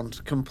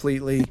bound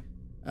completely.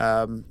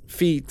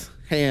 Feet,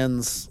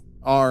 hands,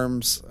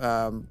 arms.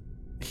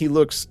 He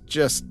looks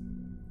just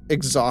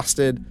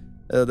exhausted.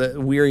 The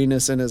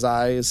weariness in his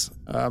eyes.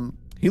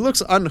 He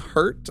looks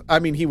unhurt. I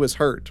mean, he was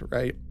hurt,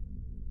 right?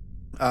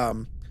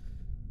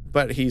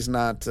 But he's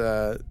not.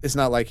 It's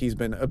not like he's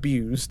been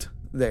abused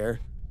there.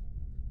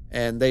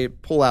 And they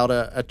pull out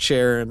a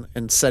chair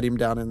and set him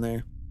down in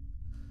there.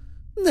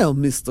 Now,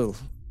 Mr.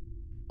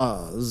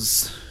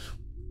 Oz.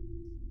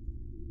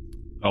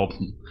 I'll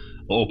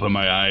open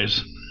my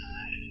eyes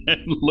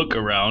and look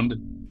around.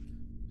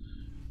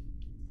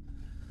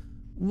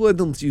 Why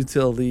don't you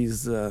tell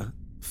these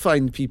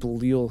fine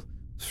people, your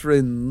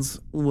friends,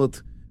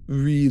 what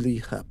really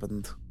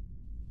happened?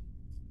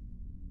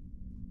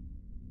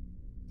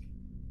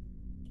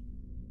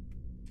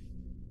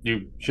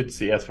 You should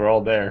see us. We're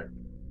all there.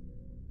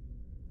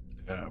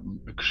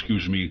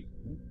 Excuse me,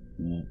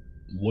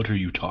 what are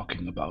you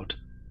talking about?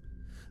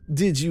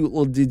 Did you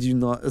or did you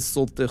not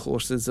assault the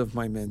horses of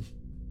my men?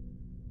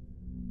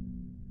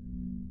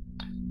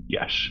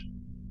 Yes.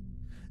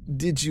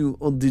 Did you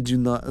or did you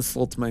not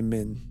assault my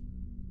men?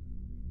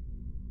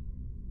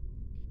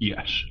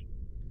 Yes.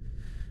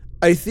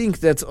 I think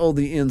that's all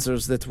the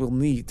answers that we'll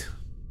need.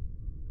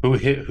 Who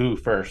hit who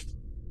first?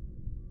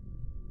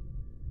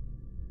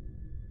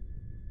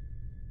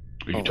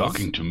 Are you Oz?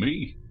 talking to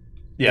me?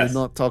 Yes.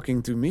 You're not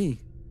talking to me.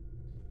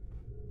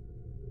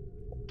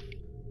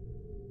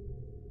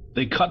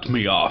 They cut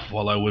me off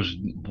while I was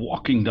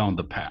walking down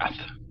the path.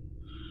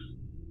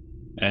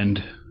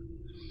 And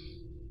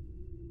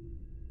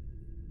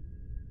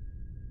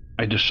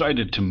I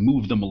decided to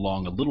move them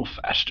along a little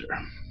faster.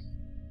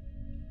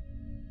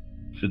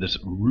 For this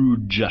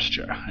rude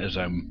gesture as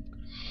I'm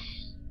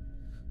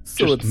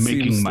So just it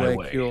making seems my like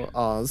way. your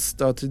Oz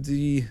started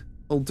the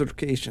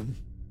altercation.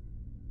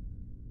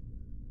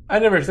 I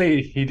never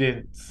say he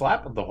didn't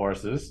slap the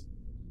horses,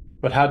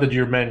 but how did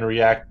your men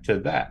react to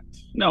that?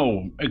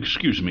 No,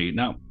 excuse me.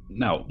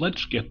 Now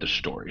let's get the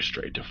story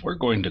straight. If we're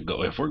going to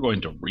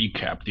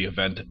recap the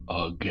event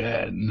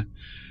again,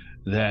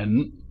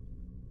 then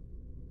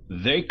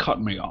they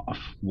cut me off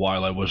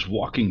while I was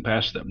walking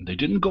past them. They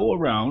didn't go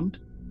around.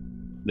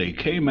 They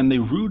came and they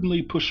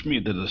rudely pushed me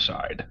to the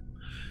side.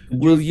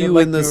 Will feel you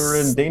like in you this? were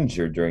in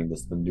danger during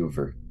this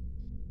maneuver?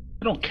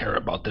 I don't care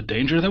about the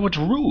danger. That was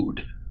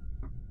rude.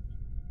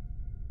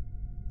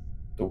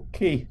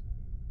 Okay.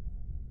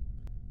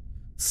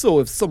 So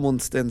if someone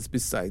stands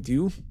beside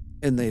you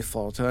and they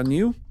fault on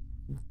you,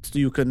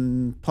 you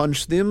can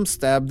punch them,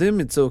 stab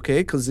them. It's okay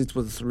because it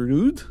was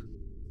rude.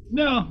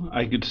 No,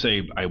 I could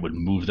say I would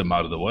move them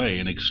out of the way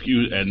and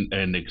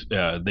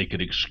they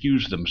could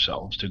excuse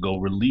themselves to go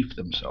relieve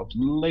themselves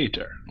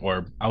later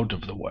or out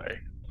of the way.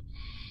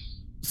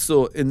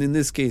 So, and in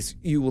this case,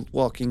 you were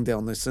walking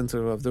down the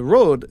center of the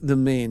road, the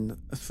main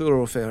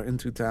thoroughfare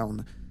into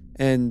town,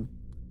 and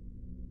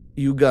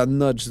you got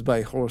nudged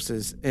by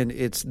horses, and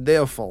it's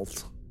their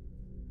fault.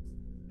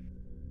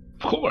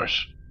 Of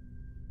course.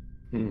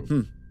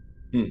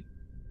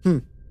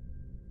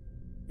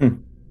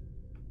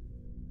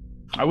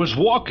 I was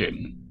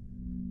walking.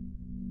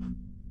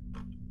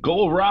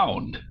 Go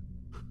around.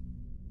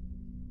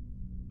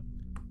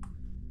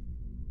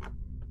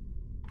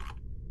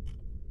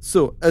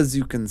 So, as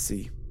you can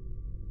see,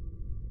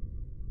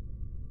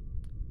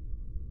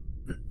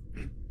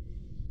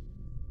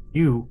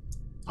 You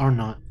are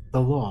not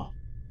the law.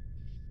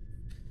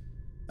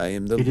 I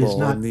am the It is law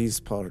not- in these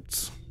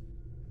parts.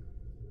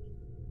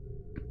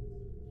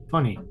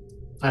 Funny,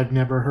 I've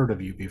never heard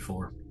of you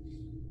before.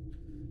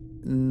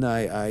 And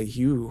I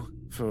you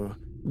for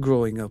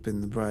growing up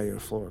in the Briar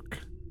Fork.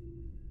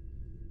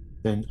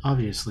 Then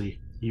obviously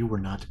you were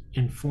not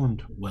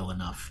informed well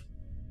enough.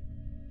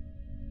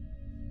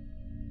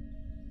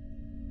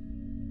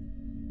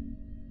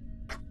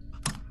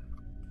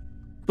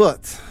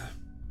 But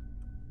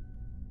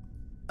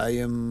I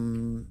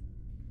am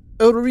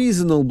a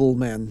reasonable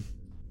man.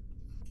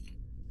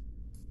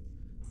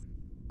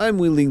 I'm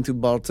willing to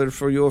barter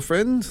for your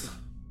friend.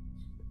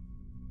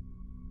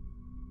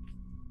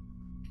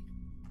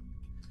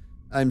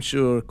 I'm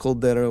sure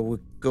Caldera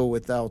would go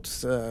without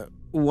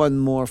one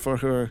more for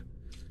her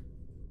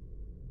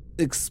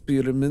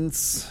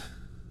experiments.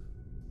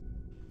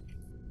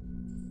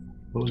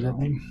 What was that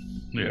name?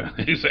 Yeah,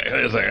 he's like,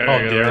 I gotta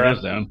Caldera. write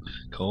this down.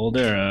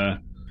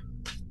 Caldera,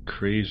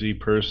 crazy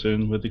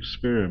person with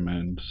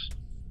experiments.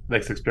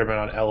 Next experiment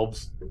on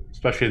elves,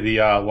 especially the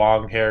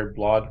long-haired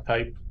blonde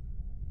type.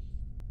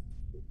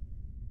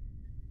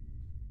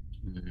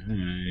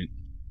 Alright.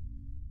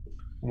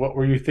 What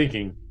were you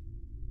thinking?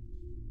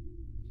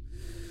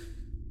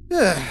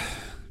 Yeah,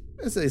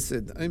 as I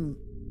said, I'm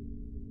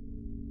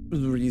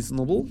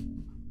reasonable.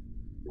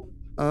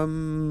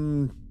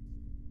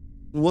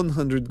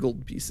 100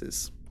 gold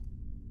pieces.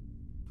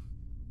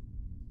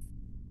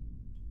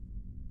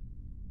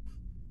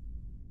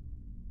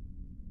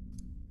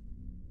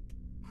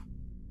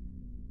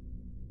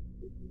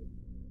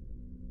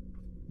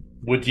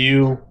 Would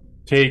you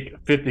take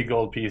 50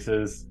 gold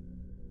pieces?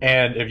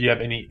 And if you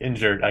have any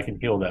injured, I can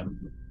heal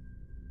them.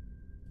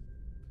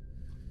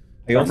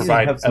 I also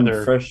provide have some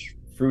other- fresh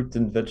fruit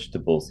and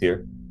vegetables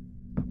here.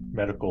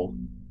 Medical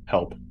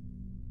help.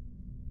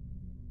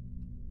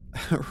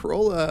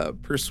 Roll a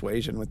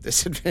persuasion with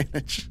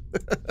disadvantage.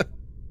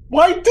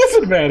 Why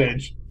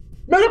disadvantage?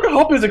 Medical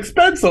help is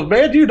expensive,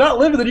 man. Do you not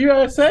live in the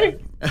USA?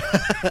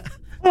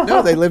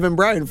 No, they live in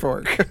Brian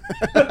Fork.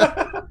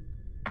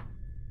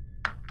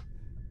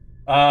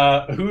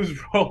 Who's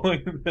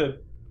rolling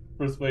the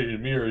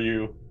persuasion? Me or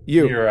you?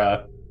 You.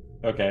 You're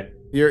okay.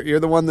 You're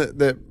the one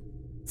that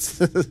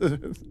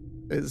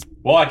is.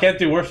 Well, I can't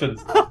do worse than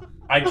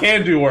I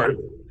can do worse.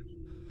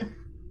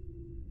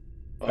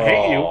 I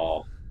hate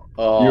you.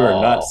 You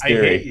are not I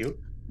scary. hate you.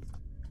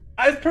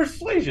 I have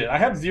persuasion. I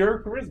have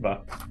 0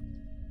 charisma.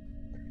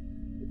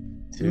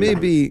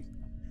 maybe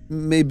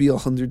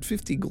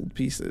 150 gold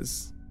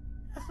pieces.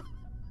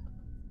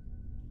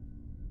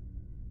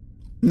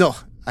 No,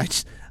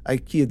 I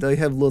kid. I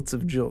have lots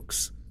of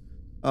jokes.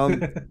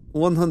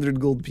 100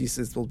 gold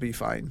pieces will be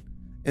fine,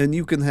 and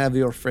you can have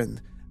your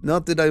friend.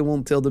 Not that I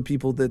won't tell the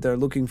people that are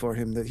looking for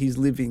him that he's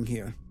living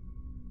here,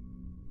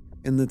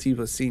 and that he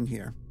was seen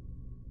here,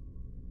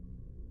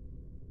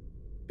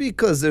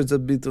 because there's a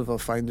bit of a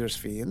finder's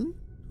fee, and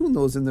Who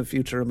knows, in the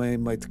future I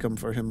might come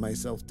for him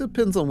myself.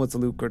 Depends on what's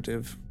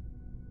lucrative.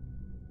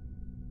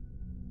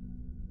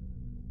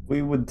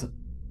 We would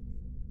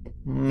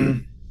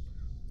we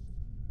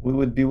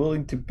would be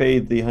willing to pay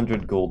the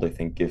 100 gold, I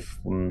think, if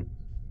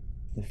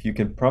you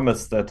can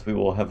promise that we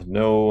will have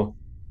no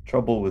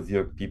trouble with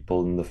your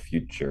people in the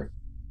future.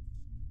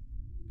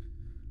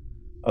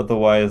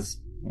 Otherwise,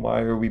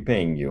 why are we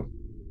paying you?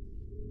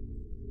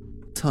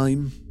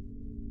 Time.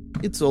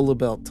 It's all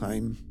about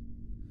time.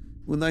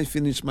 When I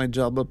finish my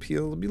job up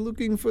here, I'll be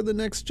looking for the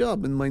next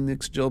job, and my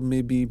next job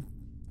may be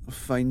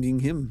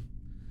finding him.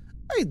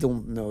 I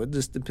don't know. It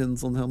just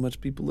depends on how much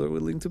people are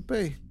willing to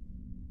pay.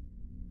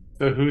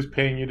 So who's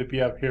paying you to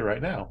be up here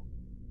right now?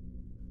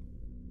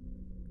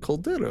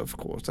 Caldera, of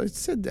course. I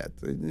said that.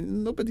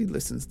 Nobody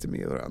listens to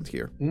me around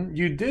here.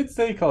 You did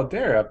say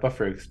Caldera, but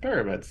for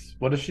experiments.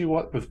 What does she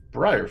want with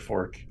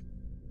Briarfork?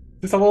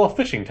 This is a little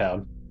fishing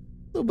town.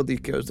 Nobody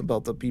cares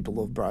about the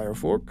people of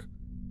Briarfork.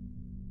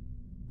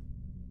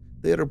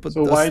 They are but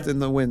So dust why- in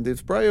the wind.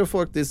 If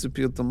Briarfork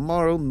disappeared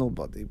tomorrow,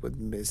 nobody would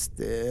miss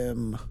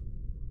them.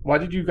 Why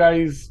did you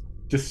guys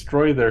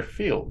destroy their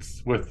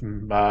fields with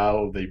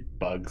the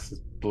bugs,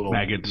 little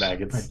Maggots.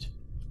 Right.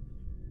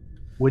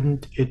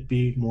 Wouldn't it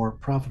be more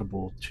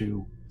profitable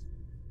to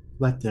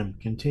let them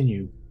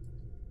continue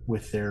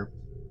with their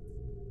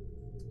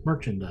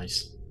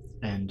merchandise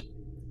and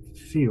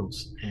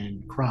fields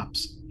and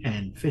crops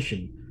and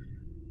fishing?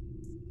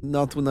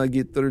 Not when I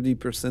get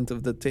 30%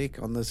 of the take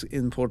on this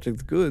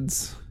imported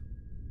goods.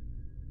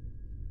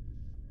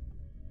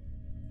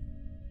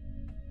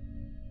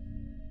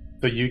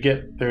 So you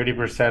get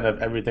 30%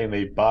 of everything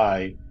they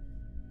buy,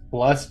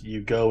 plus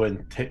you go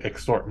and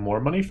extort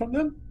more money from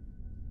them?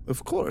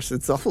 Of course,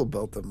 it's all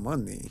about the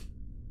money.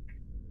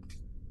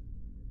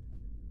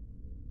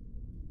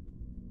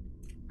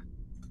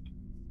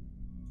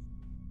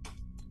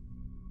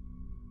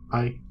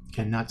 I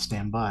cannot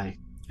stand by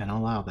and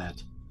allow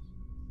that.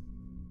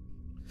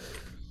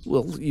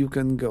 Well, you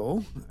can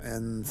go,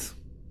 and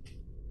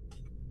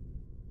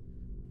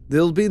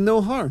there'll be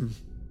no harm.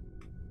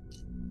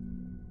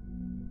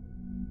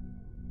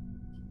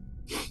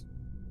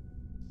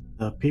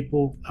 The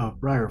people of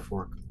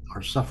Briarfork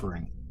are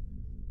suffering.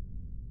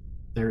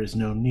 There is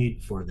no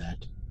need for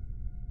that.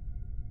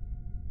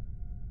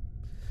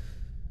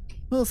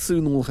 Well,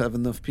 soon we'll have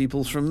enough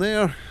people from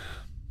there.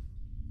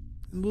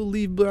 And we'll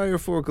leave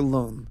Briarfork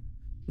alone.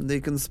 And they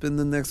can spend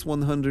the next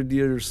 100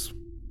 years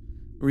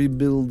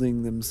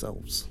rebuilding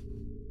themselves.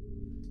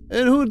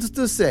 And who's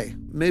to say?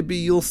 Maybe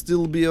you'll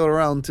still be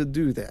around to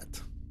do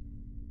that.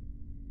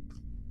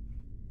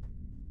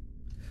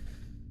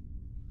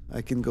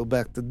 I can go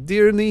back to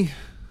Dearney.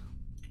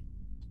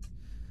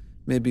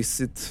 Maybe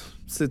sit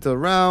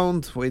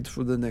around, wait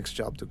for the next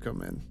job to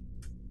come in.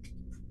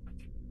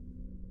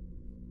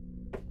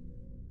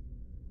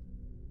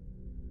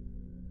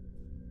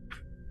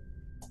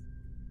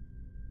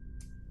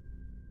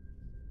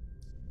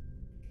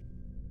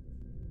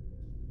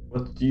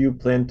 What do you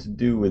plan to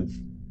do with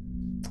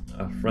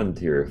a friend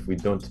here if we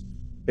don't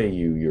pay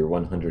you your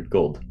 100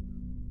 gold?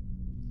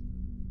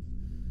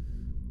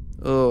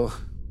 Oh,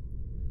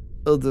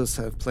 others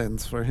have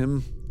plans for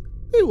him.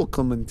 They will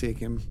come and take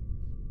him.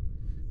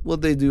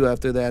 What they do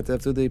after that,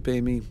 after they pay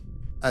me,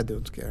 I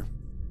don't care.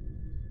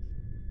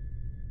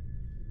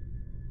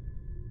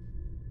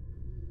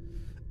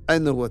 I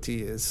know what he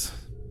is.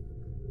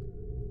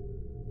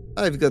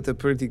 I've got a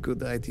pretty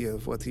good idea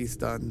of what he's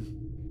done.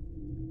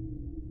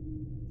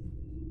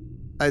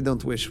 I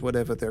don't wish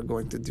whatever they're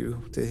going to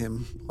do to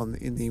him on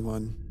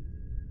anyone.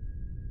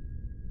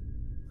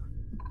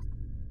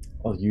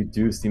 Well, you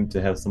do seem to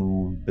have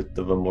some bit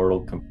of a moral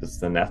compass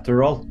then,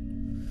 after all.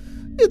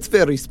 It's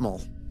very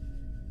small,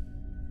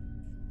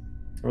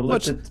 Or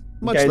much let it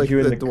like guide you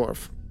in the the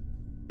dwarf.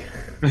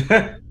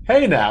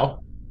 Hey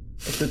now.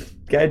 let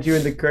it guide you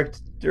in the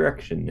correct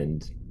direction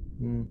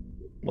and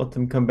let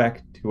them come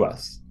back to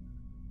us.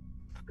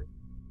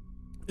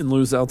 And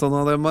lose out on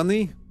all that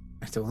money?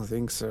 I don't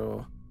think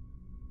so.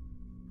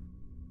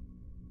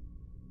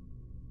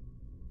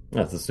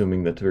 That's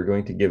assuming that we're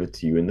going to give it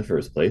to you in the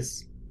first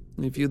place.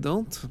 If you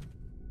don't,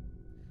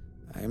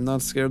 I am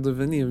not scared of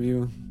any of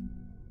you.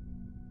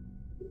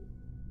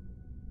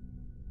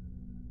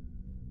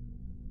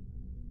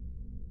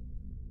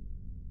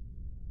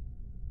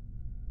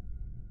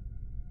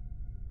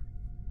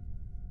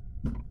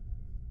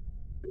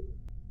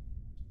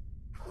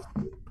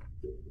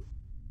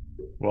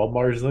 Well,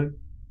 Marsling,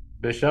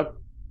 Bishop,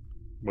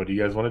 what do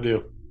you guys want to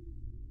do?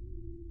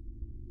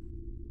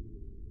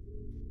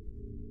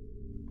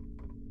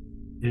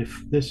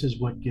 If this is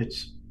what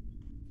gets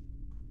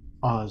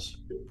Oz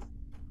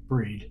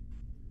freed,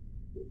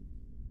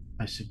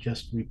 I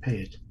suggest we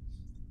pay it.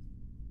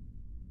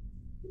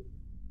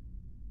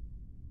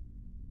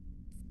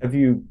 Have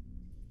you...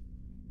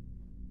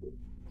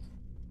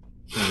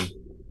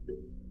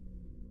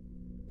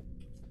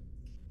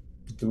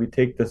 Do we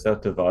take this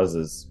out of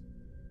Oz's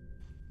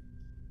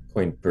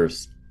coin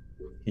purse?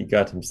 He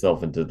got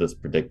himself into this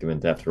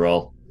predicament after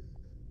all.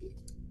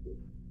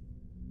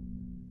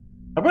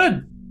 I'm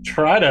gonna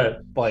try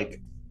to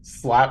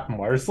slap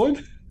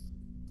Marsland.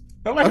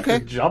 I might have to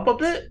jump a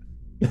bit.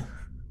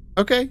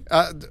 Okay.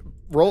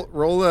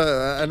 Roll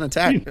an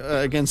attack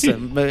against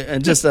him,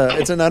 and just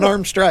it's an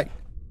unarmed strike.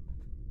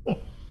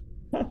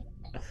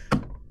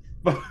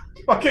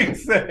 Fucking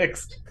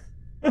 6.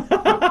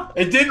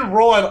 It didn't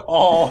roll at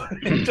all.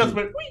 It just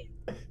went. Whee!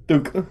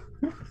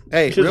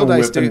 Hey, Just real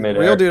dice whip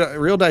him do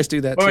real dice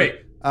do that. Oh, too.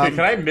 wait, can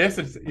I miss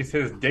and use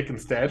his dick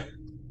instead?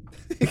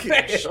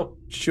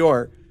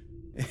 Sure.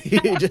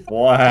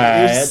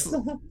 What?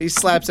 He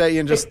slaps at you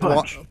and just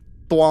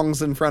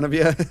thwongs in front of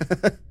you.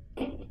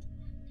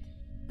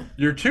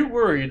 You're too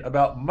worried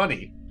about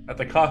money at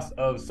the cost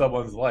of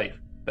someone's life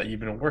that you've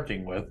been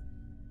working with.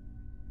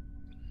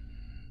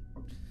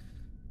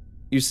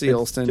 You see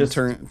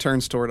Olston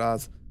turns toward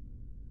Oz.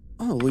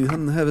 Oh, we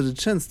hadn't had a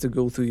chance to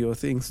go through your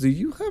things. Do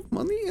you have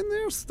money in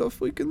there?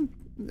 Stuff we can...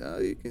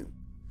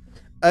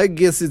 I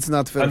guess it's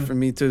not fair for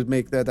me to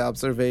make that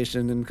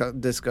observation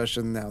and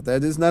discussion now.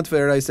 That is not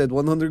fair. I said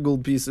 100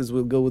 gold pieces.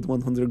 We'll go with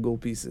 100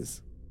 gold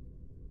pieces.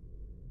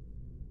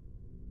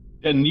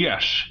 And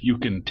yes, you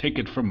can take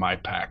it from my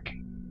pack.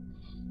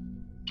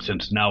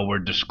 Since now we're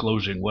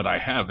disclosing what I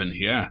have in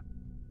here.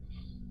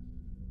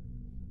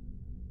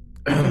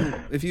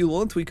 If you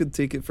want, we could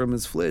take it from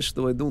his flesh,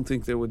 though I don't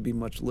think there would be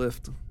much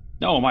left.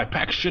 No, my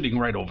pack's sitting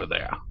right over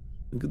there.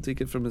 We could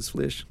take it from his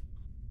flesh.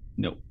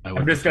 No,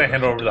 I'm just going to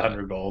hand over the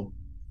 100 gold.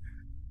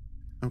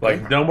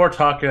 Okay. No more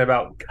talking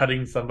about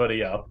cutting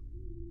somebody up.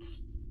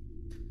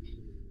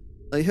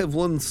 I have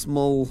one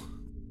small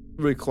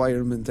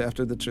requirement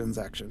after the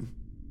transaction.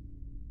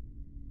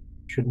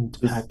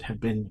 Shouldn't that have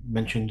been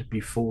mentioned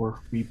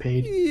before we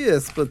paid?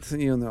 Yes, but,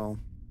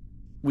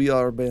 we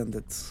are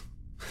bandits.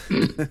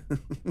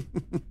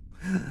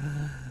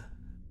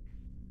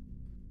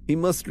 He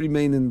must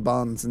remain in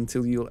bonds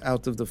until you're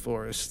out of the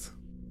forest.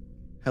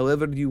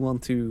 However you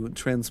want to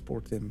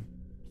transport him.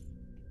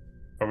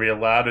 Are we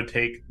allowed to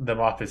take them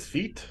off his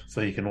feet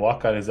so he can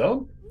walk on his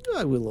own?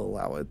 I will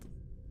allow it.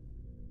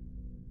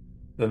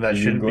 Then that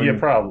shouldn't be a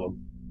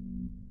problem.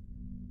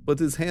 But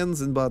his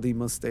hands and body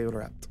must stay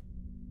wrapped.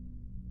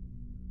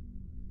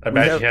 I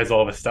imagine he has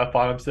all of his stuff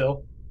on him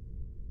still.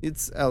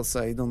 It's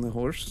outside on the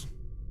horse.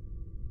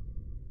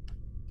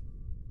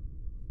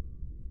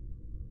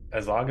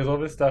 As long as all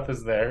of his stuff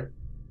is there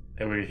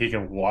and he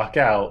can walk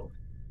out,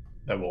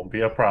 that won't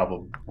be a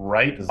problem.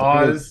 Right,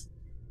 Oz?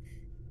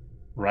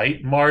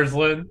 Right,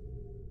 Marsland?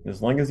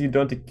 As long as you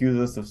don't accuse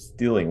us of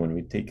stealing when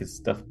we take his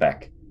stuff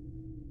back.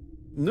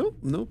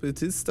 Nope,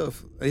 it's his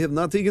stuff. I have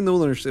not taken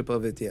ownership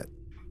of it yet.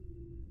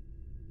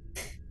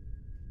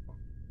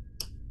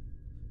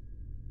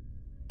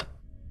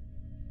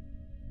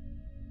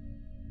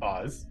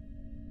 Oz,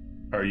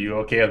 are you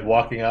okay with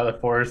walking out of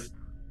the forest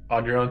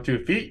on your own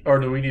 2 feet, or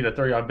do we need to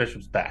throw you on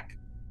Bishop's back?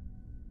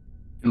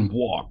 And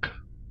walk.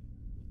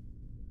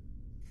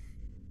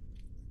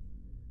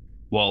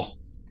 Well,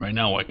 right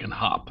now I can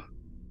hop.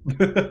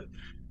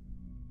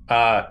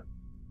 I'll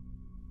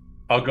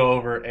go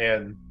over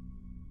and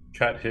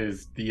cut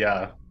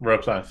the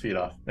ropes on his feet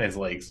off and his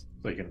legs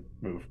so he can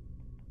move.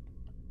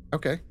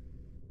 Okay.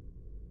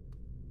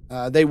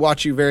 They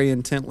watch you very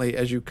intently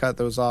as you cut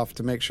those off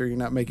to make sure you're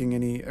not making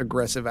any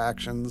aggressive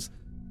actions.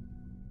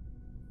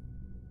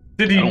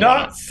 Did he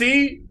not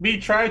see me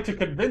trying to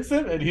convince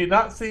him, and did he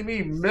not see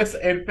me miss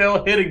and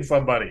fail hitting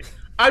somebody?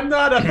 I'm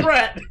not a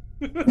threat.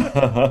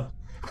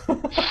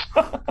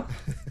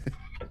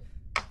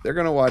 They're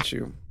going to watch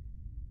you.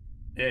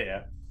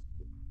 Yeah.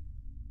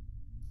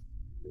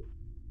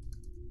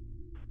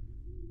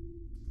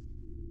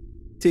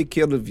 Take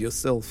care of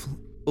yourself,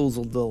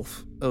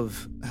 Ozeldolf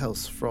of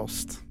House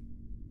Frost.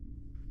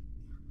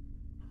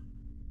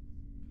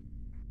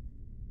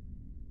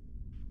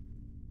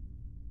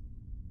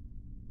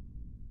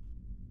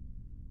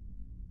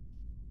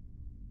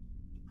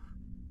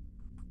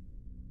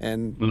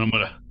 And I'm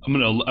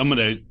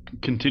gonna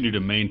continue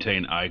to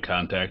maintain eye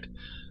contact.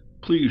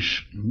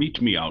 Please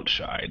meet me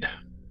outside.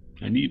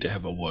 I need to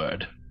have a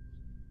word.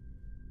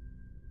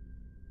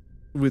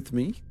 With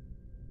me?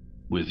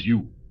 With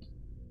you.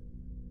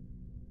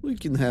 We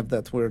can have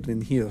that word in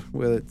here,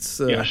 where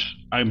it's... Yes,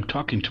 I'm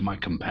talking to my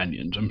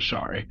companions. I'm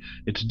sorry.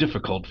 It's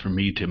difficult for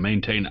me to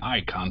maintain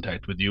eye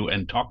contact with you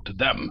and talk to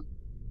them.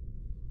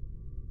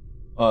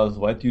 Oz,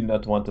 why do you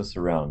not want us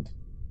around?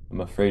 I'm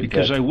afraid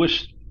because I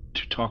wish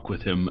to talk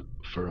with him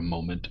for a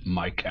moment,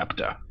 my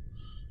captor.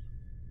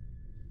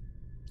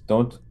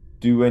 Don't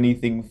do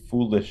anything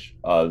foolish,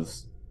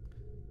 Oz.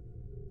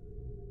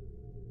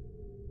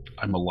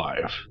 I'm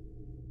alive.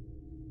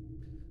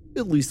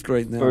 At least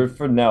right now.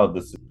 For now,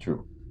 this is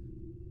true.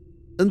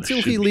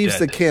 Until he leaves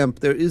the camp,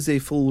 there is a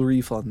full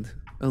refund.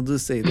 I'll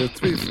just say,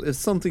 if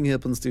something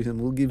happens to him,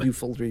 we'll give you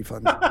full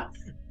refund.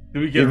 Do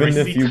we get Even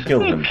receipts? if you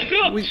kill him.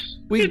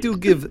 We do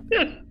give...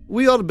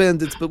 We are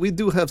bandits, but we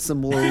do have some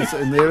morals,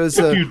 and there is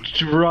a... If you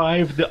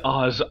drive the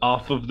Oz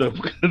off of the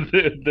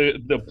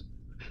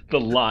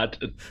lot,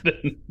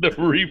 then the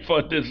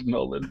refund is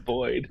null and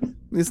void.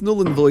 It's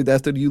null and void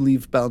after you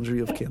leave boundary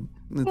of camp.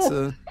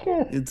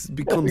 It's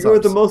becomes You're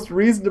the ours. most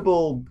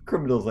reasonable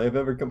criminals I've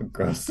ever come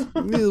across.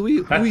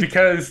 That's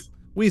because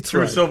we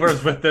True try. Silver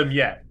is with them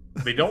yet.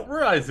 They don't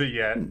realize it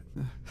yet,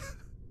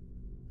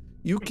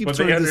 You keep but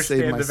they trying to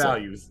save understand my the soul.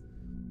 values.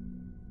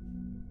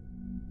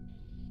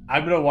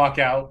 I'm gonna walk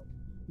out,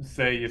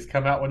 say, "Just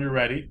come out when you're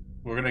ready.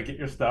 We're gonna get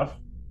your stuff."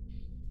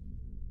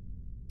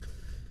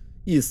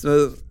 Yes,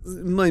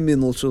 my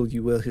men will show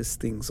you where his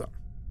things are.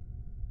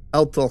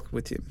 I'll talk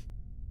with him.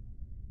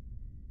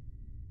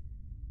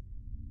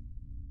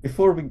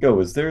 Before we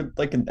go, is there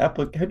like an how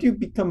do you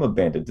become a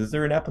bandit? Is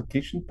there an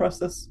application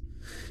process?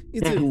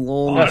 It's a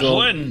long,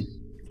 Marslin,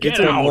 get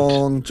out.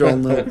 long,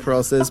 drawn-out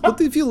process.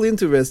 But if you're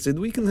interested,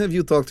 we can have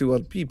you talk to our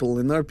people,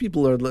 and our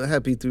people are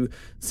happy to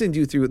send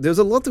you through. There's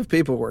a lot of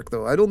paperwork,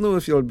 though. I don't know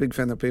if you're a big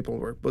fan of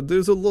paperwork, but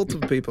there's a lot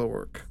of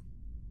paperwork.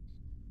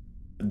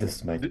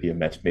 This might be a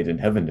match made in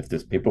heaven if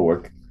there's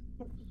paperwork.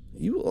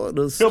 You are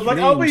a He'll be like,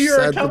 "I'll be strange, your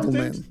sad little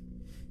accountant."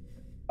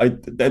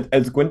 man.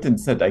 As Quentin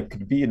said, I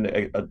could be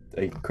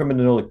a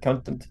criminal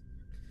accountant.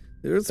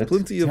 There's That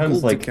plenty of sounds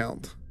gold like- to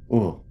count.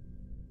 Oh,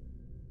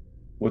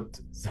 what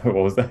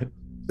was that?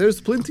 There's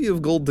plenty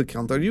of gold to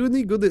count. Are you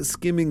any good at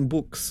skimming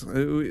books?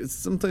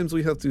 Sometimes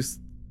we have to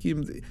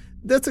skim.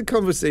 That's a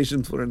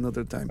conversation for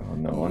another time. Oh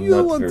no, I'm You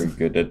not want- very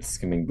good at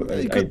skimming.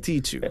 I could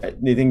teach you.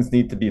 Things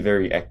need to be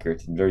very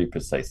accurate and very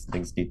precise.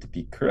 Things need to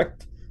be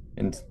correct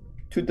and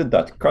to the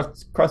dot.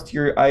 Cross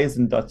your I's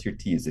and dot your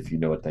T's, if you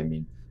know what I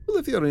mean. Well,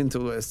 if you're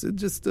interested,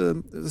 just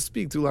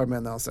speak to our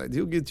man outside.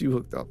 He'll get you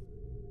hooked up.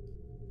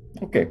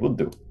 Okay, we'll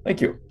do.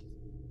 Thank you.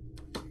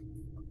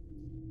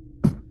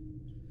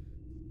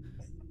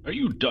 Are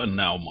you done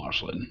now,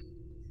 Marslin?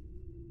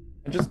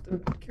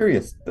 I'm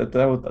curious that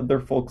how other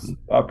folks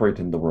operate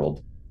in the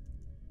world.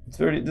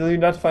 Do you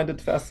not find it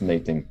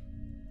fascinating?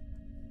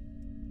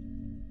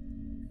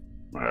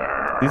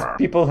 These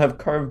people have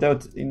carved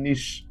out a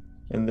niche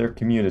in their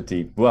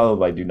community.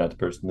 Well, I do not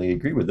personally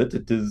agree with it.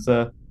 It is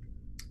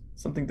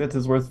something that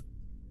is worth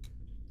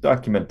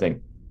documenting,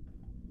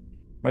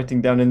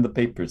 writing down in the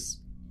papers.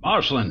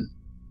 Marslin,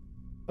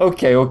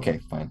 Okay,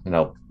 fine. And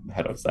I'll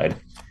head outside.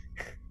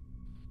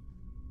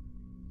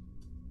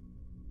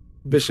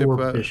 Bishop.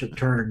 Before Bishop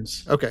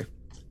turns, Okay.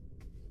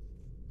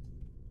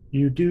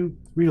 you do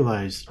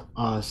realize,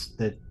 Oz,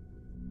 that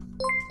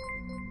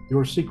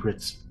your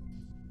secrets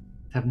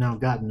have now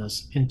gotten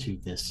us into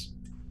this.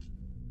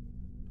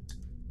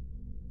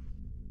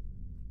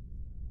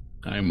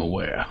 I'm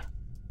aware.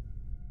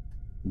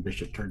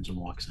 Bishop turns and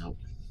walks out.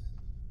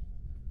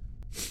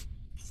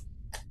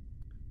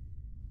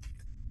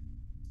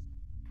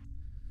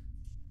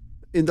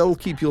 And I'll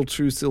keep your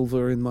true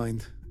silver in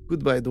mind.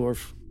 Goodbye,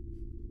 dwarf.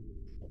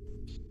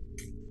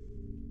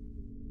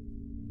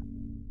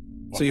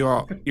 So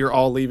you're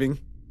all leaving?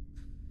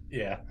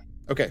 Yeah.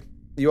 Okay.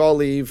 You all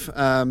leave.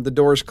 The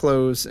doors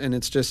close, and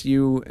it's just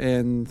you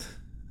and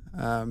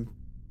got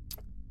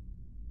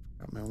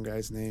my own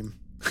guy's name.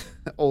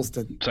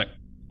 Olston. It's like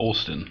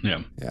Olston,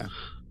 yeah.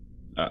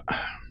 Yeah.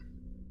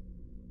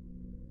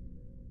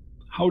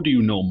 How do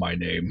you know my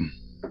name?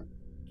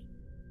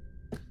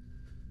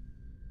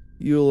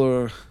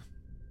 Your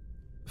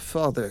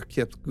father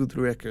kept good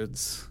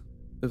records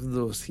of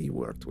those he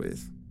worked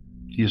with.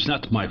 He is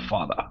not my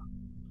father.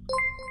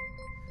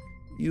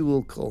 You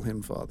will call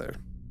him father.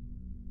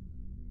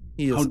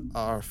 He is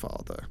our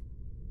father.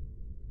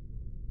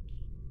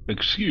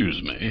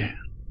 Excuse me.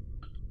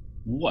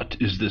 What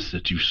is this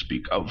that you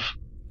speak of?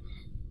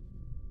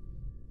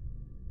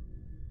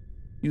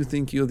 You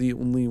think you're the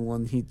only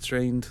one he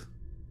trained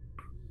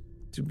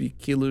to be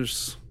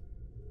killers?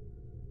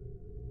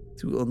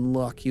 To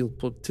unlock your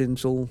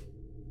potential?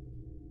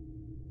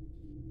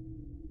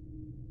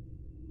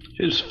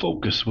 His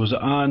focus was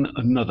on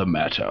another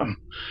matter,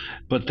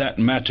 but that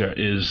matter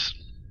is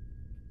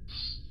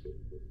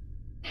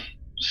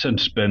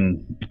since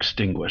been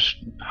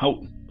extinguished.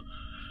 How?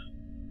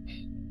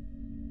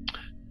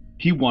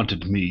 He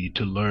wanted me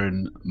to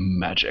learn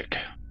magic.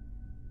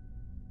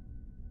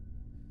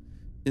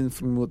 And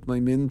from what my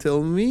men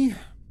tell me,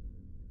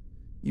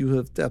 you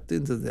have tapped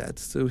into that,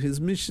 so his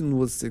mission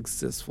was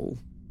successful.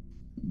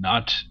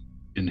 Not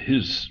in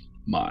his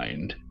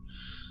mind.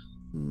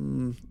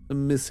 A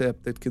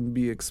mishap that can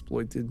be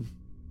exploited.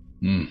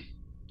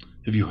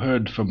 Have you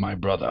heard from my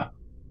brother?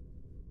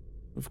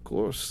 Of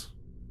course.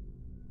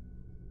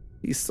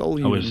 He saw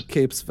you in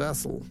Cape's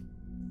vassal.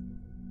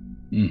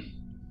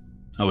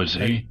 How is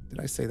he? Did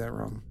I say that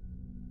wrong?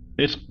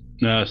 It's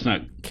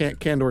not.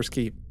 Candor's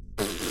Keep.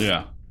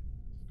 Yeah.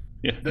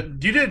 Yeah. You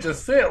didn't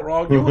just say it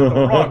wrong. You went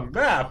the wrong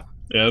map.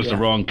 Yeah, it was the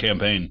wrong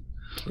campaign.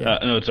 Yeah.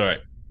 No, it's all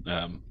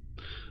right.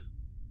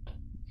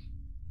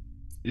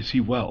 Is he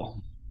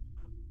well?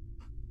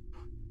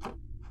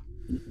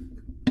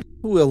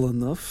 Well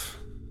enough.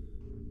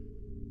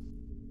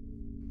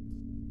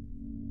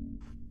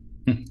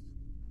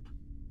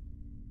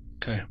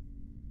 Okay.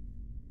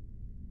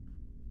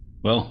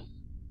 Well,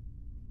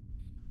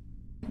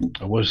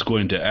 I was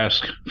going to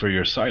ask for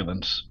your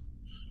silence,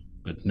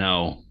 but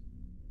now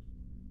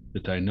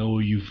that I know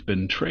you've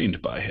been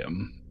trained by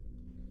him,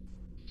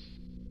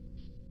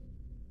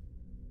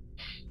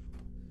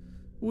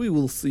 We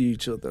will see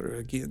each other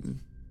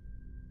again.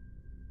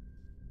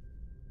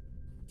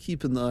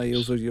 Keep an eye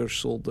over your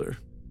shoulder.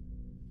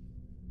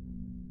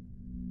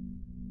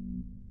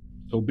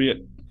 So be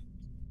it.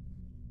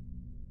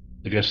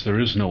 I guess there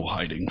is no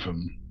hiding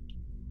from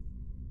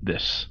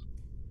this.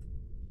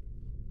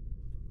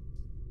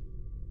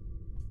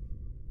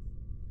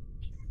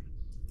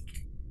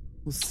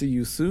 We'll see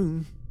you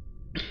soon.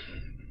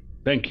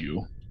 Thank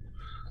you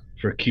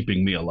for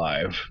keeping me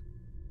alive.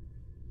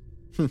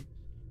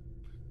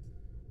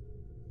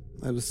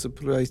 I was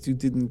surprised you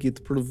didn't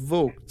get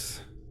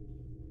provoked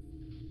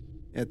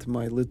at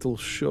my little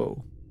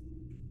show.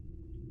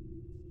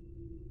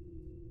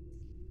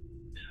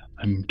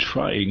 I'm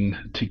trying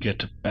to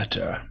get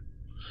better.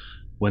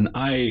 When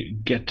I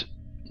get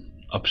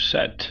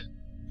upset,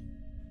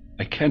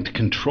 I can't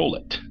control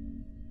it.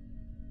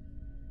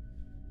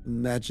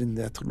 Imagine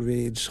that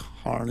rage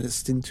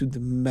harnessed into the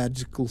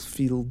magical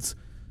fields.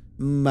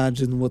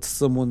 Imagine what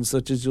someone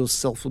such as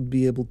yourself would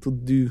be able to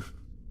do.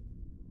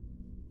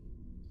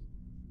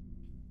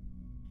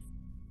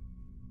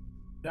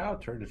 Now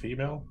turn to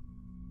female.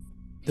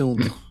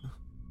 Don't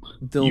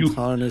You-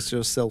 harness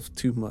yourself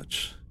too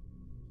much.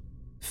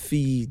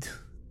 Feed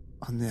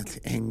on that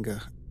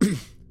anger.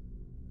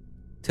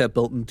 Tap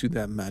out into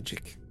that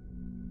magic.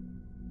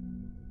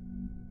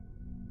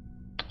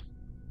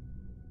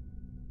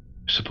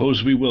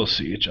 Suppose we will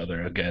see each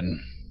other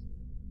again.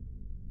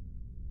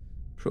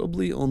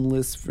 Probably on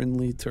less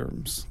friendly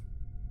terms.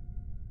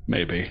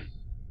 Maybe.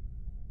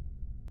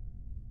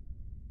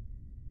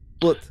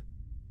 But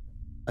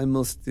I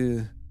must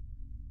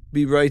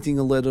be writing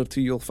a letter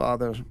to your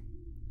father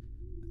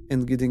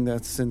and getting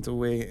that sent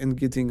away and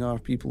getting our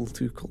people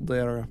to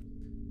Caldera.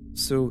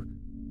 So,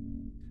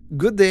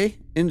 good day.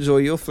 Enjoy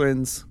your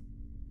friends.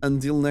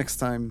 Until next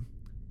time,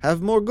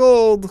 have more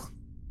gold.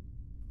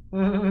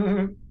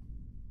 I'll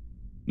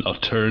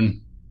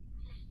turn.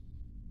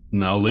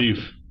 And I'll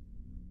leave.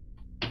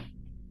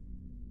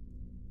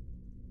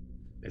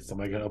 Is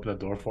somebody gonna open the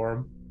door for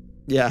him?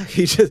 Yeah,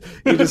 he just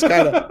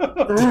kind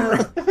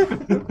of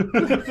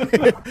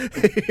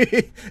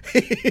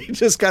he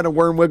just kind of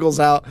worm wiggles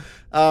out.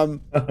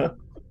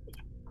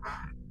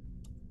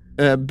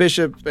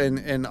 Bishop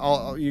and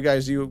all you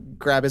guys, you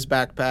grab his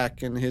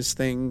backpack and his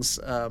things.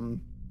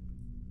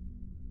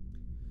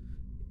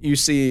 You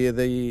see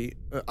the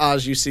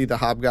Oz. You see the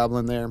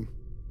hobgoblin there.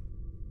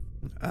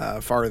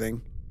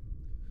 Farthing.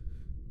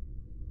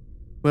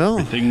 Well,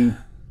 Everything.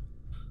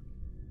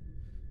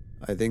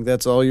 I think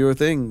that's all your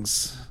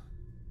things.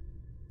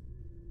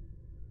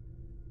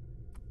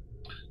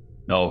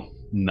 I'll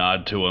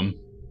nod to him.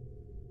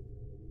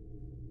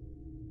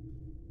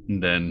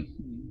 And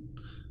then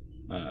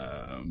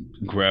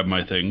grab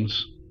my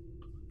things.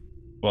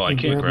 Well, I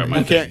can't grab my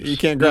You can't. things. You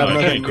can't grab No,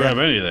 I nothing. can't grab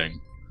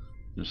anything.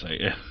 Just like,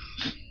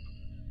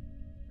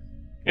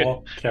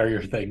 Well, carry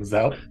your things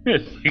out. to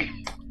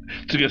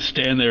just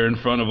stand there in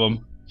front of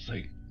him. It's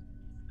like,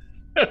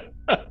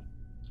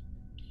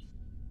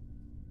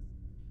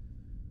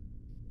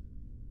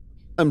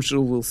 I'm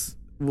sure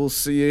we'll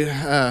see you.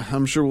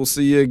 I'm sure we'll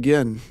see you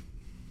again.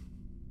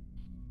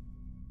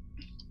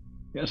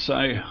 yes,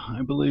 I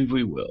believe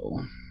we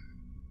will.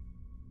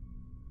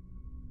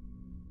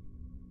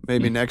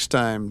 Maybe next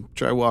time,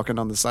 try walking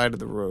on the side of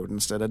the road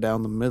instead of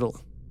down the middle.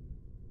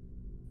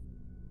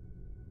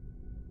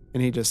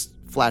 And he just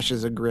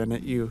flashes a grin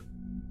at you.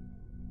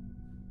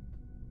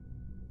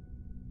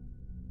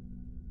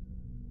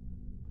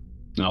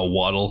 I'll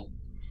waddle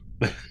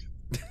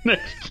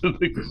next to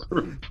the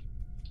group.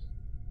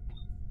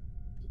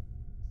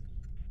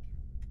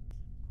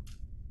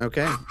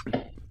 Okay.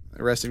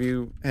 The rest of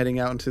you heading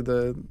out into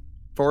the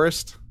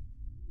forest?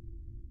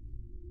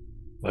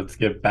 Let's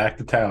get back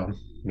to town.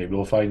 Maybe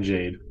we'll find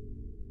Jade.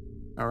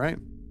 All right.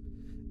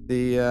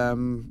 The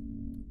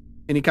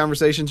any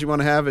conversations you want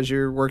to have as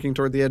you're working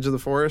toward the edge of the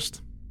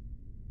forest?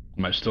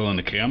 Am I still in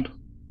the camp?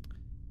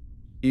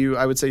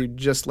 I would say you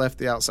just left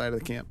the outside of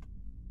the camp.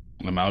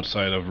 I'm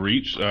outside of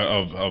reach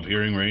of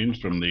hearing range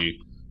from the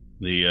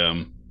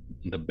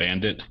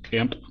bandit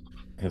camp.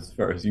 As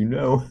far as you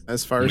know.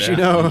 As far as Yeah, you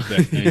know.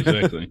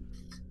 exactly.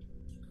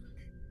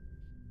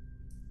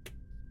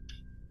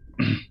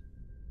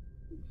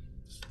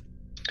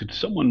 Could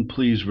someone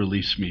please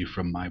release me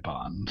from my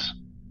bonds?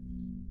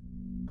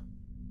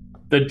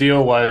 The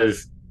deal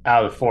was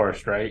out of the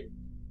forest, right?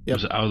 Yep.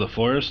 Was it out of the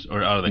forest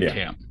or out of the Yeah.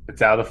 camp?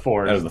 It's out of the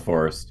forest. Out of the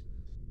forest.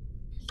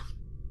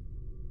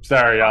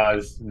 Sorry,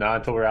 Oz. Not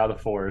until we're out of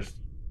the forest.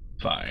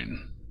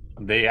 Fine.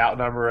 They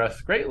outnumber us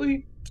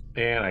greatly,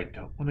 and I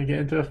don't want to get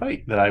into a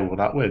fight that I will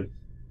not win.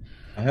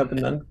 I have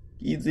an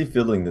uneasy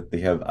feeling that they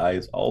have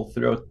eyes all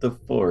throughout the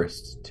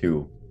forest,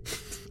 too.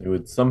 They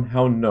would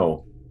somehow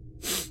know.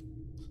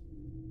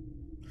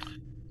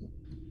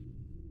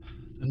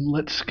 Then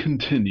let's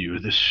continue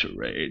this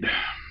charade.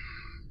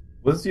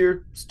 Was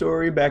your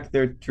story back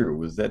there true?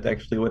 Was that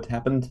actually what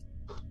happened?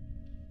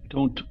 I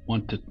don't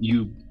want to.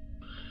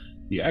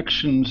 The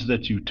actions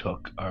that you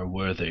took are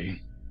worthy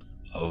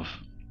of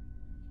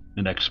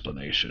an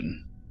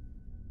explanation.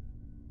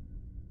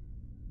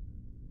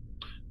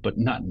 but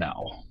not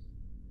now.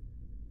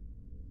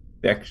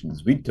 The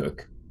actions we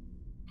took.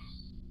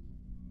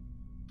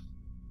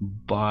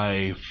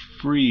 By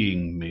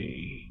freeing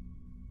me.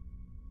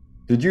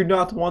 Did you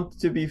not want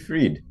to be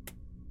freed?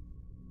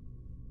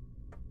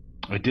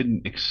 I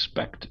didn't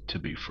expect to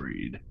be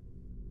freed.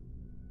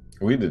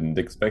 We didn't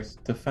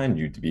expect to find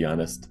you, to be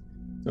honest.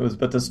 It was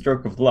but a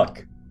stroke of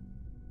luck.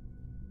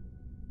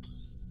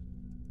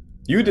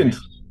 You didn't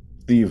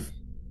leave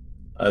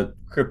a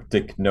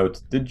cryptic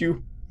note, did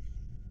you?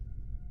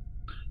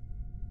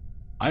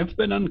 I've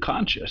been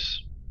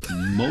unconscious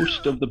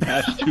most of the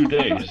past 2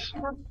 days.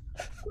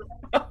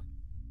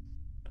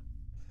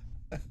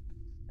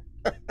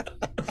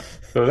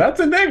 So that's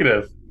a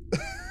negative.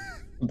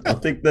 I'll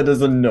take that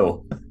as a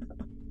no.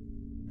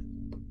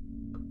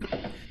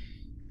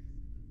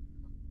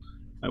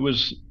 I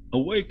was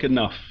awake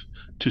enough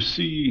to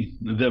see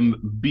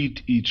them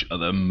beat each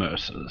other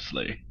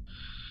mercilessly.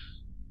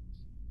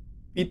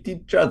 Beat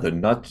each other,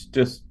 not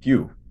just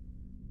you.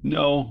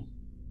 No,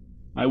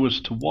 I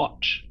was to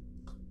watch.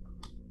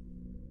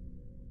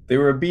 They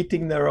were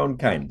beating their own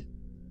kind.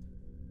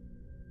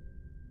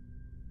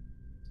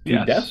 To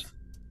Yes. death?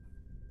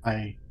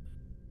 I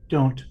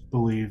don't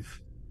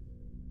believe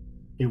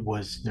it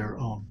was their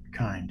own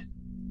kind.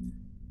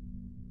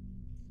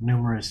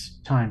 Numerous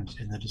times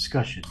in the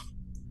discussion,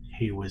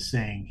 he was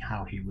saying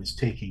how he was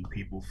taking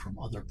people from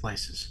other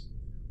places.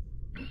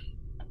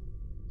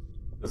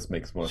 This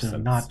makes more So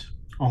sense. not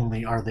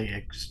only are they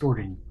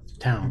extorting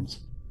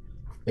towns,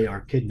 they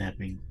are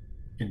kidnapping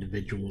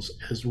individuals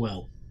as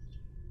well.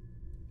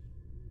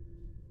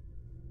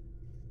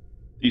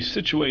 The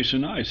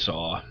situation I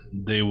saw,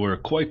 they were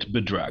quite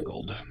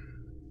bedraggled.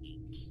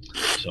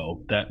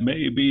 So that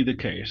may be the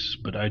case,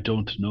 but I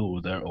don't know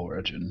their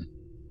origin.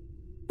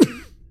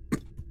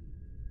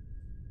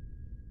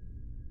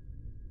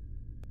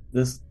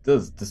 This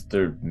does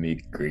disturb me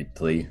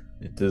greatly.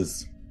 It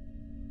is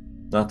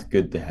not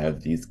good to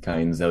have these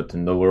kinds out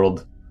in the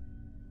world.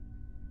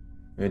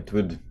 It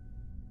would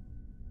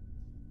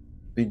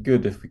be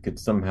good if we could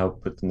somehow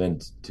put an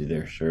end to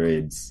their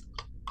charades.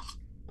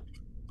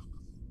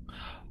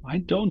 I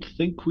don't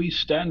think we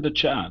stand a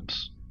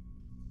chance.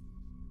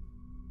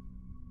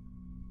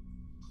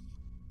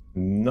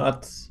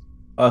 Not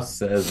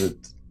us as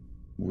it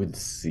would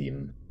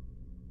seem.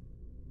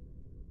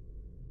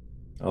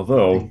 I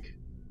Although, think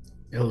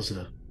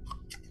Elsa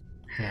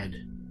had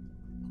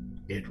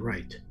it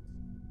right.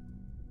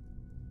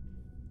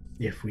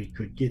 If we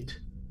could get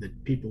the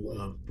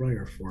people of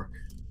Briarfork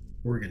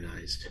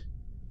organized,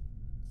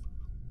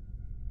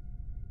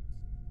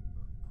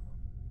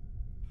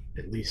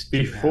 at least to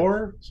have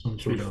Before some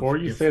sort before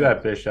of you say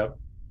that, Bishop,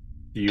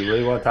 do you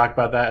really want to talk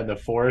about that in the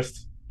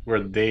forest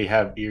where they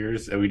have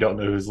ears and we don't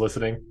know who's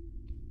listening?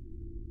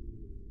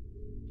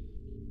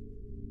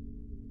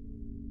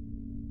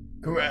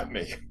 come at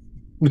me.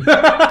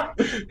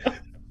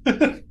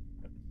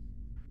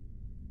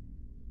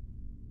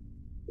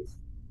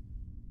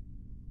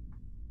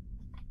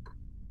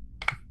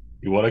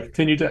 You want to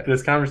continue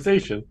this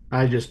conversation?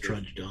 I just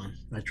trudged on.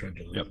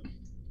 Yep.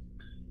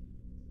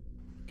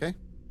 Okay.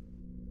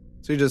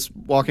 So you're just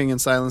walking in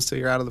silence till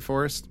you're out of the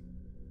forest?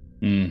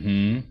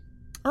 Mm-hmm.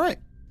 All right.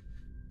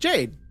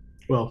 Jade.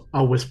 Well,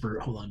 I'll whisper.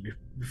 Hold on.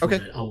 Before Okay.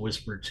 that, I'll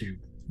whisper to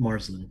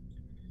Marsland.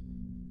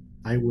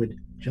 I would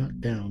jot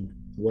down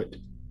what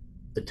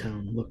the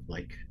town looked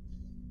like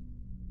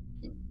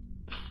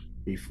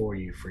before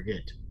you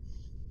forget.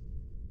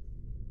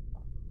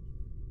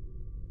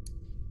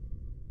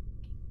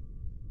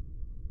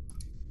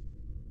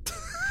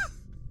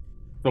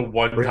 The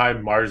one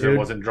time Marzer Dude.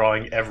 wasn't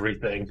drawing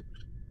everything.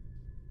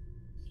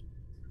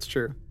 It's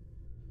true.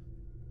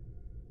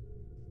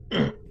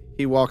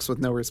 He walks with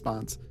no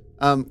response.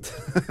 Oh,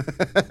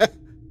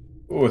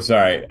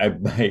 sorry.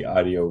 My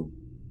audio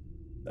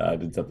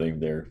did something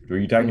there. Were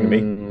you talking to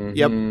me?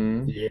 Yep.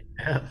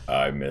 Yeah.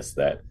 I missed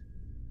that.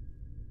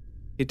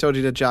 He told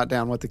you to jot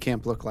down what the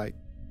camp looked like.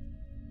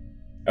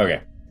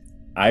 Okay.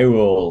 I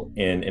will,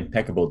 in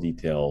impeccable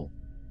detail,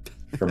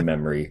 from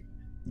memory,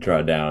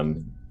 draw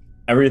down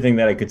everything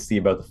that I could see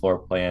about the floor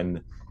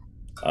plan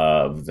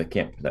of the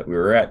camp that we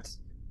were at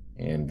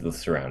and the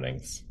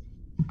surroundings.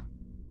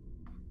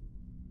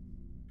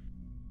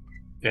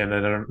 And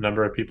the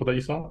number of people that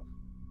you saw?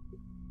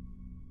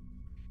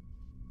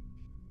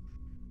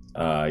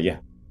 Yeah.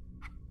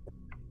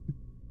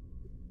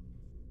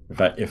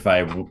 If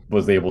I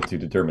was able to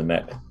determine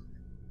that.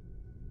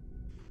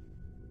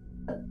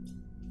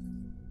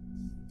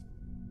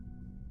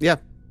 Yeah,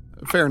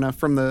 fair enough.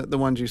 From the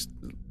ones you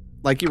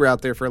were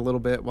out there for a little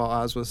bit while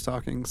Oz was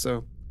talking,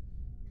 so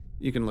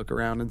you can look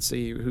around and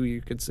see who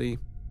you could see.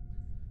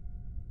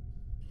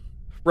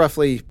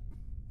 Roughly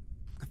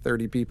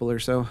 30 people or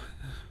so.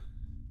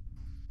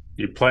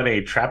 You plant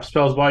any trap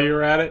spells while you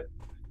were at it?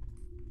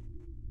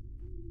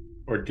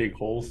 Or dig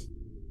holes?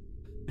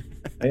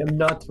 I am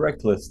not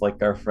reckless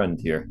like our friend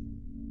here.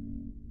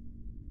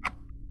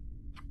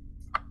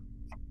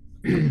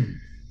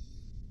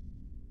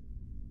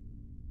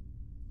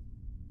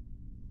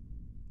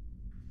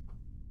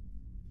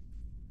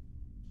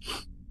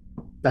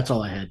 That's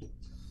all I had.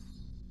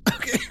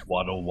 Okay.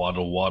 Waddle,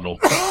 waddle, waddle.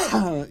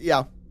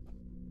 Yeah.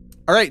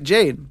 All right,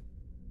 Jade.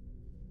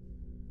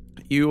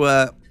 You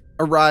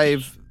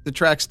arrive. The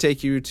tracks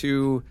take you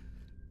to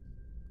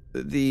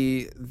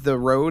the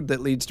road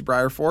that leads to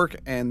Briar Fork,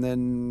 and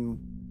then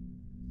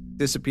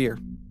disappear.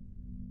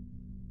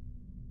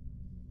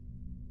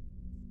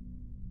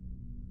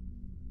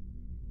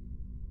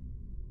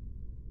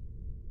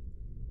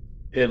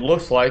 It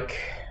looks like,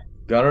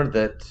 Gunnar,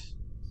 that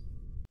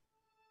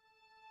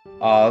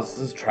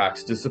Oz's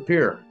tracks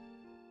disappear.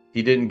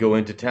 He didn't go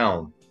into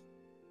town.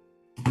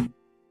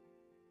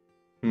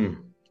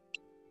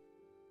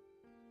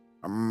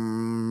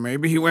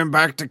 Maybe he went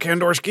back to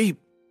Kendor's Keep.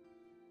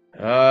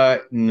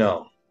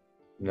 No.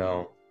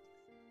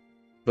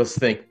 Let's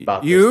think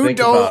about this. You Think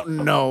don't about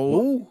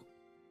know.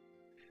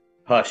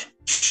 Hush.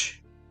 Shh.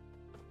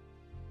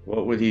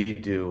 What would he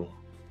do?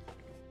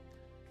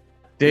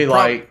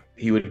 Daylight,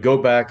 he would go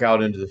back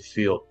out into the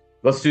field.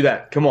 Let's do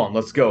that. Come on,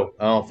 let's go.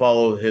 I'll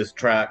follow his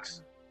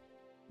tracks.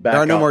 Back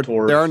There are no out more.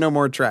 towards... There are no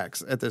more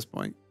tracks at this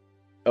point.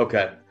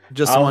 Okay.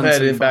 Just the I'll ones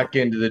head you in back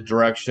into the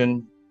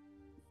direction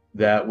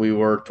that we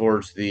were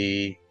towards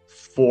the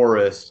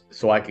forest,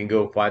 so I can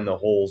go find the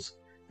holes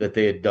that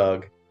they had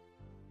dug.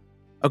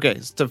 Okay,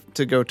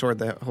 to go toward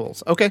the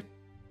holes. Okay,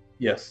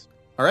 Yes.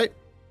 all right.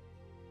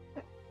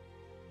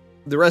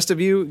 The rest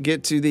of you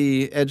get to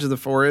the edge of the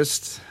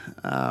forest.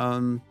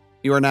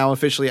 You are now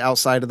officially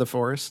outside of the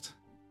forest.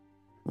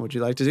 What would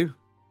you like to do?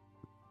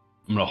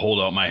 I'm gonna hold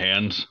out my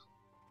hands.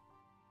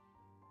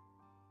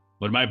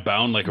 But am I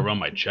bound like around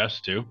my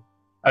chest too?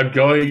 I'm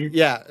going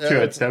Yeah,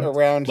 to it's attempt.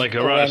 around. Like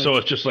around, so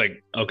it's just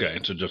like okay,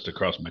 so just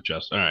across my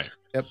chest. All right.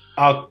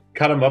 I'll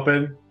cut him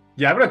open.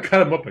 Yeah, I'm gonna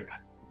cut him open.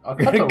 I'll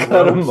cut the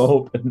Cut him ropes.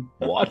 open.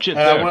 Watch it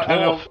And there,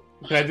 Toph.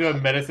 can I do a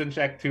medicine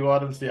check too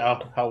on him? See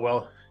how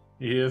well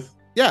he is.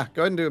 Yeah,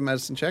 go ahead and do a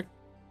medicine check.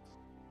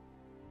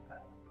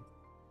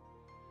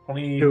 2 with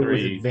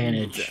 23.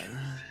 advantage.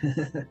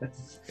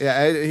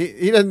 Yeah,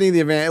 he doesn't need the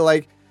advantage.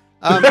 Like,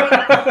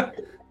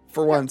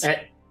 for once.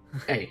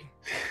 Hey,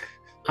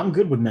 I'm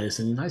good with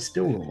medicine, and I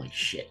still roll like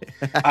shit.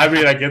 I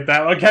mean, I get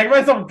that. Okay, I give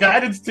myself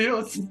guidance too.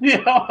 Let's see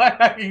how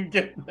I can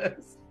get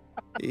this.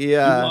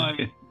 Yeah.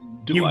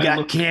 Do You I got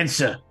look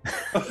cancer.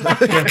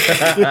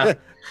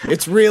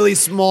 It's really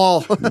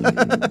small.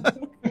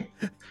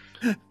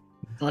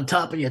 On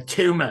top of your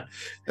tumor.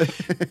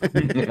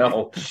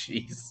 Oh,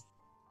 jeez.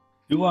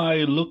 Do I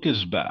look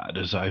as bad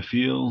as I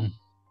feel?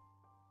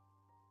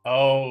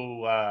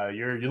 Oh,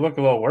 you look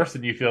a little worse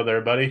than you feel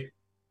there, buddy.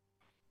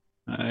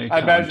 I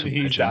can't imagine he's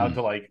imagine. down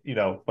to like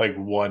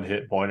 1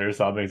 hit point or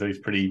something, so he's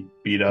pretty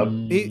beat up.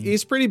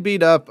 He's pretty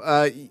beat up.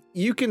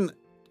 You can.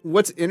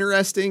 What's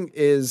interesting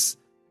is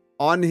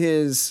on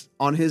his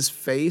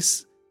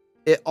face,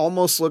 it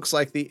almost looks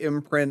like the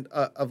imprint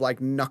of like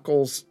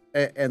knuckles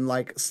and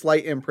like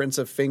slight imprints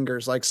of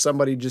fingers, like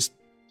somebody just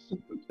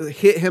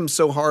hit him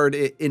so hard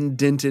it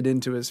indented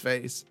into his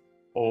face.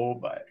 Oh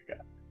my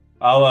god!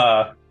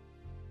 I'll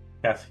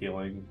cast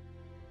healing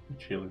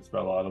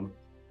spell on him.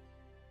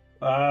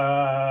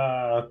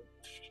 I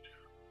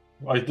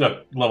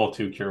took level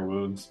 2 cure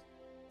wounds,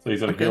 so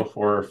he's gonna Okay. heal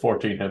for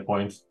 14 hit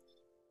points.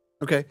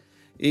 Okay.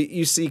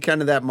 You see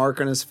kind of that mark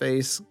on his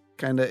face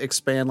kind of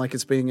expand like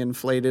it's being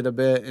inflated a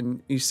bit,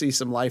 and you see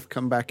some life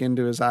come back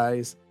into his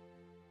eyes.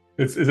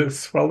 Is it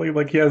swelling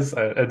like he has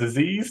a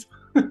disease?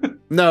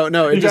 No,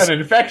 it You just, got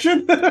an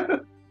infection?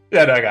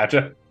 Yeah, no, I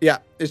gotcha. yeah,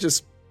 it's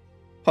just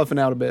puffing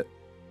out a bit.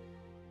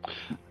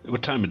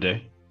 What time of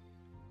day?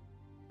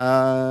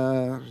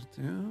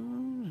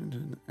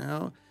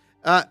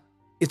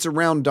 It's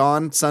around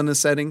dawn, sun is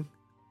setting.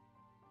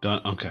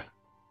 Done. Okay.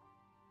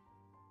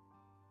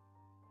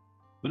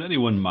 Would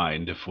anyone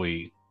mind if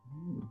we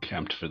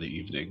camped for the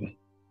evening?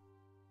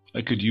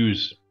 I could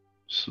use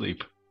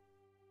sleep.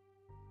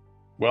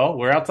 Well,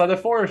 we're outside the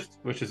forest,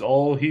 which is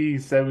all he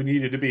said we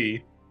needed to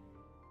be.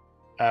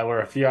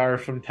 We're a few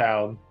hours from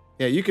town.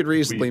 Yeah, you could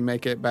reasonably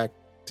make it back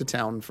to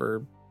town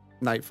for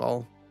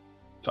nightfall.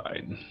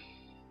 Fine.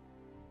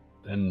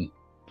 Then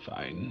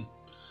fine.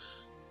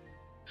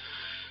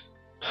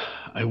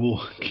 I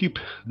will keep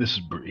this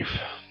brief.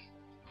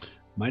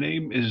 My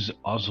name is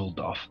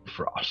Ozeldoff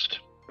Frost.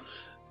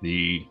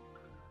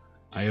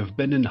 I have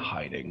been in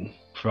hiding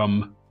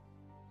from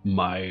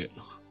my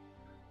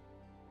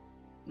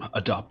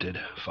adopted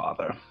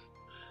father.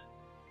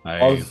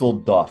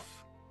 Ozeldoff.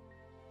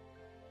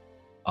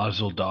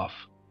 Ozeldoff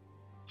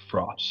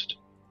Frost.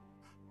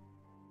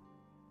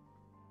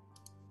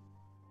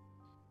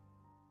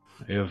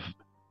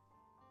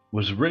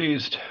 Was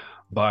raised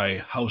by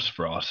House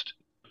Frost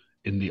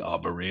in the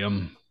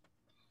Arboreum.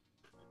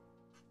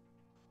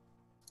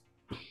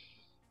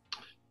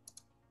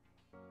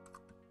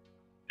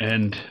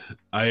 And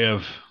I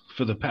have,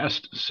 for the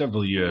past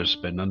several years,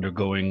 been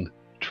undergoing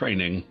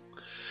training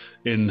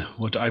in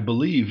what I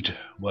believed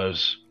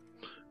was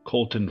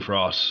Colton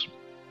Frost's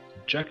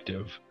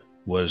objective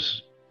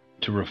was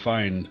to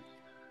refine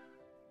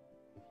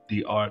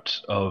the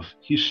arts of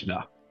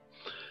Hishna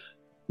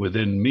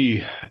within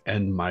me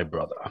and my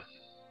brother.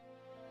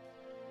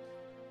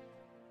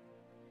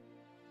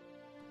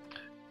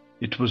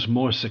 it was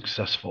more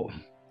successful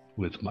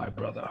with my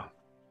brother.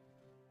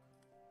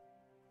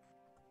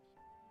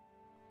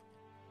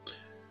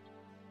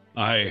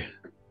 I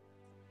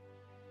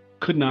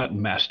could not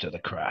master the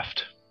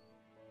craft.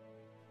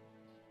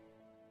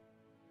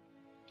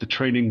 The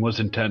training was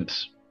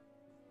intense.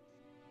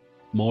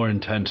 More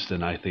intense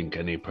than I think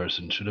any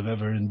person should have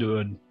ever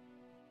endured.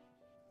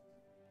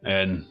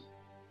 And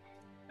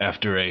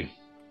after a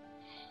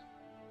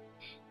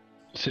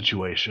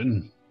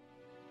situation,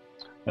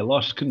 I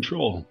lost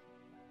control.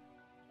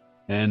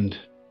 And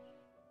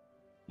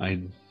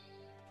I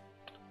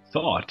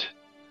thought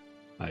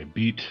I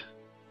beat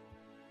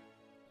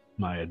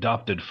my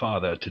adopted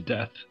father to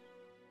death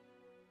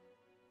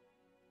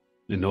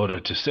in order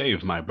to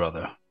save my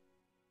brother.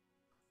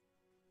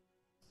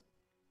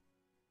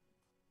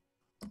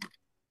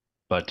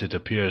 But it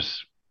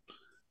appears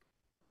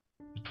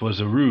it was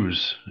a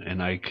ruse,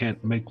 and I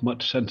can't make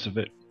much sense of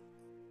it.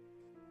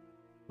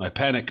 I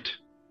panicked,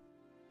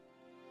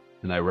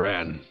 and I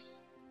ran.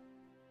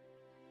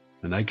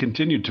 And I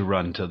continued to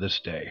run to this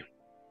day.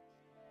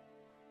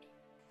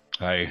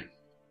 I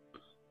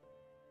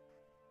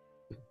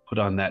put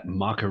on that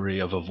mockery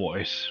of a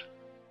voice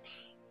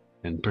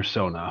and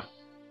persona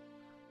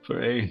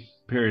for a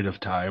period of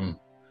time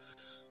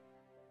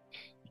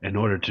in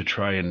order to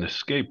try and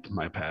escape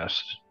my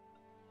past.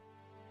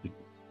 It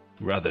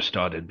rather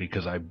started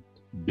because I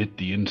bit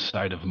the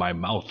inside of my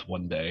mouth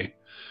one day,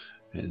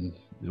 and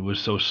it was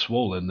so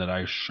swollen that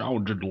I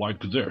sounded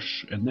like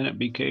this, and then it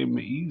became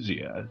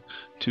easier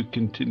to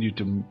continue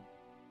to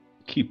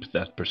keep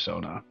that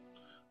persona.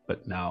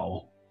 But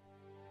now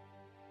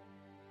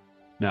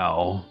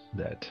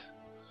that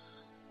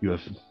you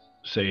have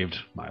saved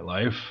my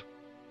life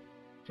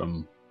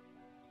from,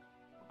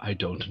 I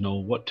don't know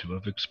what to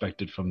have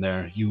expected from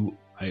there.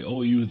 I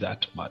owe you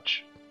that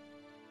much.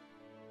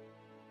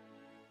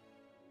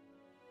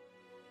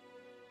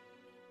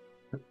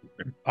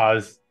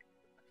 Oz,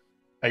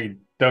 I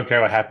don't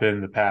care what happened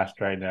in the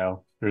past right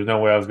now. There's no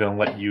way I was going to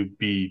let you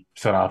be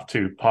sent off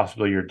to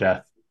possibly your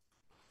death.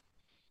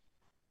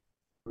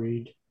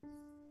 Agreed.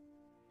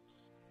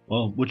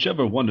 Well,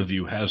 whichever one of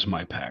you has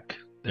my pack,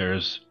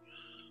 there's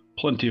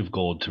plenty of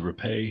gold to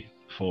repay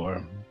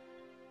for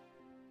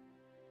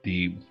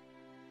the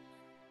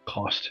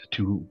cost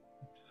to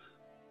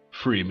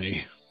free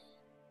me.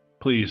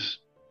 Please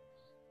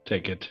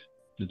take it.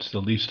 It's the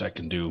least I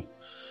can do.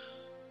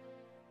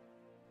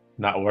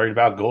 Not worried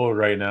about gold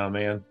right now,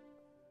 man.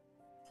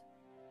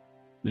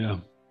 Yeah.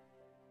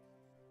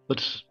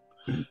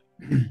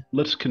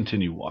 Let's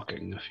continue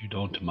walking, if you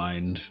don't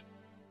mind.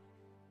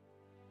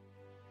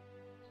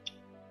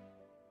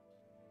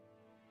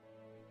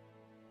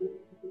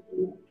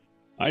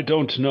 I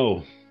don't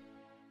know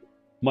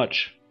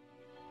much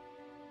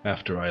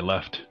after I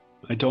left.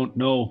 I don't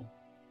know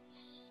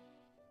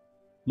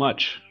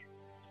much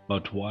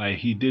about why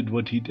he did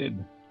what he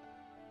did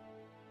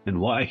and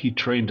why he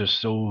trained us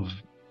so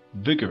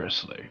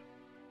vigorously.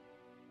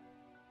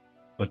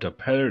 But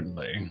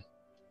apparently,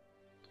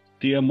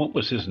 what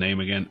was his name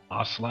again?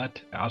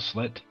 Oslet?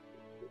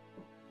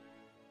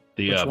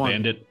 The Which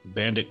one?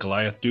 bandit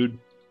Goliath dude?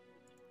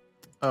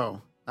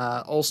 Oh,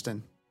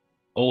 Olston.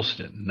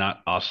 Olston,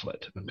 not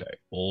Oslet. Okay,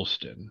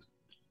 Olston.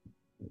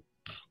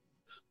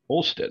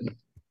 Olston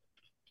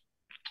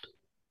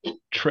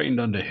trained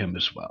under him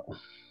as well,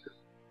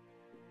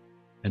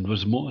 and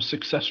was more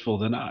successful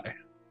than I.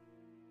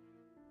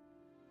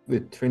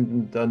 It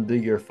trained under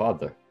your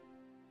father.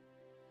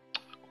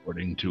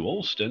 According to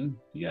Olston,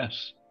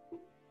 yes.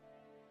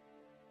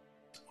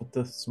 What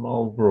a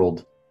small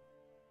world.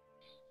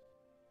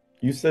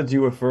 You said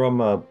you were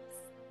from,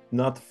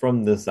 not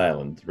from this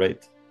island,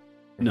 right?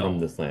 Or No. from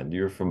this land.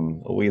 You're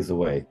from a ways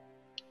away.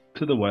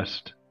 To the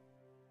west.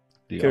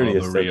 The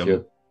Curious that Arboreum.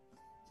 your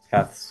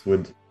paths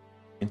would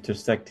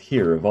intersect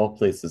here, of all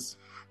places.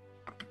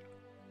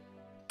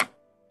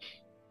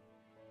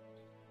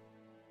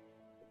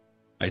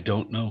 I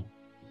don't know.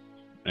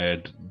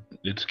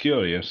 It's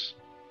curious,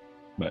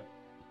 but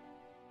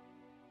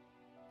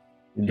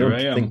You here don't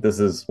I am. think this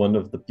is one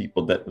of the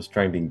people that was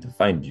trying to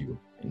find you,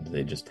 and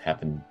they just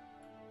happened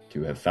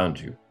to have found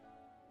you?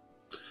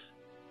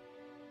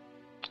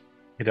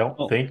 I don't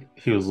Oh. think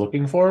he was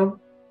looking for him.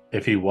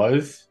 If he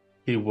was,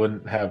 he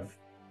wouldn't have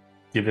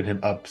given him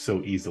up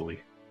so easily.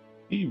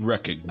 He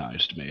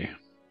recognized me.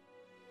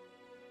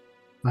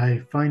 I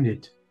find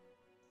it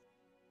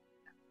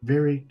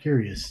very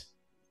curious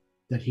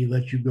that he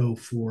let you go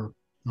for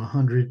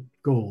 100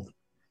 gold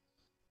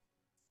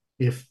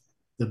if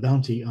the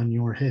bounty on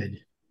your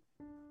head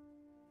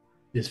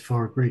is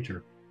far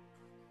greater.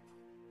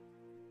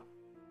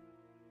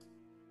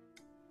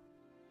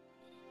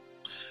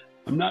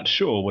 I'm not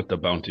sure what the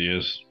bounty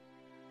is.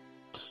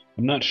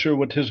 I'm not sure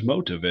what his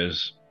motive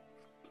is.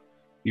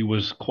 He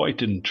was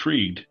quite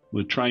intrigued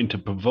with trying to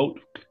provoke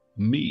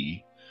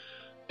me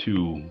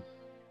to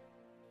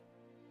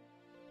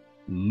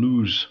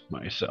lose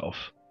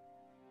myself.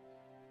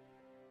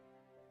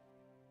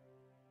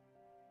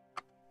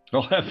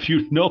 I'll have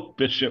you know,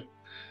 Bishop,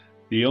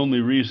 the only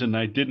reason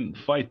I didn't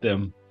fight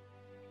them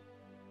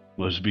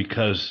was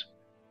because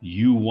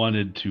you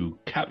wanted to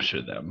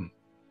capture them.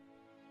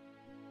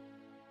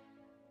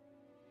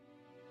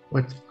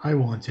 What I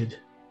wanted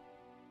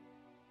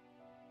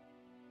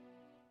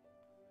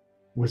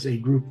was a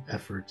group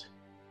effort.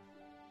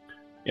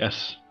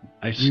 Yes,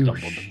 I You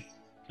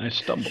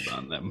stumbled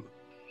on them.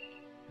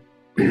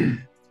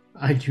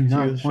 I do You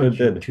not sure want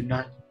you did. to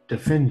not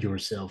defend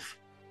yourself.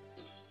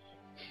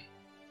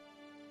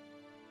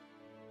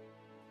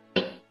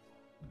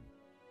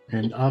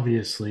 And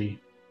obviously,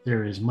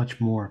 there is much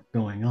more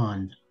going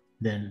on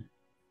than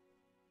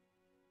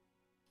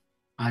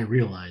I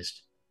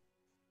realized.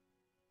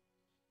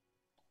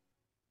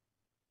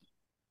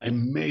 I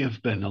may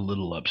have been a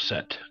little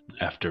upset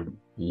after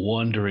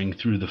wandering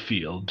through the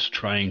fields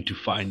trying to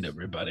find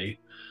everybody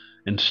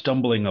and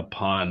stumbling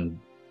upon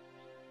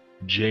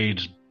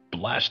Jade's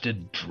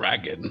blasted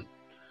dragon.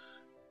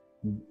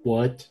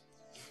 What?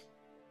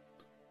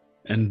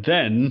 And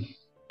then,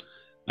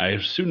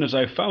 as soon as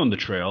I found the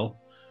trail,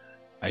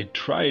 I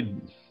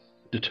tried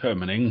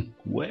determining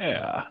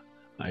where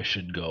I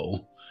should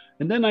go,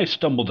 and then I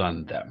stumbled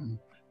on them,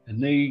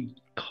 and they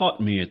caught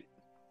me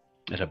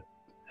at a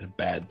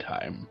bad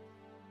time.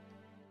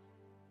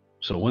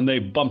 So when they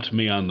bumped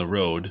me on the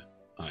road,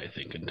 I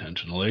think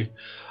intentionally,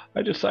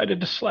 I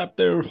decided to slap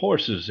their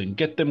horses and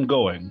get them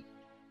going.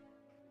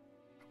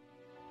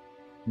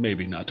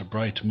 Maybe not a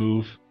bright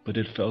move, but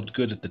it felt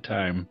good at the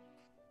time.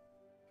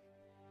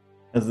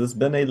 Has this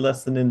been a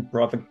lesson in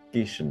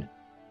provocation?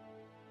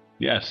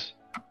 Yes,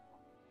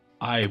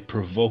 I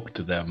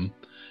provoked them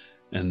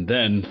and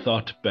then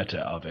thought better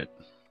of it.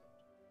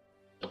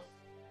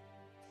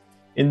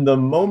 In the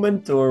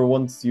moment or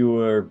once you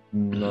were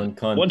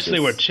unconscious? Once they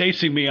were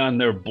chasing me on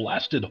their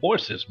blasted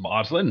horses,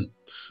 Moslin.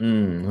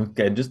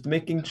 Okay, just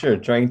making sure,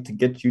 trying to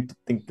get you to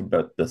think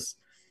about this.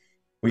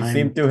 We I'm-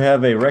 seem to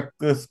have a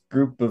reckless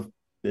group of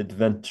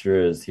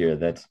adventurers here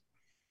that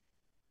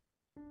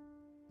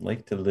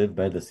like to live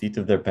by the seat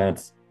of their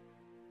pants.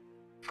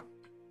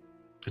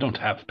 I don't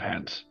have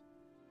pants.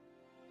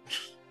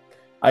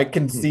 I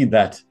can see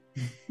that.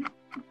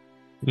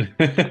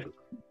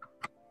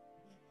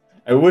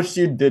 I wish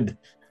you did.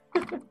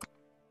 I'm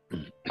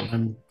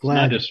Not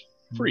glad as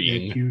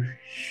freeing. that you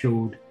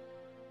showed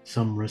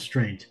some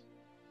restraint.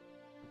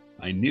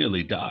 I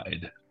nearly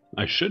died.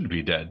 I should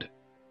be dead.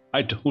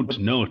 I don't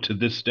know to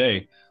this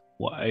day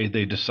why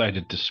they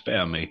decided to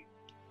spare me.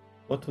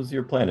 What was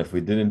your plan if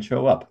we didn't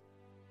show up?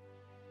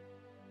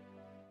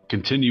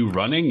 Continue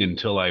running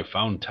until I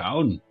found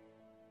town?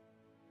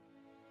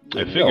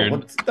 I No, figured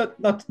what's that,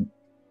 not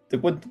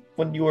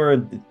when you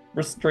were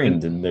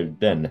restrained in their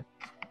den.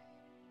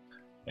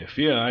 I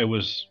fear I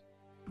was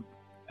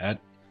at...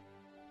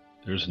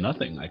 There's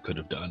nothing I could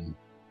have done.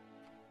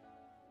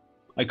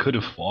 I could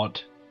have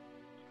fought.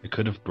 I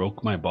could have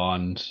broke my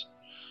bonds.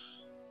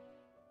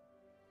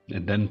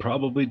 And then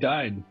probably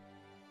died.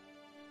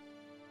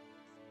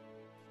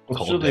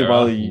 Well, surely Caldera,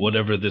 while you,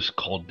 whatever this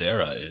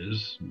Caldera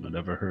is,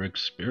 whatever her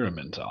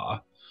experiments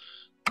are,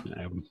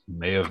 I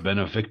may have been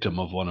a victim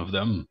of one of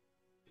them.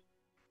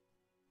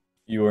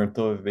 you weren't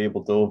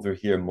able to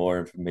overhear more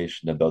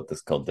information about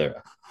this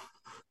caldera.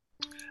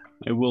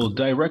 I will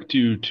direct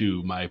you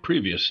to my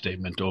previous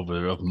statement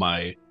of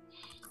my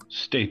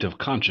state of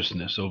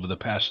consciousness over the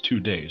past 2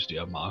 days,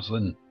 dear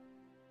Moslin.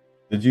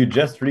 Did you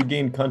just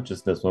regain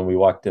consciousness when we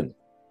walked in?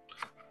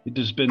 It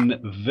has been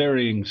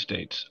varying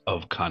states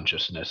of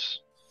consciousness.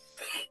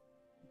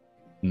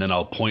 And then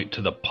I'll point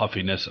to the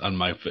puffiness on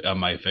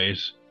my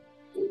face.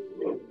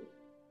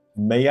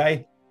 May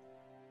I?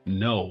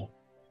 No.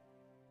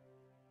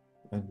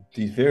 I'd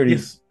be very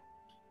Yes.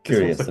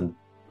 curious Yes, and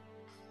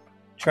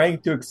trying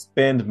to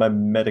expand my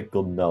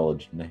medical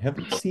knowledge, and I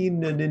haven't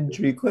seen an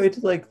injury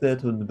quite like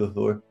that one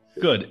before.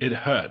 Good. It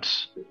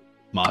hurts,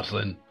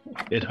 Moslin.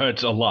 It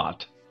hurts a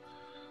lot.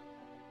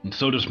 And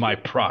so does my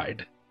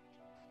pride.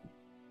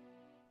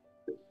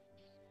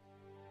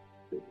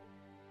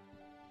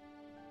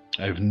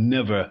 I've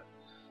never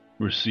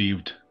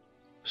received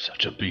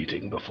such a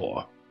beating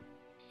before.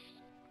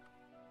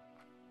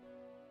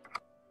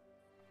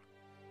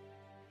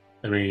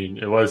 I mean,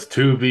 it was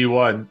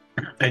 2v1,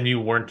 and you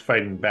weren't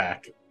fighting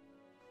back.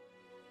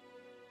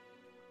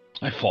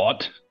 I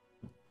fought,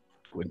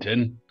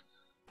 Quentin.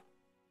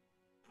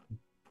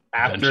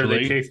 After they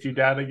Eventually. chased you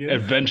down again?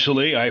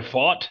 Eventually, I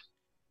fought.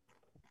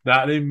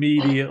 Not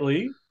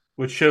immediately,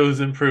 which shows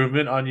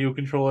improvement on you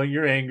controlling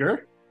your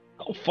anger.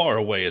 How far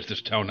away is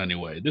this town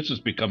anyway? This is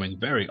becoming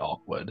very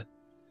awkward.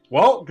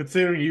 Well,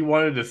 considering you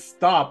wanted to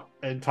stop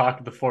and talk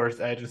at the forest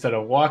edge instead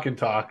of walk and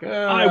talk.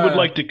 I would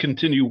like to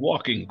continue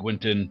walking,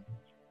 Quentin.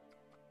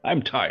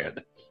 I'm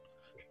tired.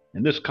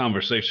 And this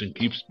conversation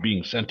keeps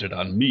being centered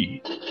on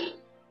me.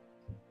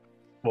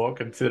 Well,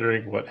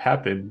 considering what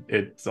happened,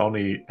 it's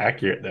only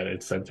accurate that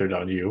it's centered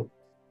on you.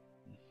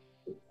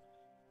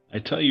 I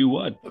tell you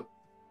what,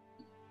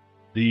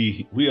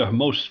 we are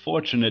most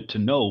fortunate to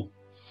know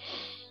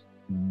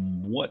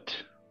what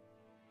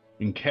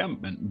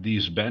encampment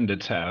these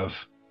bandits have.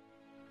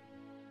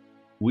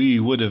 We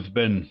would have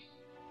been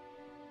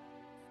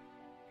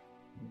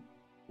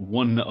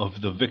one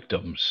of the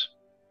victims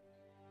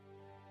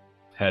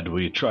had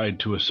we tried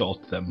to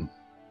assault them.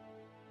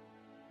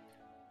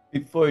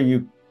 Before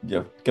you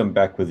come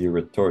back with your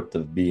retort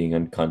of being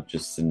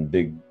unconscious and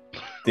big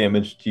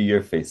damage to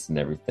your face and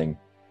everything,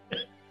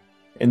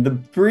 in the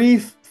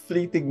brief,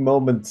 fleeting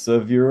moments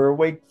of your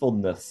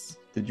wakefulness,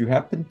 did you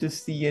happen to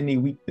see any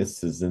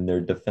weaknesses in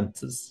their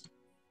defenses?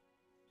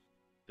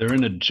 They're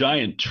in a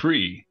giant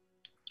tree,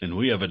 and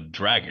we have a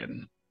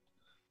dragon.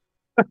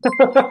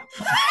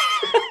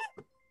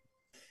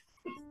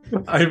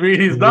 I mean,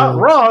 he's not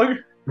wrong.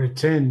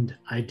 Pretend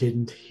I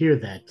didn't hear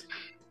that.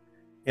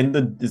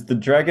 Is the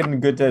dragon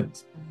good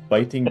at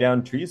biting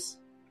down trees?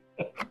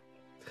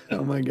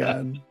 Oh my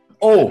god.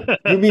 Oh,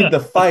 you mean the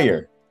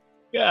fire?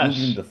 Yes.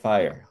 You mean the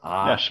fire.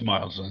 Yes,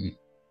 Marlson.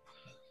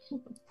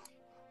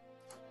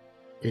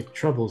 It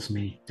troubles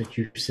me that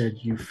you said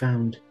you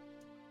found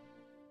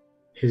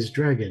his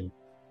dragon,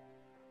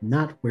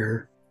 not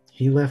where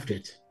he left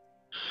it,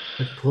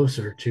 but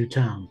closer to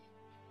town.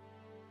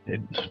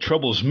 It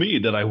troubles me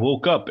that I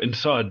woke up and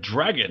saw a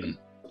dragon.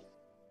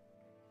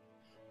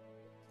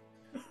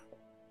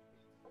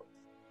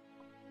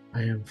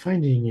 I am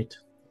finding it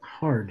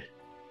hard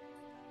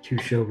to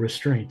show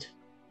restraint.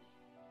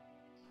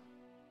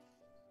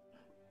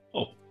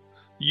 Oh,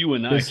 you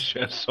and I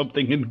share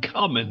something in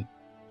common.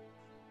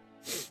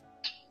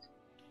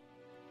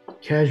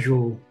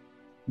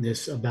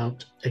 Casualness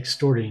about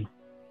extorting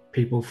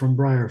people from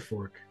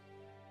Briarfork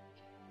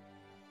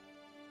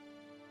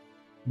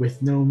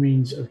with no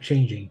means of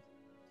changing.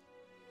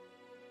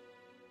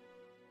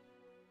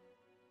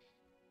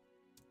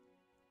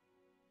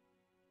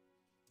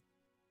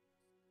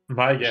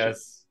 My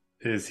guess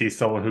is he's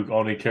someone who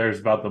only cares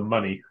about the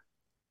money.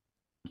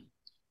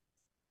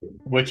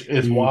 Which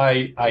is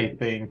why I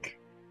think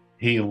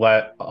he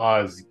let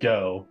Oz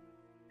go.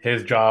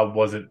 His job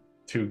wasn't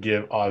to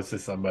give Oz to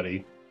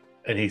somebody,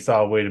 and he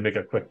saw a way to make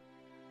a quick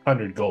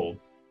 100 gold.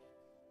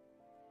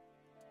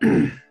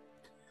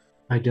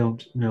 I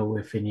don't know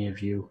if any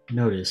of you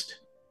noticed,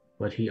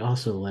 but he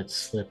also let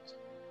slip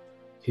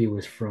he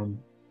was from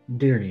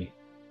Dearney.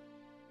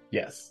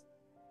 Yes.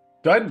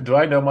 Do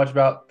I know much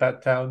about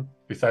that town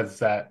besides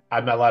that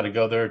I'm not allowed to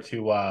go there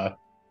to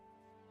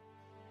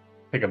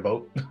take a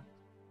boat?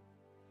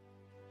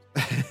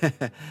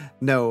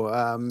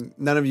 No,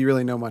 none of you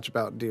really know much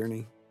about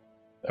Dearney.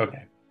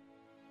 Okay.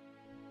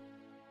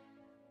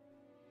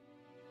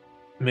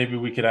 Maybe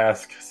we could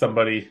ask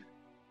somebody.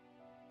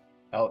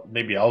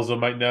 Maybe Elza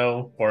might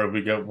know, or if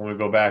when we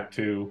go back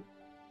to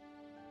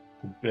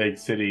the big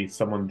city,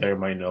 someone there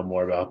might know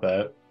more about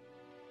that.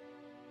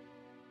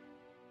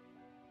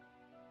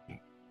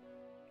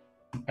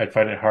 I'd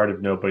find it hard if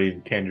nobody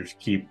in Cander's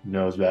Keep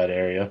knows that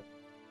area.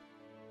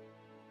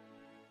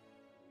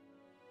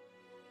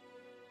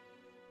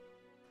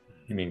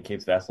 You mean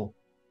Cape's Vassal?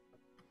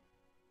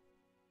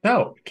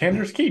 No,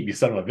 Cander's Keep, you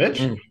son of a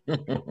bitch.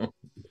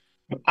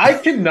 I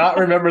cannot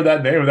remember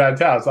that name of that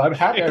town, so I'm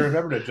happy I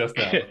remembered it just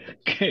now.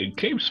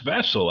 Cape's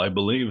Vassal, I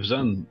believe, is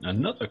on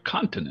another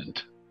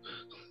continent.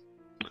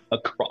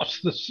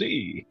 Across the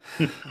sea.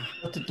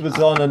 But it was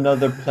on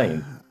another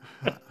plane.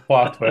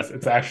 Plot twist,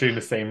 it's actually in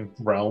the same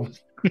realm.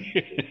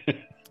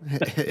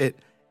 It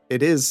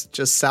is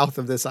just south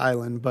of this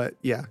island, but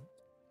yeah.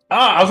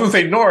 I was going to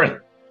say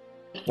north.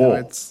 No,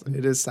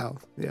 it is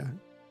south, yeah.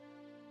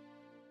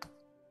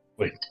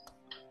 Wait,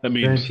 that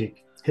means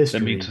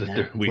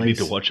That we need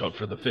to watch out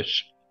for the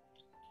fish.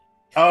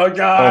 Oh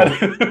God!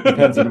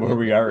 Depends on where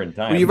we are in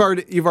time. Well,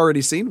 you've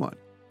already seen one.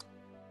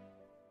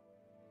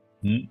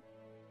 Hmm?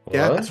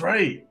 Yeah, that's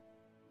right.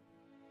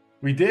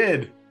 We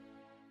did.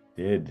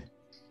 I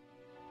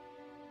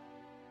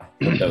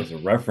thought that was a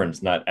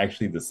reference, not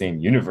actually the same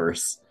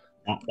universe.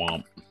 Womp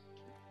womp.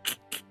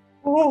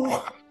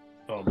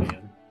 Oh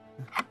man.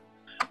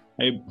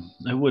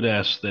 I would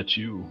ask that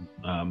you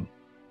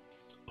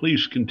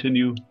please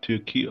continue to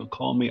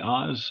call me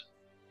Oz.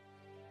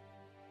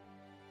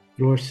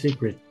 Your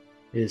secret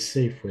is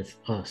safe with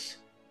us.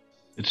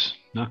 It's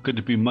not going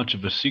to be much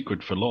of a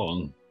secret for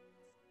long.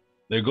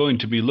 They're going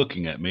to be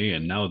looking at me,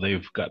 and now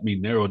they've got me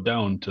narrowed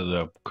down to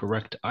the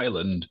correct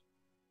island.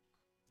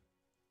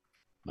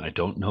 I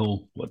don't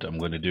know what I'm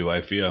going to do.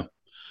 I fear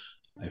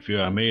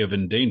I may have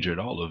endangered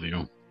all of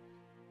you.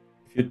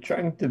 If you're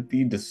trying to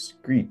be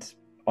discreet,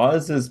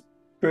 Oz is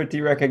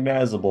pretty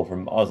recognizable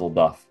from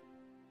Ozeldorf.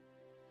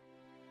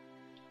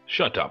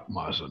 Shut up,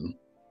 Marzen.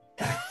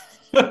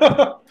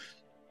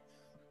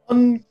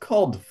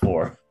 Uncalled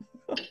for.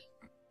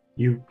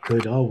 You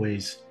could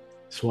always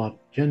swap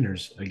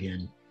genders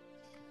again.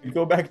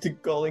 Go back to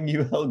calling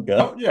you Helga.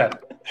 Oh, yeah,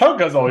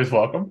 Helga's always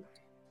welcome.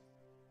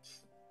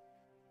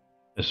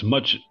 As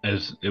much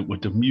as it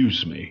would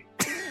amuse me,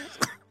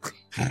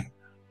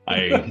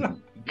 I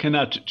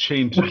cannot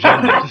change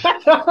genders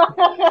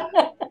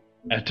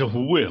at a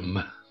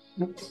whim.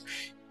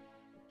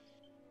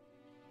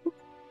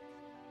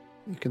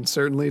 You can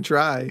certainly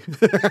try.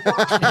 He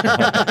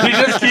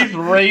just keeps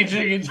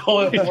raging until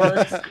it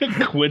works.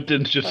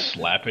 Quentin's just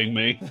slapping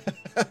me.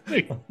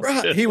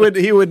 He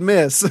would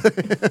miss.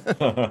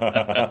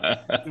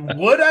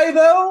 Would I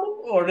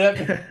though? Or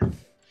that?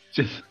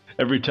 Just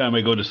every time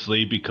I go to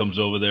sleep, he comes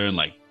over there and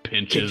like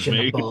pinches Kicks you in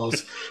me. the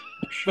balls.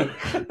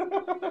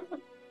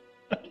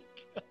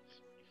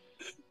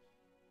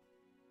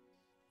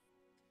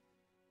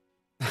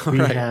 All We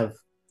right. have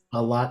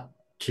a lot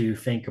to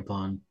think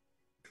upon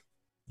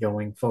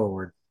going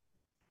forward.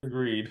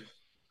 Agreed.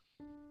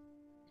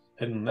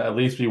 And at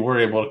least we were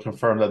able to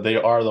confirm that they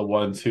are the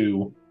ones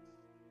who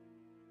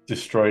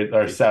destroyed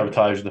or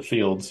sabotaged the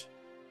fields.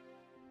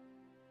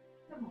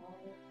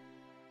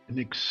 An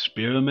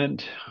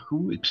experiment?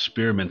 Who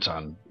experiments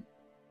on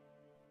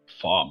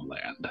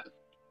farmland?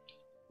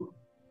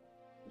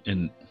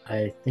 And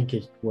I think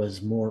it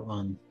was more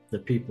on the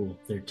people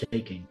they're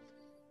taking.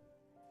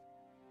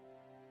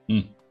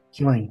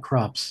 Killing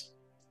crops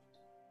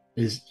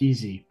is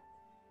easy.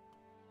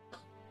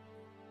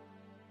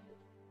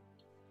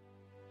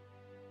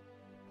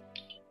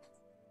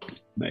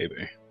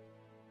 maybe.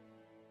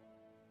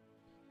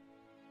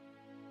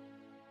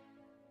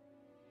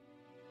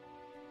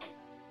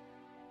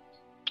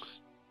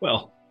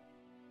 Well,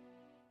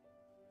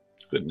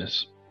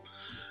 goodness.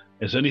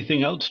 Has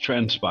anything else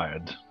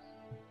transpired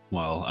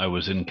while I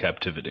was in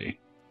captivity?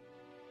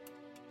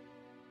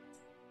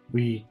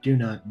 We do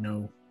not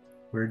know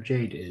where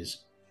Jade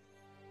is.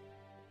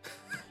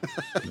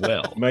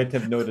 Well, You might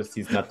have noticed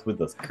he's not with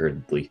us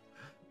currently.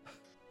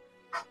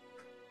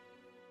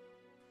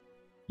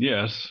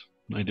 yes,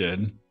 I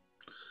did.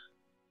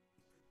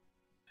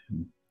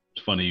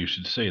 It's funny you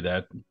should say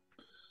that.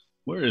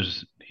 Where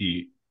is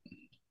he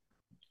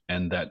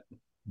and that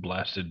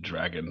blasted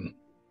dragon?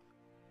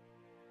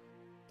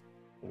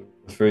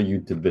 Refer you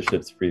to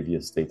Bishop's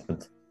previous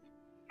statement.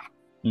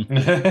 We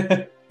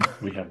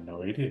have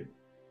no idea.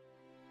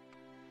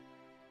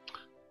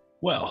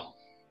 Well,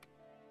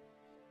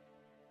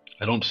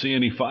 I don't see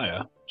any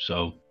fire,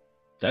 so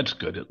that's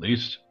good at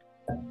least.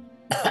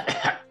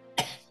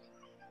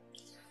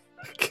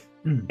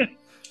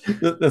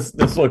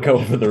 This will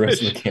go for the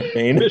rest of the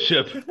campaign.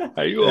 Bishop,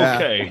 are you Yeah,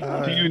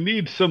 okay? Do you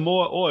need some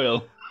more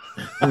oil?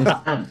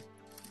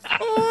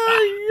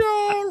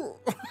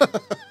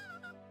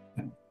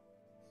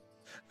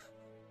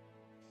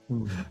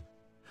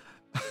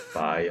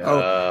 Fire.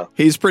 Oh.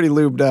 He's pretty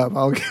lubed up.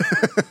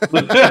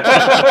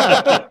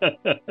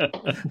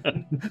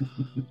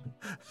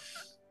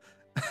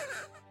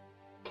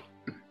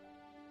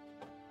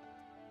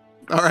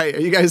 All right, are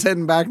you guys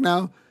heading back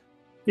now?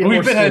 Yeah, We've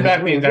we're been heading still-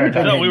 back the entire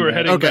time. No, we were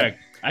heading Okay. back.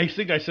 I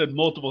think I said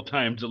multiple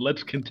times,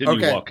 let's continue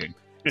Okay. walking.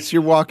 So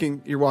you're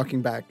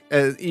walking back.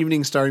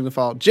 Evening starting to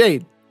fall.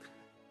 Jade,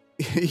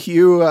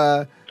 you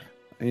I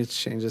need to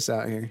change this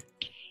out here.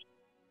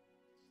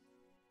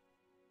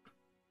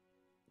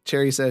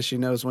 Cherry says she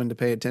knows when to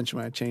pay attention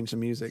when I change the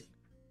music.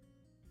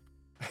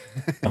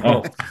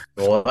 Oh,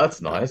 well,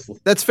 that's nice.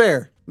 That's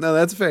fair. No,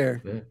 that's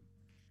fair. Yeah.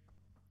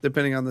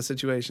 Depending on the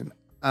situation.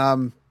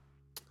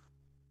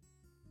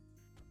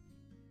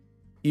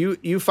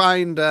 You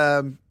find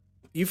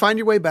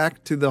your way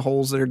back to the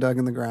holes that are dug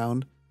in the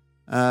ground.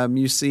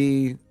 You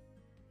see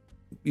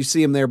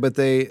them there, but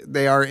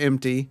they are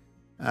empty.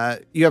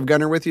 You have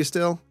Gunner with you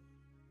still?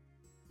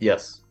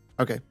 Yes,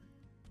 Okay.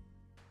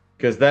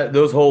 because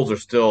those holes are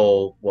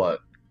still what,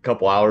 a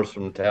couple hours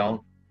from town.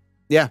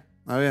 Yeah.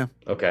 Oh yeah.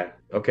 Okay,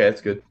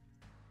 that's good.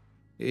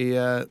 He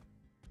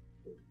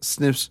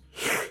sniffs.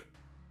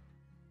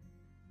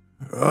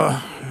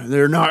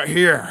 They're not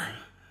here.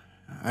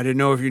 I didn't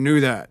know if you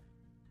knew that.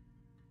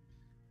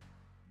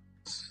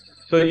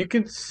 So you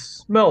can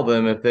smell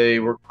them if they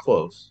were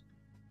close.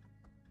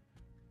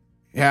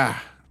 Yeah,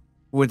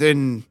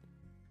 within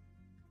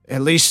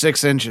at least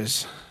 6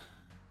 inches.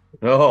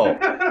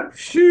 Oh,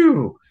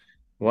 shoo!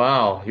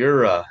 Wow,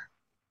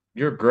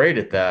 you're great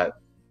at that.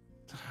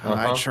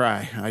 I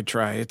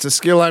try. It's a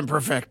skill I'm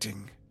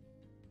perfecting.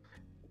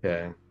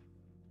 Okay.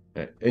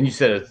 And you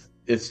said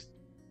it's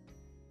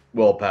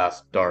well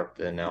past dark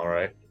then now,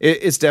 right?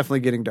 It's definitely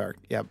getting dark.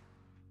 Yep.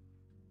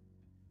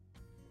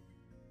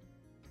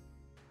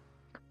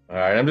 All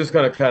right, I'm just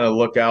gonna kind of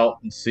look out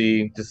and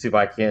see if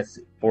I can't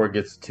see before it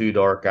gets too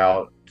dark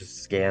out. Just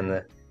scan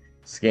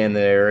the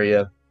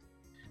area.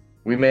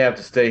 We may have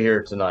to stay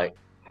here tonight.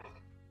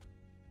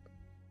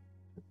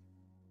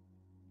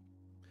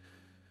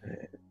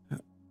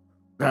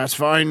 That's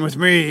fine with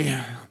me.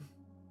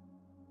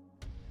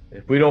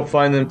 If we don't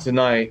find them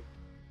tonight,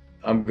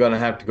 I'm gonna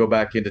have to go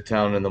back into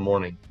town in the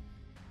morning.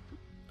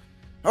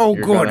 Oh,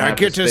 You're good. gonna I have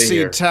get to to stay see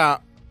here.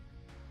 town.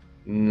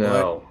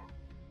 No,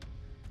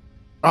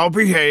 I'll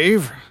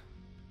behave.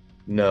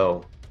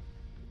 no.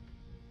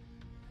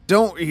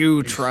 Don't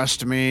you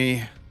trust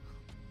me?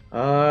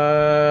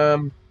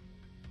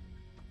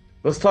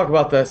 Let's talk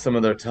about that some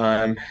other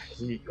time.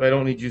 I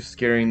don't need you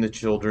scaring the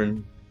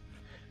children,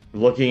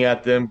 looking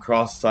at them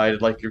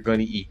cross-eyed like you're going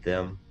to eat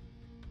them.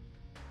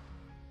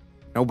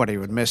 Nobody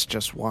would miss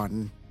just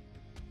one.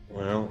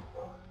 Well,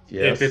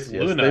 yes, If it's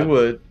yes, Luna, they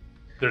would.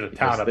 There's a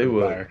town Yes, up they in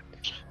would. fire.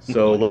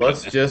 So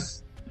let's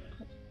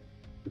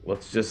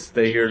just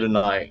stay here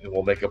tonight, and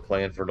we'll make a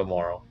plan for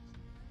tomorrow.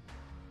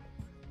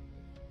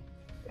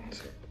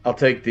 I'll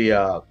take the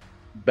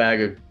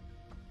bag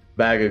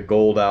of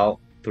gold out,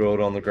 throw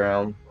it on the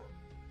ground.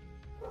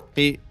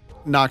 He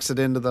knocks it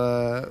into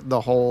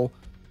the hole,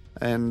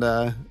 and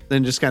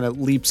then just kind of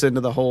leaps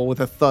into the hole with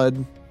a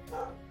thud.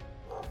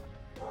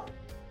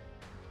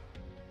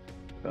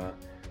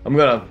 I'm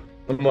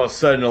gonna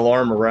set an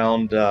alarm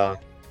around the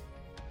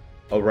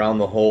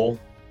hole,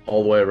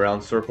 all the way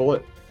around, circle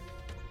it.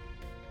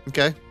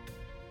 Okay.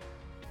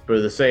 For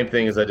the same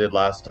thing as I did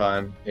last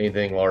time.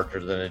 Anything larger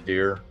than a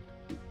deer.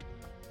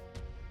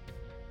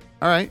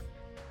 All right.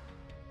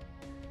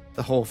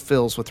 The hole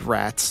fills with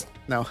rats.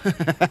 No.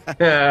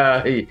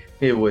 Yeah,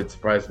 he would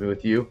surprise me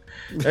with you.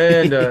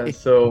 And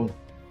so,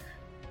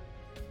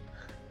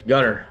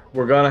 Gunner,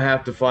 we're gonna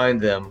have to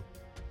find them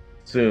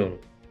soon.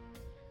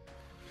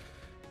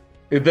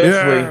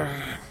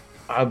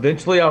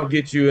 Eventually, I'll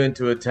get you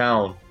into a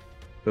town.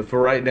 But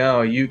for right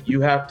now,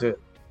 you have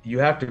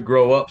to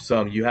grow up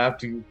some. You have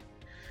to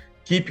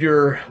keep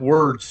your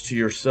words to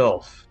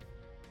yourself.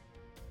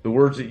 The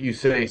words that you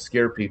say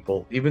scare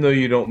people, even though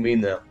you don't mean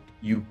them.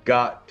 You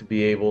got to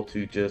be able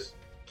to just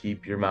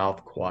keep your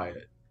mouth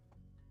quiet.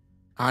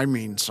 I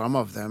mean, some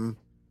of them.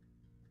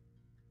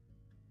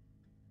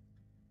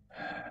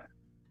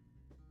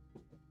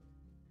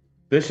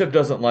 Bishop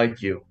doesn't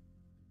like you.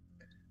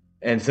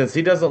 And since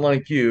he doesn't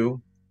like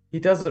you, he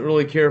doesn't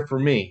really care for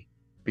me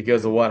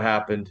because of what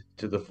happened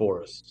to the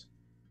forest.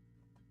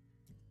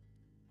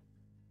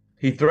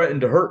 He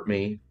threatened to hurt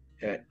me,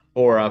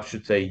 or I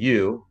should say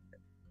you,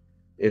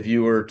 if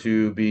you were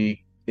to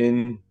be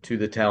into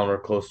the town or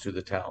close to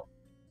the town.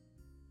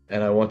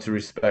 And I want to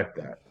respect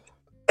that.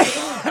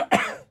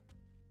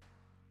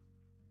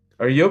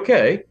 Are you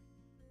okay?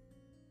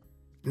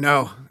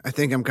 No, I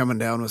think I'm coming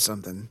down with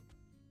something.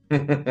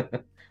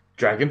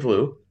 Dragon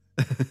flu.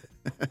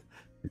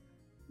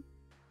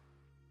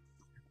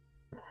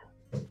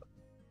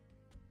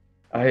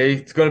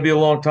 It's going to be a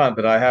long time,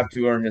 but I have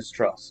to earn his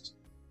trust.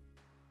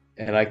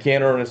 And I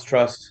can't earn his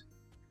trust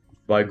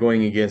by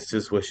going against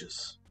his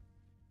wishes.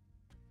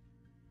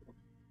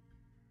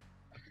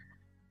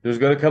 There's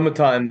going to come a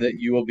time that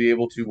you will be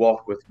able to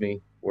walk with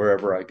me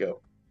wherever I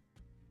go.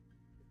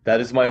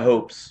 That is my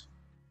hopes.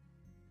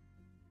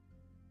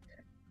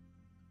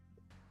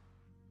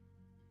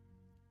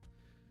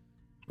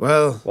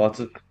 Well,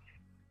 Watson,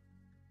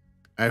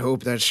 I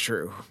hope that's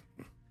true.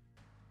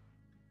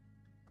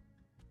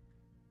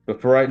 but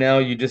for right now,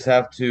 you just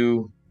have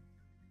to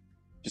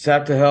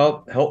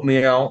help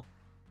me out.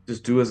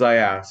 Just do as I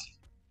ask.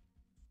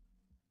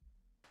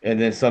 And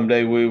then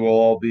someday we will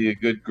all be a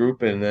good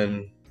group, and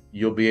then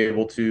you'll be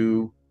able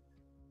to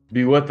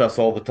be with us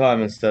all the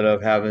time instead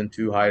of having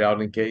to hide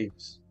out in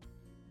caves.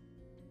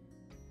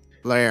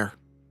 Lair.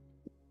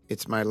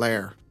 It's my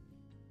lair.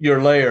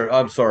 Your lair.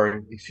 I'm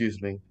sorry. Excuse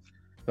me.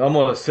 I'm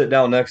going to sit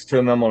down next to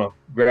him. I'm going to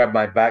grab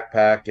my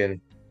backpack and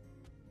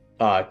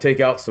take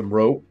out some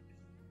rope.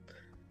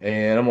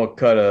 And I'm going to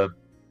cut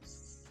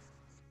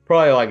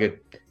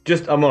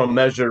I'm going to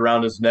measure it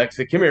around his neck.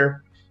 Say, come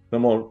here.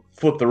 I'm going to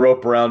flip the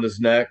rope around his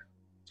neck,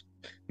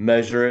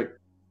 measure it,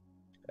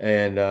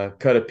 and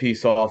cut a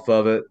piece off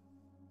of it.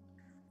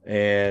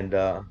 And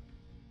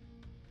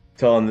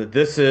tell him that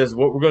this is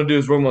what we're going to do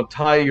is I'm going to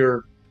tie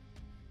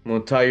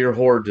your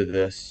hoard to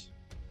this.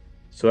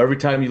 So every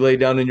time you lay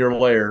down in your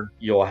lair,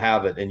 you'll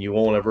have it and you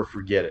won't ever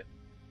forget it.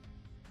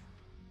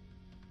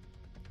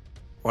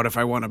 What if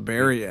I want to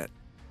bury it?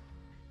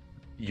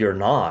 You're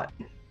not.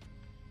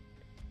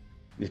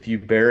 If you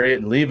bury it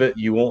and leave it,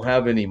 you won't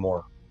have any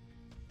more.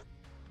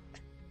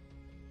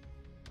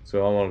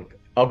 So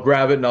I'll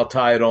grab it and I'll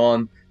tie it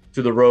on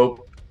to the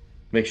rope,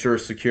 make sure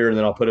it's secure, and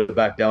then I'll put it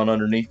back down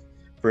underneath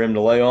for him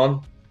to lay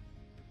on.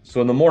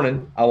 So in the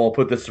morning, I won't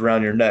put this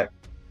around your neck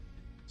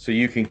so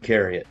you can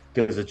carry it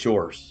because it's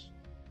yours.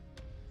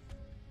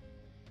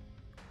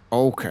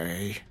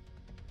 Okay.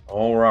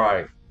 All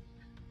right.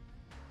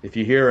 If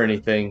you hear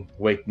anything,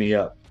 wake me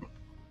up.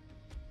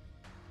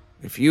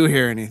 If you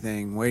hear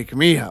anything, wake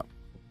me up.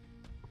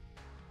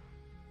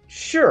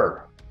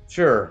 Sure.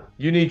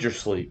 You need your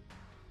sleep.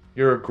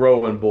 You're a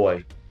growing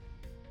boy.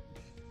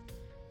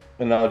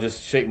 And I'll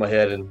just shake my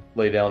head and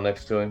lay down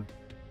next to him.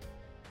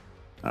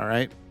 All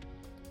right.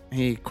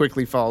 He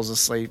quickly falls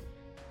asleep.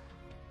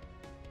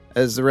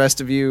 As the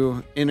rest of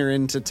you enter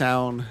into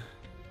town,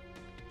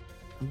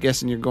 I'm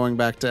guessing you're going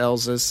back to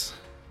Elsa's.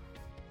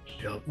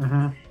 Yep.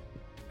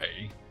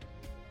 Hey.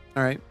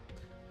 All right.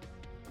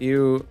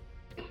 You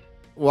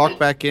walk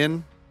back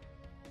in.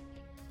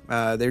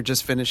 They're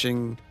just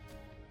finishing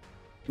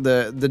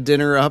the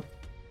dinner up.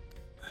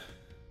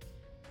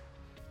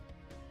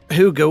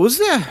 Who goes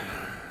there?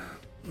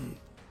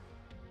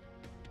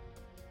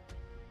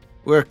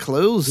 We're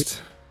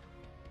closed.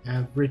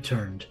 Have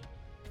returned.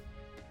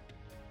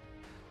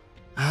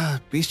 Ah,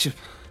 Bishop.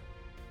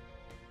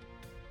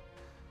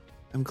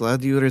 I'm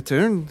glad you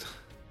returned.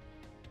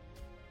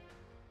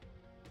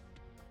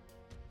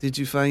 Did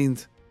you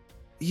find...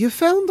 You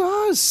found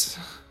us.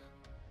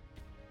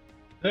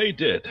 They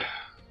did,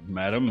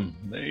 madam.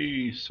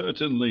 They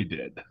certainly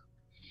did.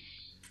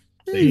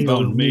 They They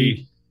found will me.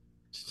 need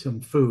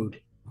some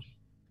food.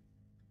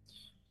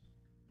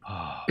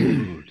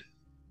 rude.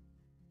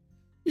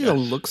 You don't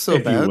Yes, look so if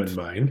you bad. wouldn't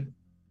mind.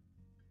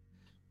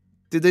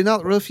 Did they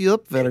not rough you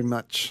up very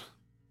much?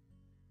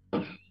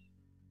 Dear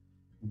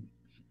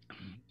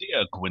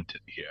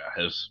Quentin here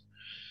has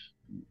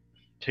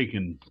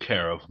taken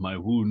care of my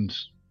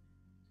wounds,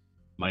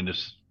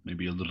 minus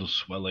maybe a little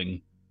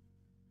swelling.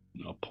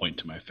 I'll point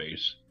to my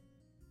face.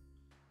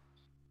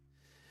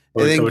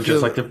 I I would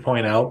just think like to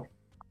point out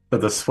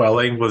that the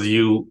swelling was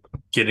you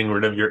getting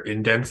rid of your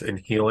indents and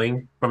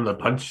healing from the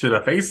punch to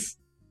the face.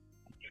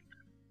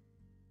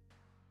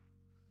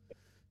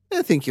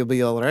 I think you'll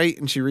be all right.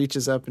 And she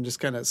reaches up and just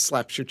kind of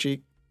slaps your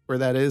cheek where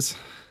that is.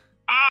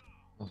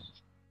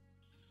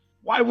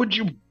 Why would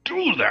you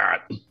do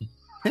that?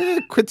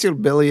 Quit your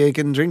belly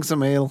aching, drink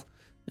some ale.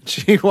 And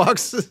she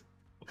walks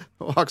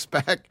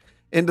back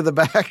into the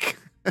back.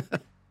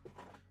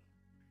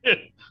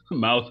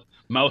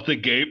 Mouth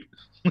agape,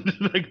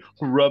 like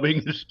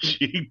rubbing his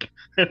cheek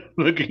and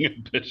looking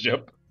at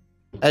Bishop.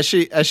 As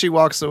she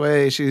walks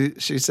away, she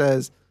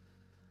says,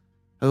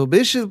 "Oh,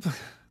 Bishop,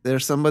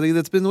 there's somebody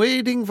that's been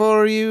waiting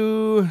for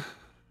you."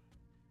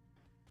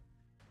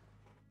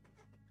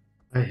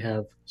 I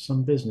have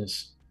some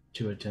business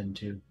to attend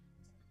to.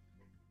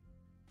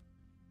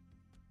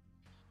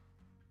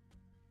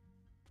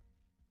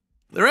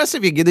 The rest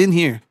of you get in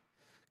here.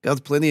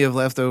 Got plenty of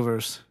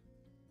leftovers.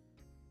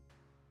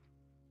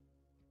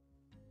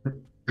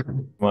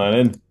 Come on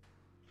in.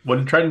 What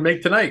are you trying to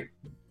make tonight?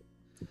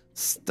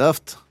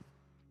 Stuffed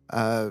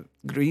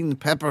green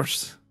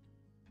peppers.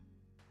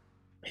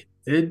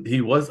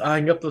 He was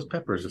eyeing up those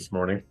peppers this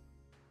morning.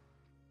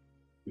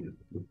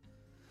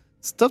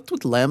 Stuffed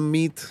with lamb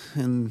meat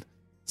and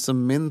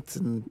some mint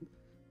and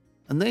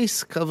a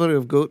nice cover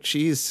of goat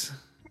cheese.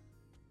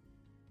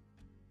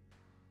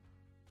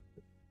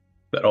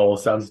 That all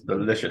sounds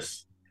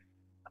delicious.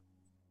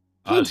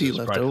 Oz Plenty is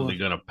left practically over.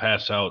 going to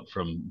pass out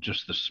from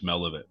just the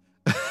smell of it.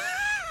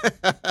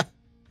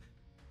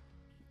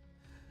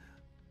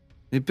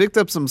 We picked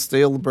up some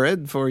stale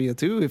bread for you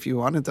too, if you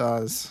wanted,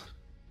 Oz.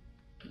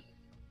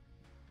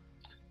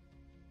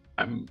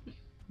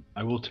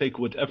 I will take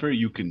whatever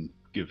you can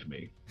give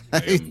me.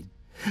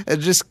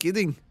 Just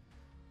kidding.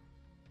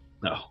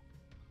 No.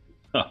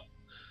 Huh.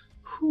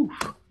 Whew.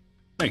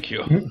 Thank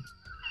you.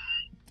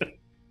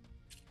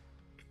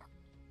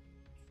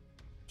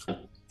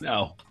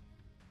 Now,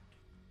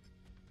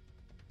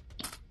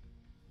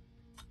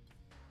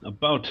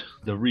 about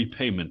the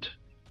repayment.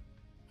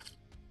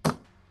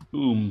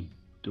 Whom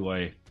do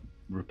I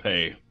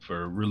repay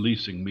for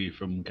releasing me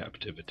from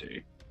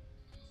captivity?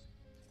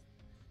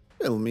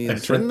 Well, me and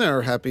Excellent. Trin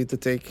are happy to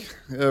take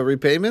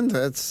repayment.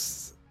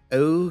 That's...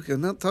 Oh, you're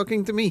not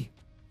talking to me.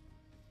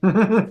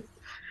 I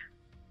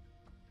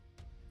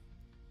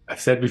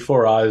said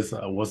before, Oz,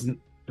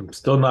 I'm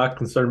still not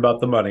concerned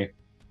about the money.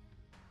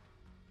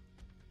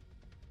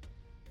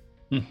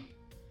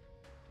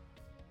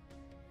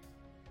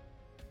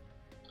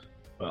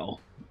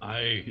 Well,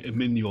 I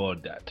am in your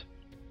debt.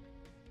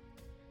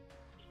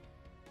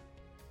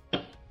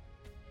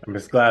 I'm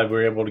just glad we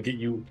were able to get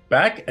you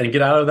back and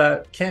get out of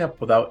that camp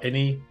without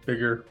any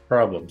bigger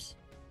problems.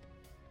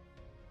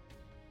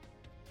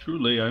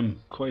 Truly, I'm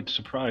quite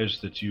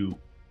surprised that you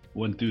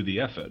went through the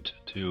effort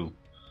to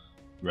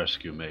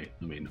rescue me.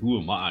 I mean, who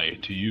am I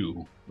to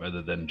you,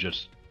 rather than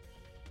just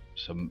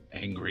some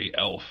angry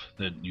elf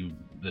that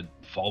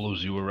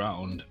follows you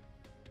around?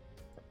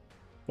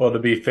 Well, to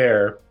be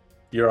fair,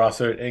 you're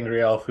also an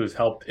angry elf who's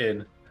helped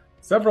in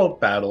several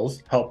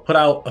battles, helped put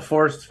out a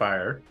forest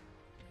fire,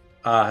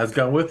 has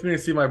gone with me to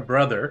see my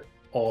brother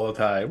all the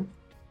time.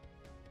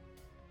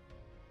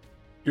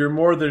 You're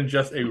more than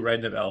just a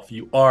random elf.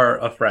 You are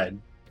a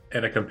friend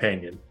and a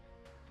companion.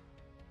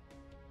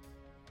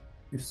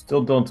 You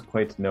still don't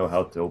quite know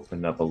how to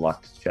open up a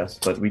locked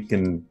chest, but we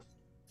can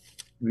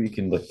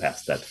look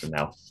past that for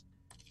now.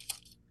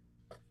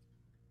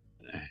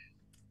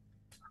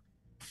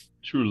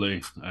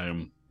 Truly, I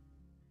am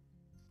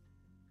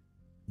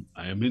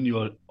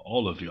in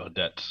all of your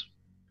debts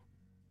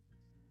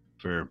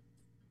for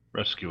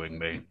rescuing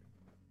me.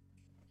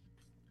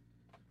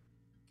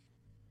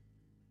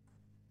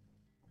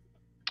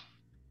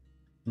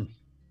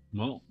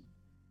 Well,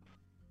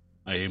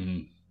 I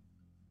am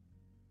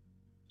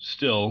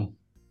still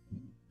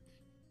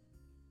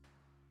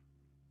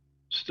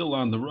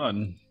on the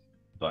run,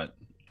 but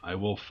I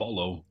will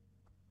follow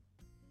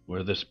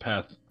where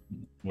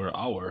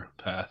our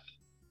path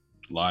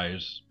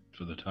lies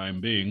for the time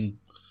being.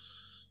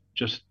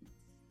 Just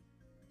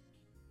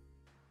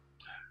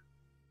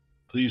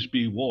please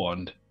be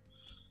warned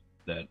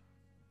that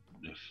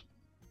if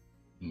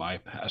my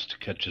past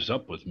catches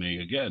up with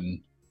me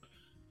again,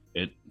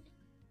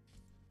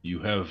 you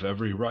have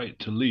every right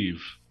to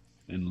leave,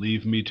 and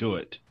leave me to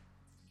it.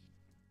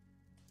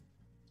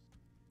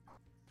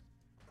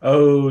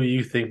 Oh,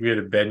 you think we'd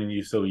abandon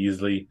you so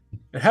easily?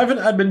 Haven't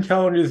I been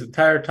telling you this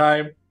entire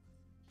time?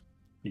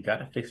 You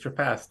gotta fix your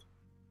past.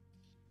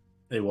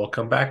 They will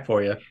come back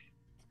for you.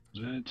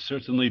 It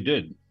certainly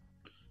did.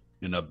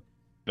 In a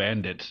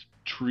bandit's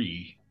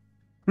tree,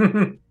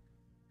 Well,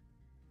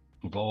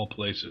 of all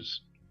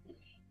places.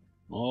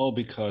 All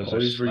because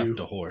Always I were slept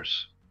you. a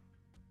horse.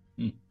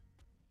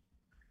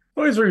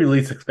 Always where you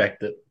least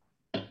expect it.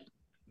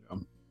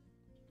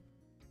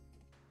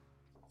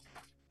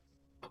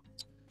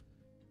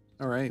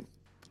 All right.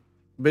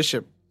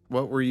 Bishop,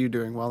 what were you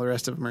doing while the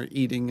rest of them are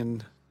eating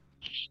and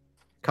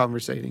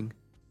conversating?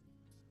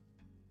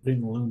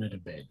 Putting Luna to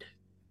bed.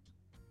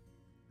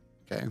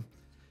 Okay.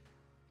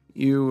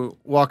 You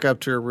walk up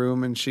to her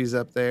room and she's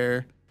up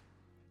there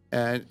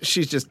and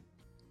she's just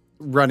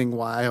running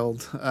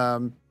wild.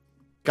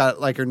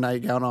 Got like her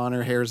nightgown on,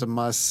 her hair's a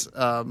muss.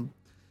 And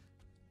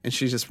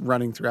she's just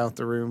running throughout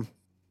the room.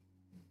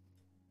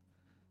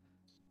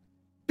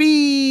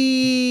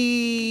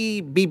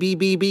 Bee, bee, bee,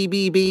 bee, bee,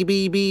 bee, bee,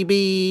 bee, bee,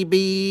 bee,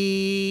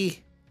 bee.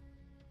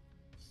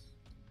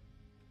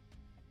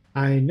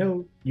 I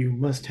know you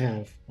must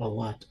have a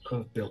lot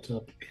of built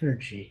up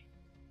energy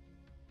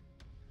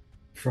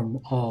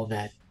from all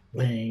that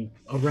laying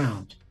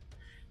around.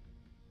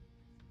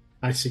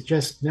 I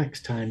suggest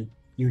next time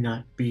you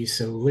not be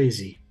so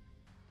lazy.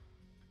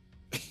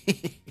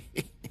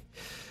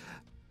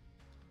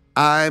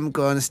 I'm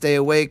going to stay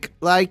awake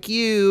like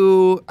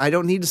you. I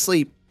don't need to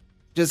sleep.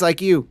 Just like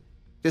you.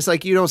 Just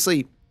like you don't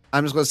sleep.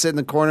 I'm just going to sit in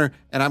the corner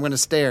and I'm going to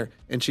stare.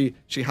 And she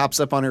hops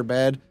up on her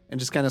bed and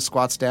just kind of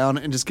squats down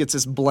and just gets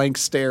this blank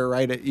stare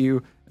right at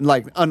you, and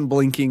like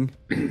unblinking.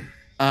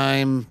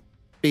 I'm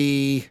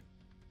B.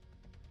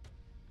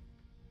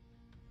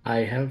 I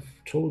have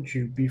told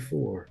you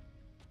before.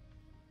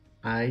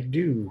 I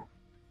do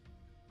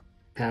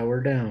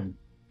power down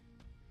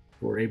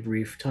for a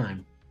brief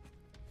time.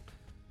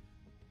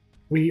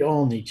 We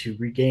all need to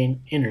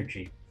regain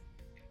energy.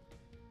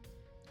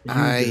 You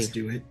just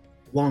do it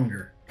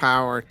longer.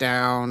 Power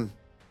down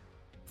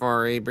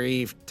for a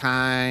brief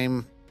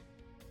time.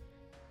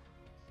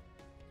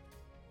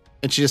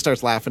 And she just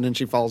starts laughing and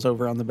she falls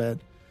over on the bed.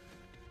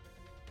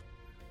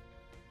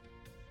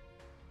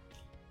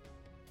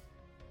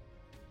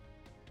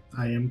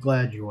 I am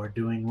glad you are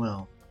doing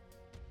well.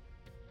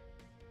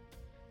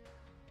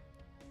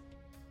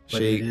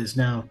 But it is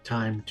now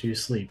time to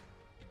sleep.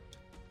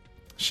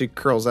 She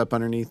curls up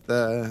underneath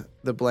the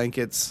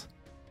blankets.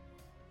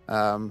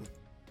 Oh,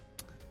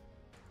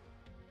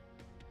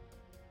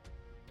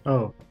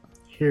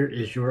 here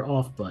is your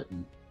off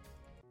button.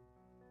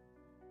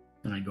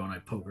 And I go and I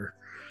poke her.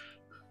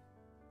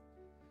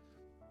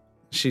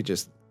 She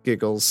just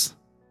giggles.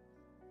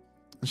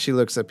 She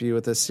looks up at you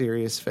with a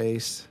serious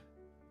face.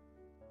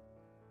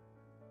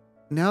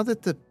 Now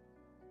that the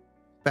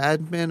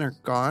bad men are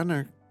gone,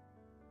 are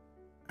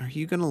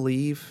you going to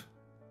leave?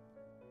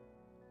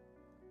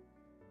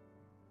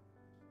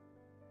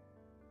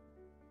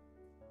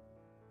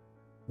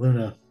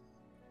 Luna,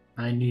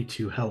 I need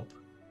to help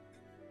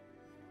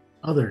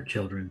other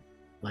children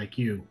like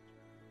you.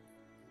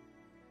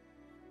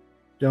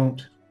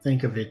 Don't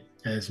think of it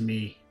as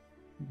me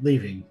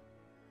leaving.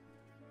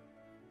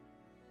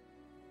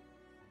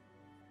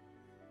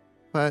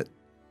 But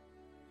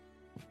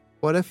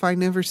what if I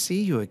never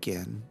see you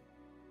again?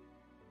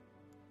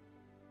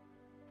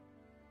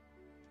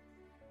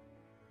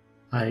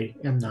 I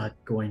am not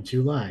going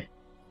to lie.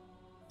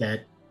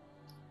 That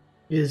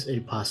is a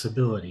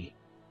possibility.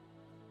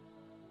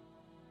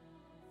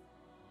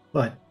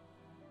 But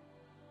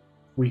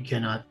we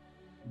cannot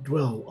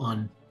dwell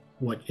on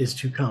what is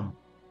to come.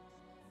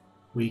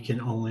 We can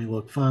only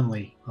look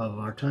fondly of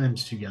our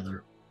times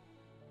together.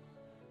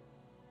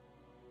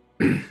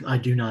 I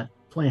do not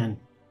plan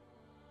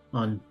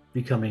on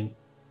becoming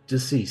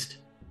deceased.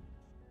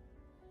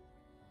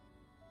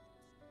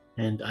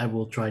 And I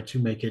will try to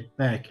make it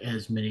back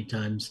as many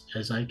times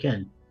as I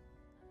can.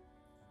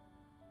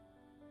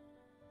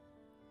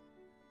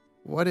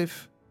 What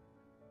if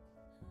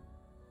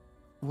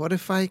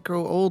I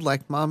grow old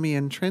like Mommy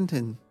and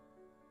Trenton?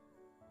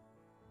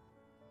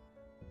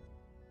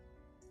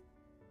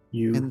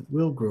 You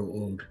will grow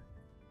old.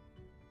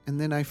 And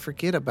then I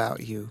forget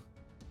about you.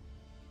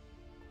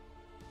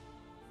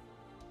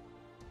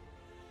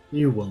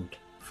 You won't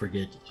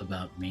forget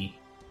about me.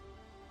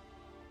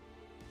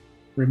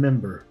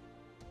 Remember,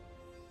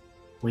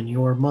 when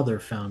your mother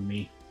found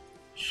me,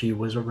 she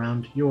was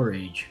around your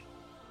age.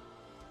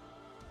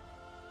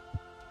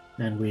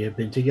 And we have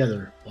been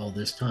together all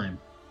this time.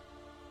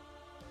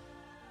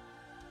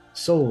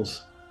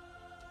 Souls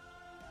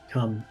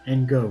come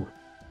and go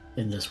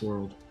in this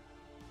world.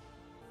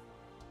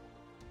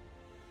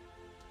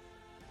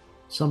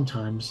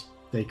 Sometimes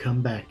they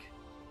come back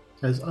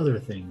as other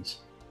things.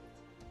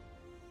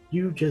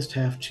 You just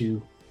have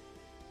to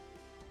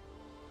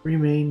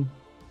remain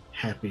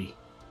happy.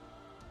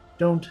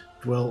 Don't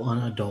dwell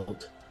on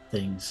adult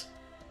things.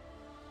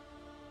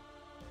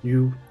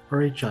 You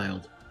are a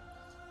child.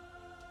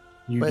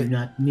 You do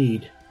not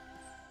need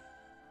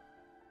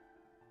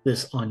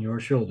this on your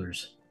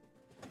shoulders.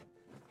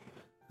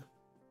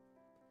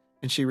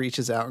 And she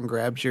reaches out and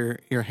grabs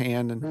your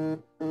hand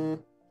and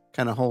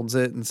kind of holds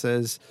it and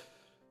says,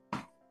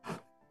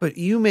 "But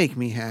you make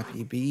me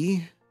happy,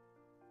 Bee."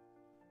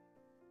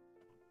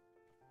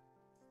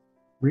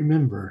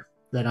 Remember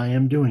that I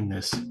am doing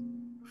this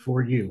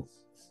for you.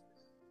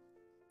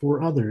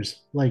 for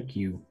others like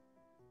you.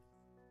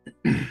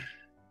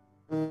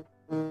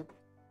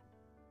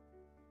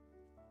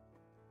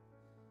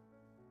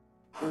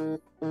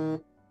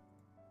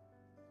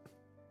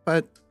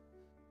 But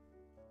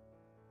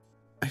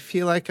I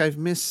feel like I've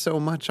missed so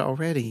much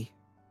already.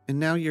 And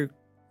now you're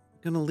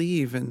going to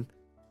leave, and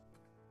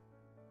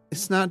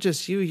it's not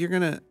just you. You're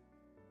going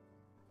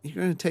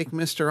to take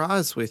Mr.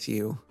 Oz with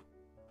you.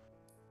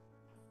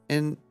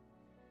 And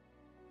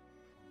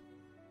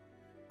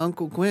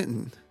Uncle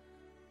Quentin.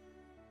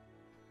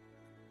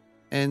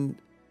 And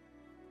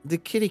the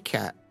kitty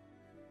cat.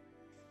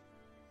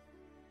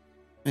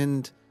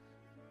 And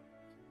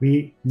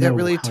We that know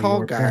really how tall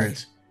your guy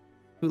parents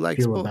who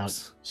likes feel books.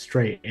 about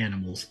stray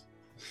animals.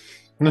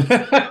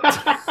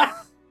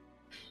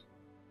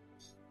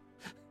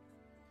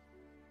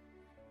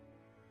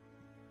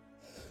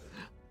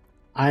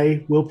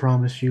 I will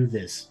promise you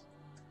this.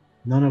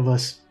 None of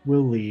us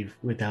will leave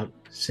without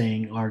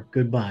saying our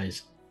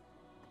goodbyes.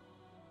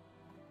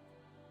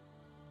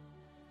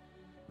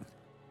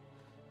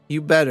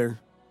 You better.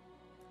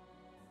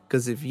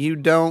 Because if you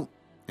don't,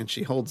 and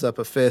she holds up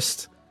a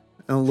fist,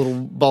 and a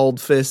little bald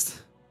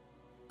fist,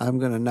 I'm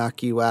going to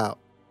knock you out.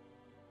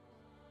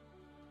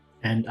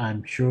 And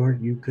I'm sure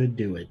you could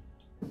do it.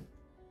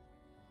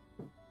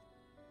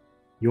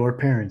 Your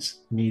parents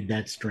need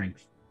that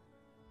strength.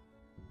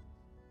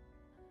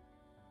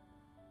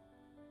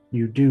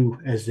 You do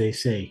as they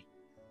say.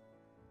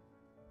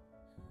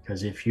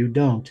 Because if you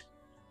don't,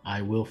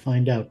 I will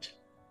find out.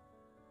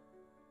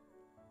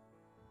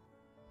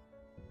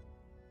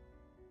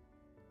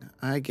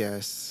 I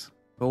guess.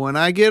 But when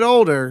I get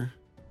older,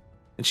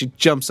 and she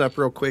jumps up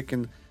real quick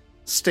and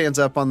stands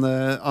up on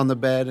the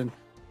bed and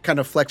kind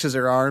of flexes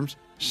her arms.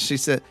 She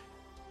said,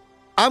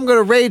 I'm going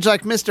to rage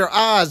like Mr.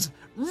 Oz.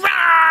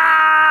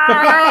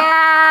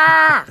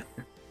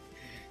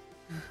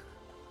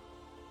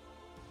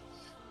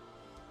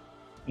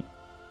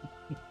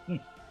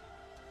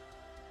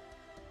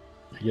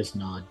 I just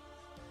nod.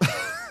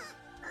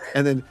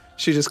 And then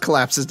she just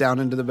collapses down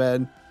into the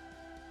bed.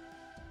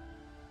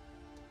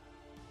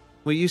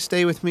 Will you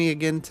stay with me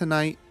again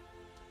tonight?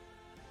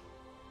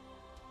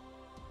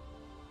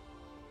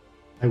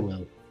 I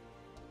will.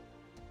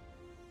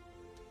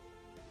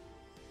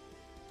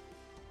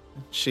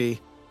 She,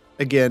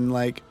 again,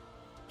 like,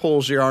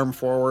 pulls your arm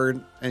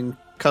forward and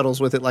cuddles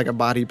with it like a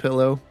body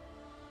pillow.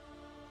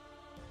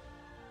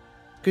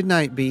 Good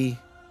night, Bee.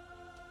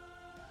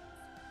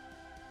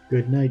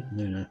 Good night,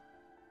 Luna.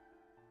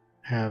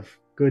 Have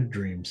good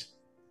dreams.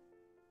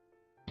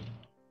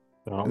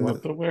 Don't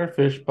let the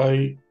werefish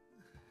bite.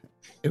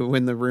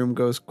 When the room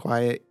goes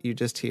quiet, you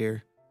just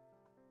hear,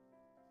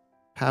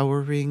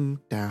 powering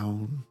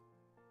down.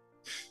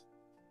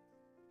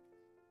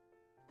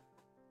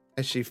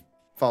 As she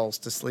falls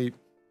to sleep.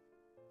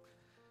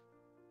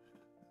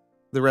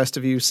 The rest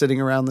of you sitting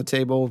around the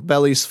table,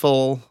 bellies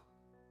full.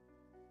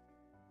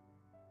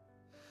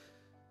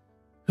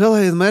 Well,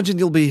 I imagine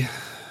you'll be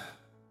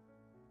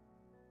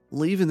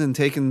leaving and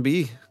taking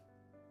B.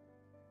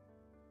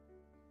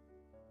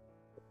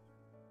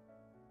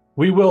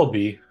 We will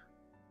be.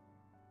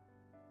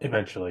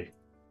 Eventually.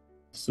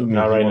 Assuming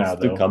Not he right wants now,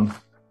 to though. come.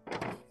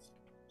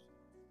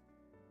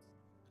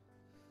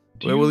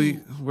 Where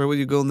will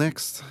you go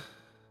next?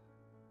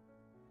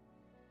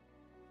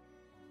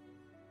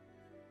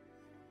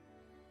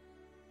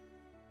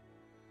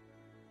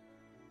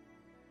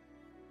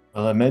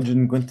 Well, I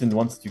imagine Quentin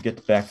wants to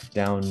get back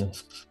down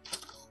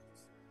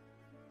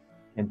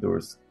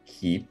Endor's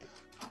Keep.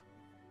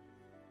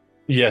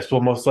 Yes, we'll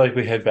most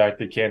likely head back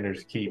to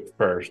Cander's Keep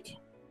first.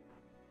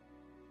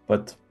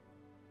 But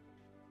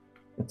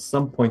at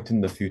some point in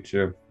the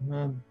future,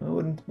 I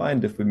wouldn't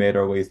mind if we made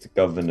our ways to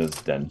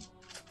Governor's Den.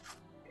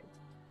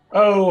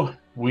 Oh,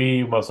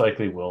 we most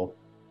likely will.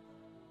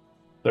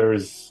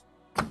 There's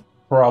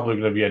probably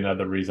going to be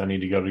another reason I need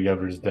to go to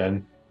Governor's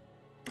Den.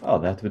 Oh,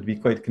 that would be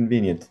quite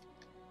convenient.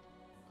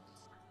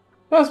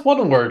 That's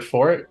one word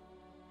for it.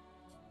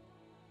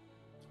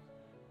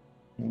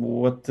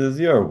 What is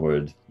your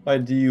word? Why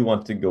do you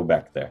want to go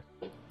back there?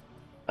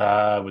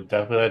 I would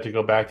definitely like to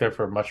go back there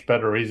for much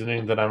better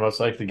reasoning than I'm most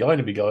likely going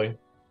to be going.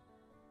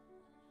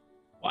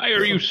 Why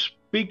are you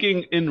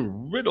speaking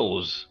in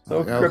riddles? So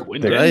Oh,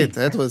 cryptic. right,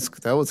 that was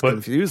But-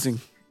 confusing.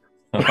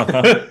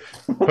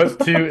 Put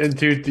two and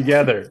two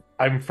together.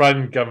 I'm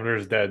from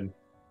Governor's Den.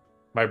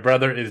 My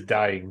brother is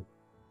dying.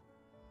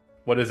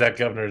 What is that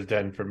Governor's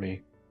Den for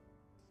me?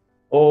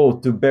 Oh,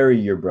 to bury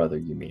your brother,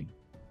 you mean?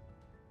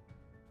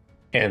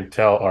 And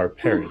tell our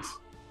parents.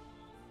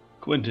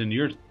 Quentin,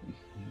 you're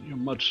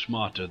much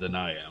smarter than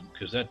I am,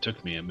 because that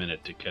took me a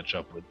minute to catch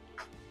up with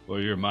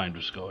where your mind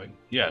was going.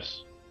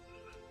 Yes,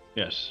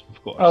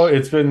 of course. Oh,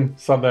 it's been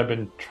something I've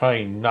been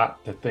trying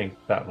not to think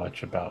that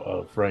much about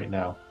of right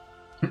now.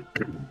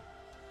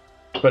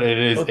 But it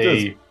is What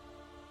a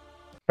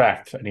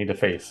fact I need to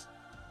face.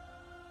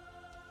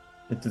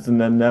 It is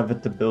an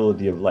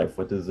inevitability of life.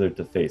 What is there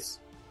to face?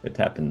 It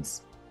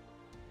happens.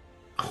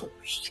 Oh,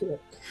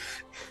 shit.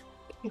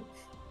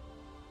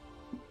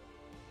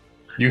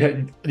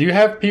 Do you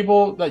have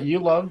people that you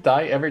love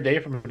die every day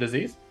from a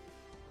disease?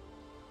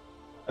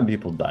 And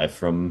people die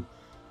from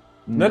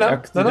No.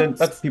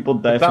 accidents. People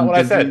die that's not from what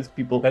I disease. said.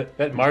 People.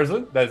 That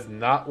Marsland, that's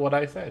not what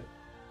I said.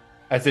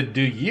 I said,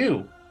 do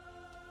you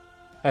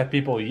have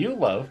people you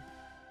love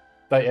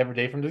die every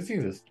day from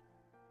diseases?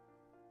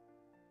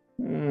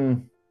 Hmm.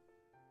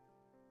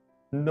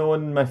 No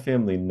one in my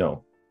family.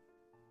 No.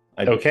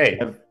 Okay.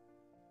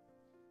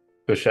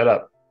 So shut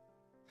up.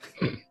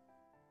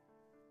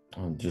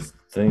 I'm just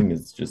saying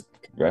it's just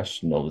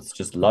rational. It's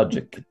just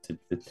logic.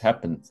 It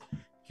happens.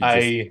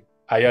 I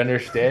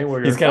understand where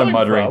you're He's kind of coming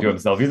muttering from. to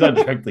himself. He's not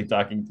directly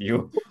talking to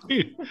you.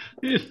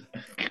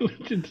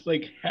 Quentin's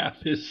like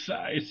half his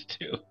size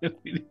too.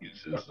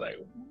 He's just like,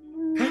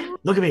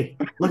 Look at me.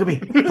 Look at me.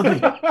 Look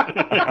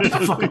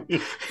at me.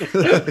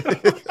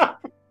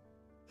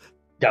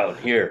 Down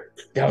here.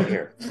 Get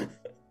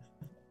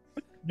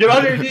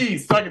on your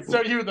knees so I can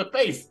start you in the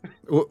face.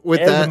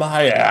 With And that,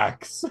 my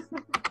axe.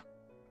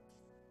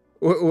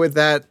 with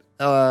that,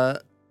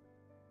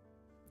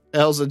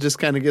 Elsa just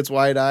kind of gets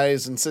wide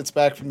eyes and sits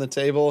back from the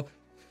table.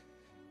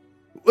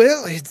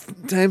 Well, it's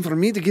time for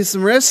me to get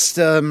some rest,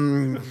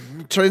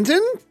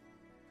 Trenton.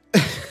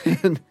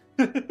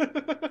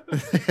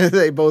 And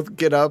they both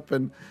get up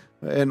and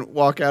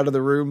walk out of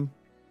the room.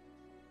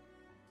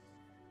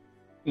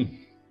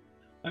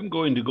 I'm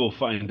going to go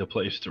find a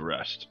place to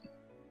rest.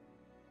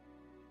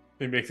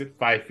 He makes it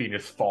 5 feet and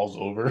just falls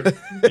over.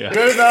 Yeah.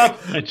 Good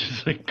enough. I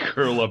just like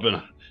curl up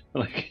in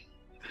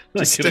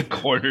Just in a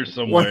corner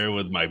somewhere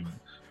with my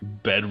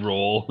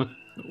bedroll.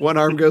 One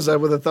arm goes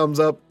up with a thumbs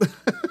up.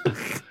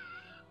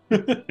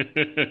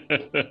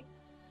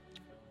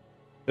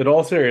 In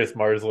all serious,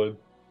 Marsland,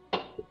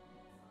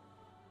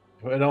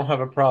 I don't have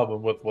a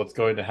problem with what's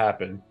going to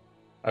happen.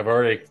 I've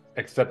already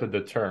accepted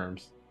the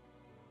terms,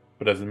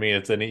 but doesn't mean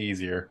it's any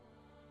easier.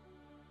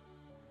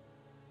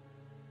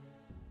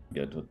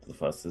 Get what the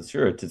fuss is.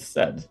 Sure, it is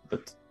sad,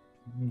 but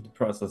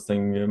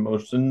processing your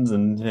emotions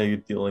and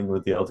dealing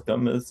with the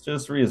outcome is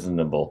just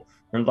reasonable.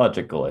 Or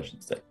logical, I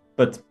should say.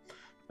 But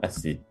I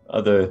see.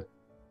 Other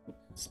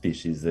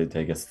species, I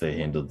guess they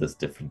handle this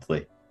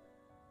differently.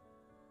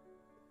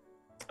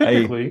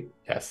 Typically,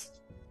 yes.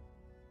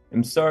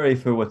 I'm sorry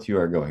for what you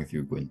are going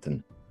through,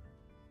 Quentin.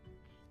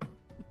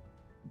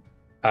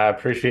 I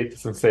appreciate the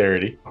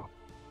sincerity.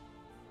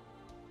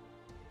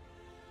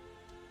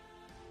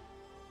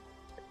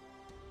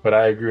 But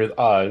I agree with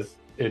Oz.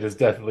 It is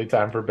definitely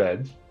time for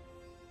bed.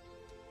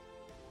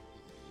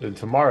 And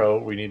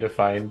tomorrow we need to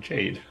find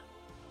Jade.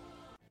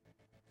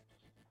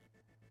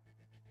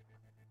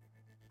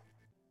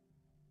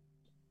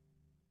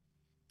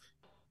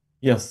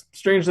 Yes,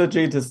 strange that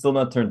Jade has still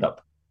not turned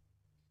up.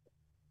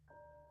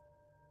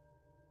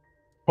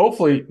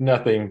 Hopefully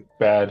nothing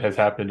bad has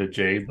happened to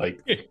Jade,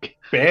 like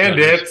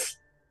bandits.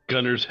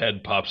 Gunner's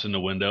head pops in the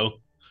window.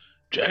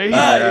 Jay!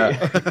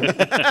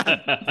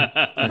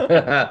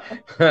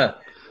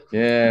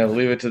 Yeah,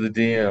 leave it to the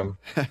DM.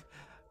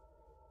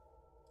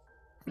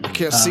 I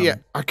can't see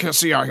it. I can't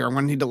see out here. I'm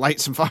gonna need to light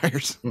some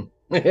fires. Oh,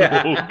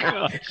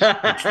 gosh.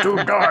 It's too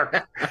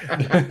dark.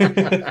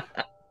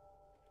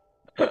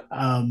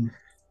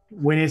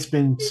 When it's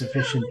been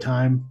sufficient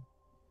time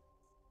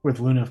with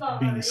Luna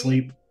being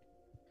asleep,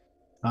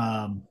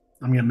 I'm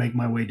going to make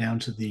my way down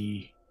to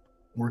the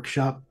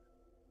workshop.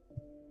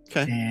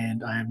 Okay.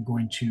 And I am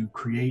going to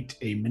create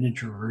a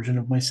miniature version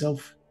of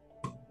myself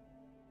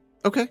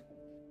Okay.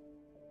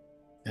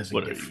 as a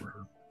What are gift you? for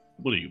her.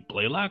 What are you,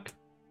 Blaylock?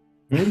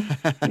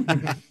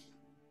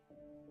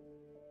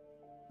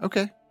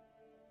 Okay.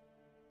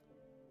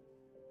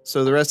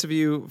 So the rest of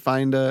you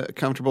find a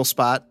comfortable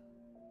spot,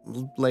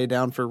 lay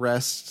down for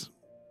rest.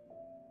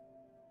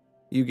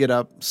 You get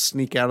up,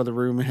 sneak out of the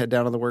room, head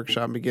down to the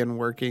workshop, and begin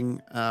working.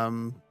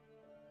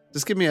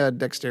 Just give me a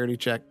dexterity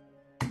check.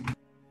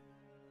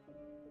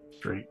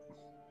 Great.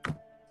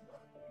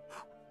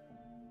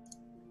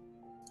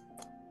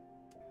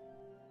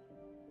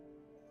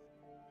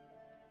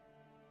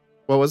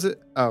 What was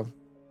it? Oh,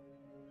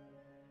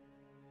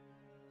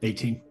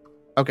 18.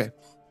 okay.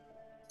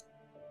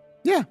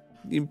 Yeah,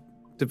 you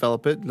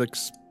develop it.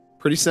 Looks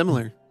pretty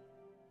similar.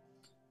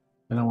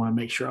 And I want to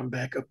make sure I'm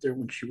back up there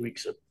when she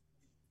wakes up.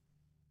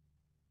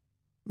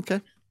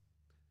 Okay.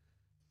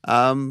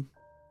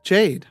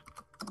 Jade.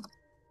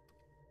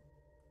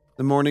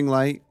 The morning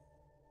light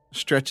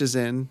stretches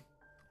in.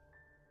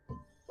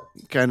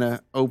 You kind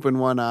of open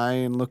one eye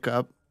and look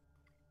up.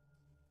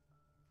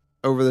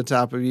 Over the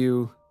top of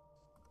you,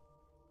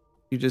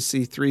 you just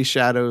see 3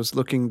 shadows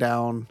looking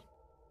down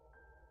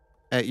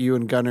at you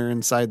and Gunner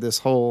inside this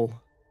hole.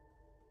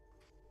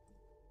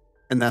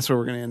 And that's where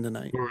we're going to end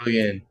tonight. Where we're gonna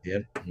end.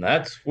 Yep,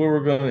 that's where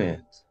we're gonna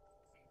end.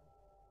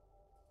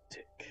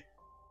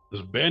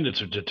 Those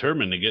bandits are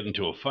determined to get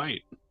into a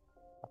fight.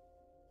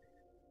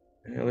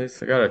 At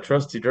least I got a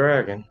trusty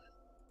dragon.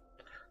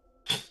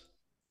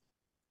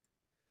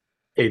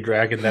 A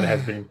dragon that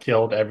has been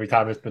killed every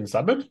time it's been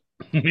summoned?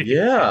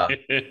 Yeah.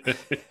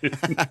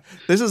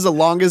 This is the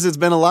longest it's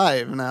been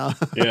alive now.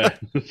 Yeah.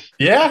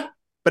 Yeah.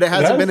 but it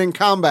hasn't Yes. been in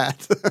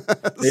combat.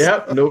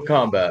 Yep, no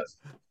combat.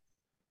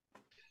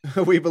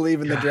 We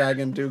believe in the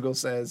dragon, Dougal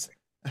says.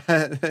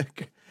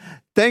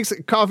 Thanks,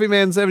 Coffee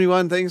Man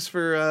 71. Thanks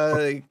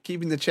for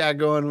keeping the chat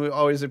going. We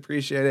always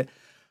appreciate it.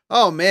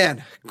 Oh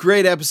man,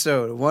 great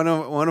episode. One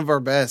of our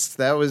best.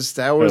 That was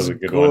a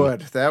good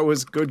one. That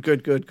was good.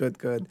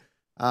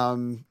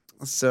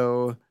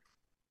 So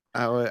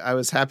I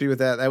was happy with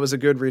that. That was a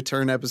good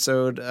return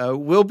episode.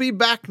 We'll be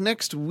back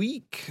next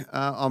week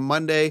on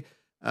Monday.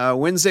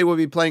 Wednesday we'll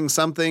be playing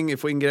something.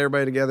 If we can get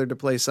everybody together to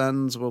play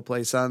Suns, we'll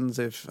play Suns.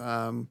 If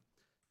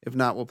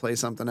not, we'll play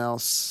something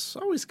else.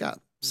 Always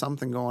got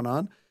something going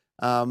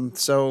on.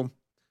 So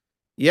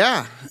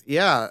yeah.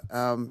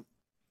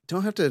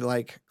 Don't have to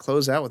like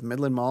close out with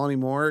Midland Mall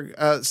anymore.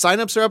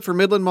 Signups are up for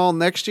Midland Mall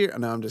next year.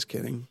 No, I'm just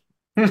kidding.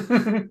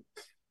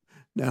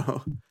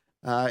 No.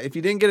 If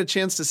you didn't get a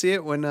chance to see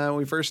it when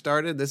we first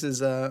started, this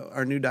is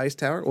our new dice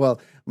tower. Well,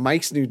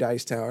 Mike's new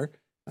dice tower.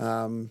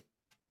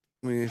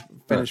 We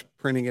finished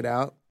printing it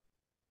out,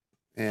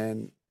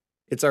 and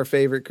it's our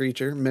favorite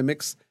creature,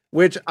 mimics.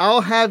 Which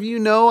I'll have you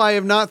know, I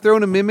have not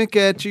thrown a mimic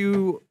at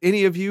you,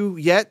 any of you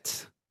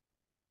yet.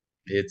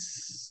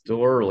 It's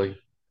still early.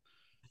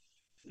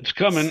 It's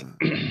coming.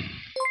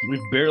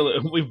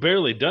 We've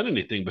barely done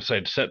anything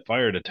besides set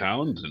fire to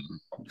towns and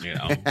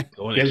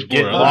go and Get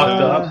explore locked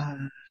other up.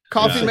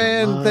 Coffee Yeah.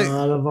 Man, A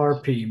lot of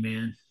RP,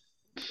 man.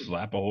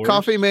 slap a horse.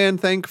 Coffee Man,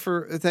 thanks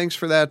for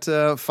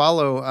that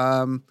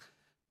follow.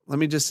 Let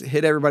me just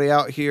hit everybody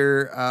out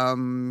here.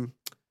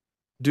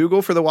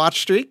 Dougal for the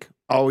watch streak.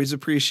 Always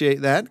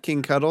appreciate that.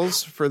 King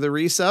Cuddles for the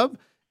resub.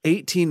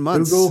 18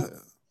 months. Dougal,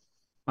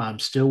 I'm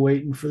still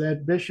waiting for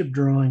that bishop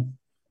drawing.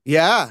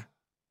 Yeah.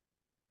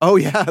 Oh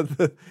yeah.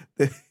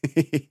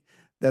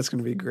 That's going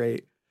to be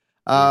great.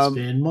 It's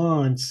been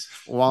months.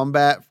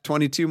 Wombat,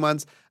 22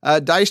 months.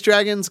 Dice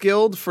Dragons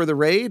Guild for the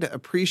raid.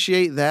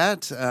 Appreciate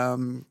that.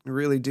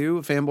 Really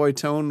do. Fanboy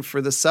Tone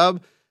for the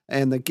sub.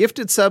 And the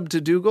gifted sub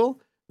to Dougal.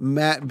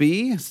 Matt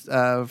B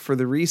for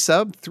the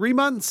resub. 3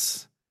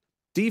 months.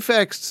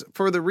 Defects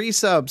for the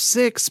resub.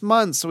 6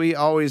 months. We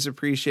always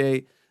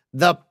appreciate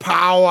the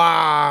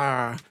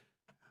power.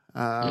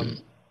 I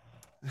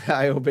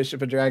owe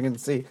Bishop of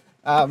Dragons. See.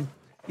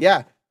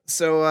 Yeah.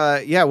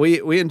 So,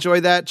 we enjoy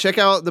that. Check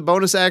out the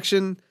bonus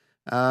action.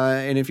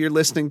 And if you're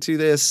listening to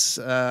this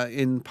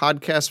in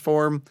podcast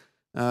form,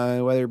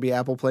 whether it be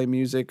Apple Play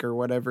Music or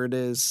whatever it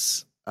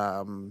is,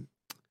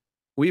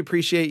 we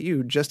appreciate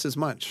you just as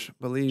much.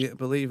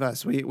 Believe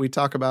us. We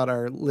talk about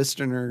our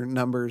listener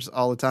numbers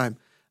all the time.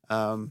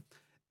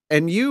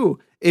 And you,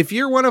 if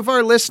you're one of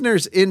our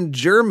listeners in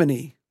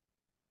Germany,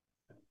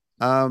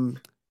 Germany.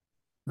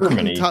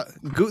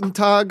 Guten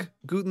Tag,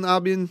 Guten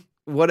Abend,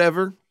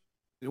 whatever.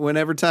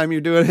 Whenever time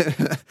you're doing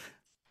it.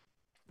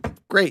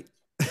 Great.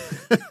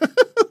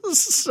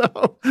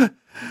 So,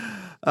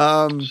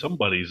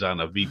 Somebody's on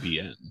a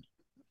VPN.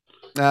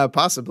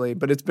 possibly,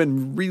 but it's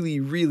been really,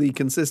 really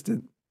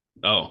consistent.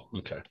 Oh,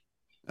 okay.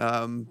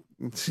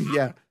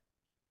 Yeah.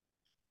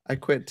 I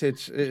quit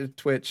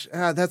Twitch.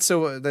 That's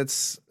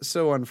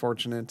so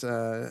unfortunate.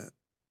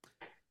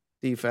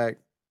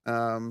 Defect.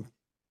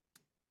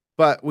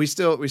 But we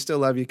still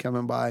love you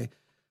coming by.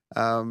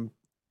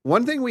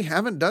 One thing we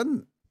haven't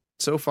done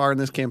so far in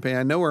this campaign,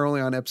 I know we're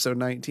only on episode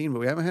 19, but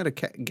we haven't had a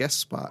guest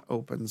spot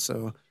open,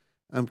 so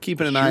I'm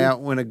keeping an eye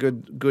out when a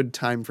good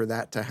time for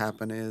that to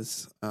happen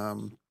is.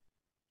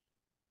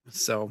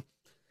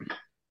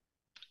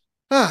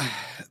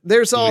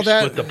 There's all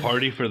that. Split the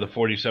party for the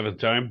 47th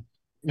time.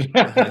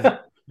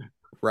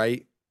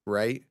 Right.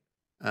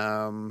 Hold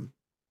on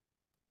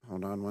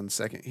one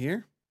second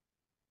here.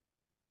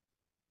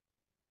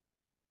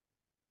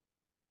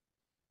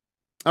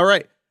 All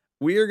right.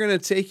 We are going to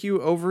take you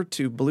over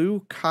to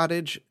Blue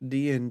Cottage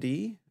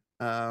D&D.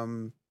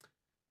 Another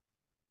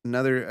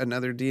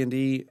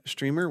D&D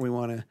streamer. We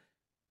want to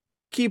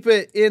keep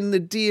it in the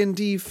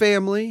D&D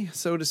family,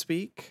 so to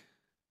speak.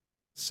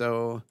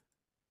 So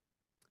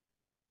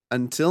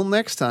until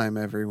next time,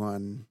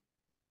 everyone,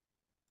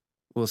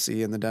 we'll see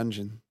you in the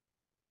dungeon.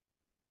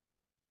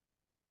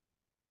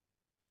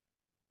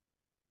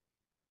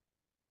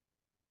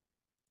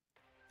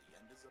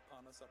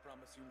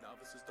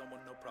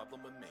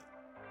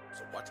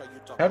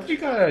 Have you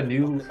got a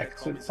new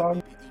exit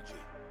song?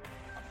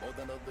 More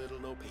than a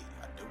little OP.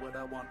 I do what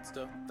I want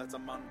to. That's a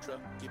mantra.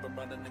 Keep 'em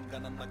running and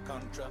gunning like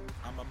Contra.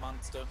 I'm a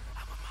monster.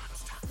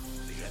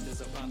 The end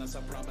is upon us.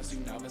 I promise you,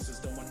 novices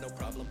don't want no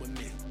problem with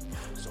me.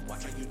 So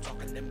watch how you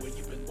talking them where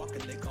you been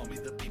walking. They call me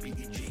the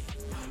BBEG.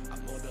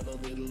 I'm more than a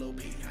little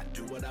OP. I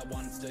do what I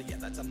want to. Yeah,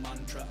 that's a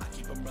mantra. I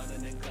keep 'em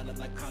running and gunning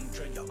like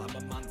Contra. Yo, I'm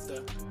a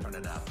monster. Turn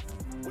it up.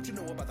 What you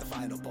know about the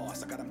final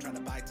boss? I got him trying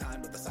to buy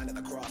time with the sign of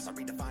the cross. I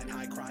redefine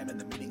high crime and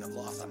the meaning of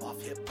loss. I'm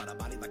off hip, but a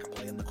body like I'm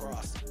playing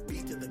lacrosse.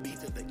 Beat to the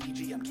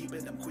EG. I'm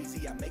keeping them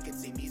queasy. I make it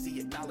seem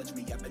easy. Acknowledge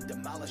me. I've been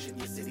demolishing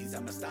your cities.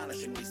 I'm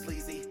astonishingly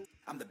sleazy.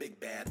 I'm the big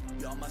bad.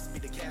 Y'all must be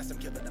the cast. I'm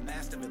killing the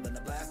master, villain,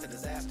 a blast, a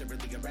disaster.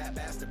 Really a rap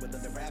bastard,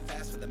 willing to rap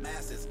fast for the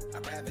masses. I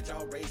ravage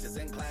all races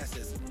and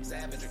classes.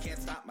 Savage, I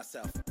can't stop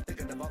myself.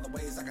 Thinking mind of all the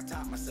ways I can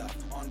top myself.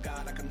 On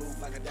God, I can move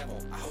like a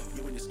devil. I hope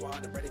you and your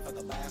squad are ready for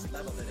the last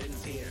level that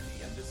ends here.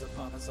 The end is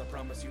upon us, I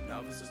promise you.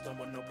 Novices don't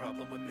want no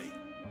problem with me.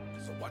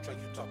 So watch how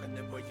you talking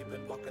and where you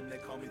been walking. They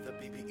call me the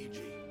BBEG.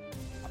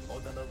 I'm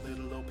more than a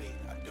little OP.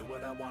 I do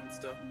what I want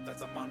to.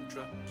 That's a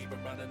mantra. Keep it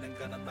running and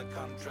gunning like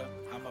Contra.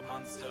 I'm a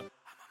monster.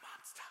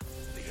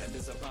 The end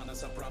is upon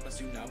us, I promise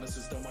you.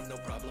 Novices don't want no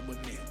problem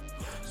with me.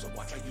 So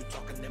watch how you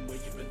talking and where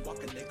you been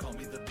walking. They call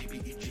me the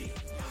BBEG.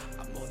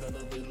 I'm more than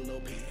a little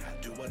OP.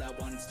 I do what I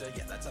want to.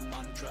 Yeah, that's a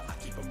mantra. I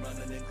keep them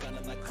running and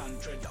gunning like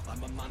Contra. Y'all,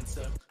 I'm a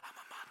monster.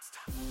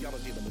 Y'all are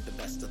dealing with the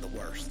best of the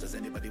worst. Does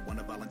anybody want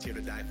to volunteer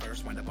to die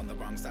first? Wind up on the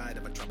wrong side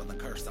of a troubling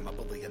curse. I'm a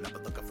bully and never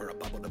looking for a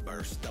bubble to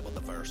burst. Double the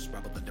verse,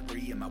 rubble the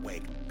debris in my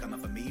wake. Coming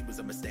for me was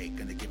a mistake.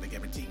 Gonna give a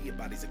guarantee your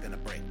bodies are gonna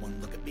break. One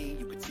look at me,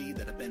 you could see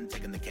that I've been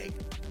taking the cake.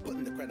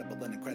 Putting the credible and incredible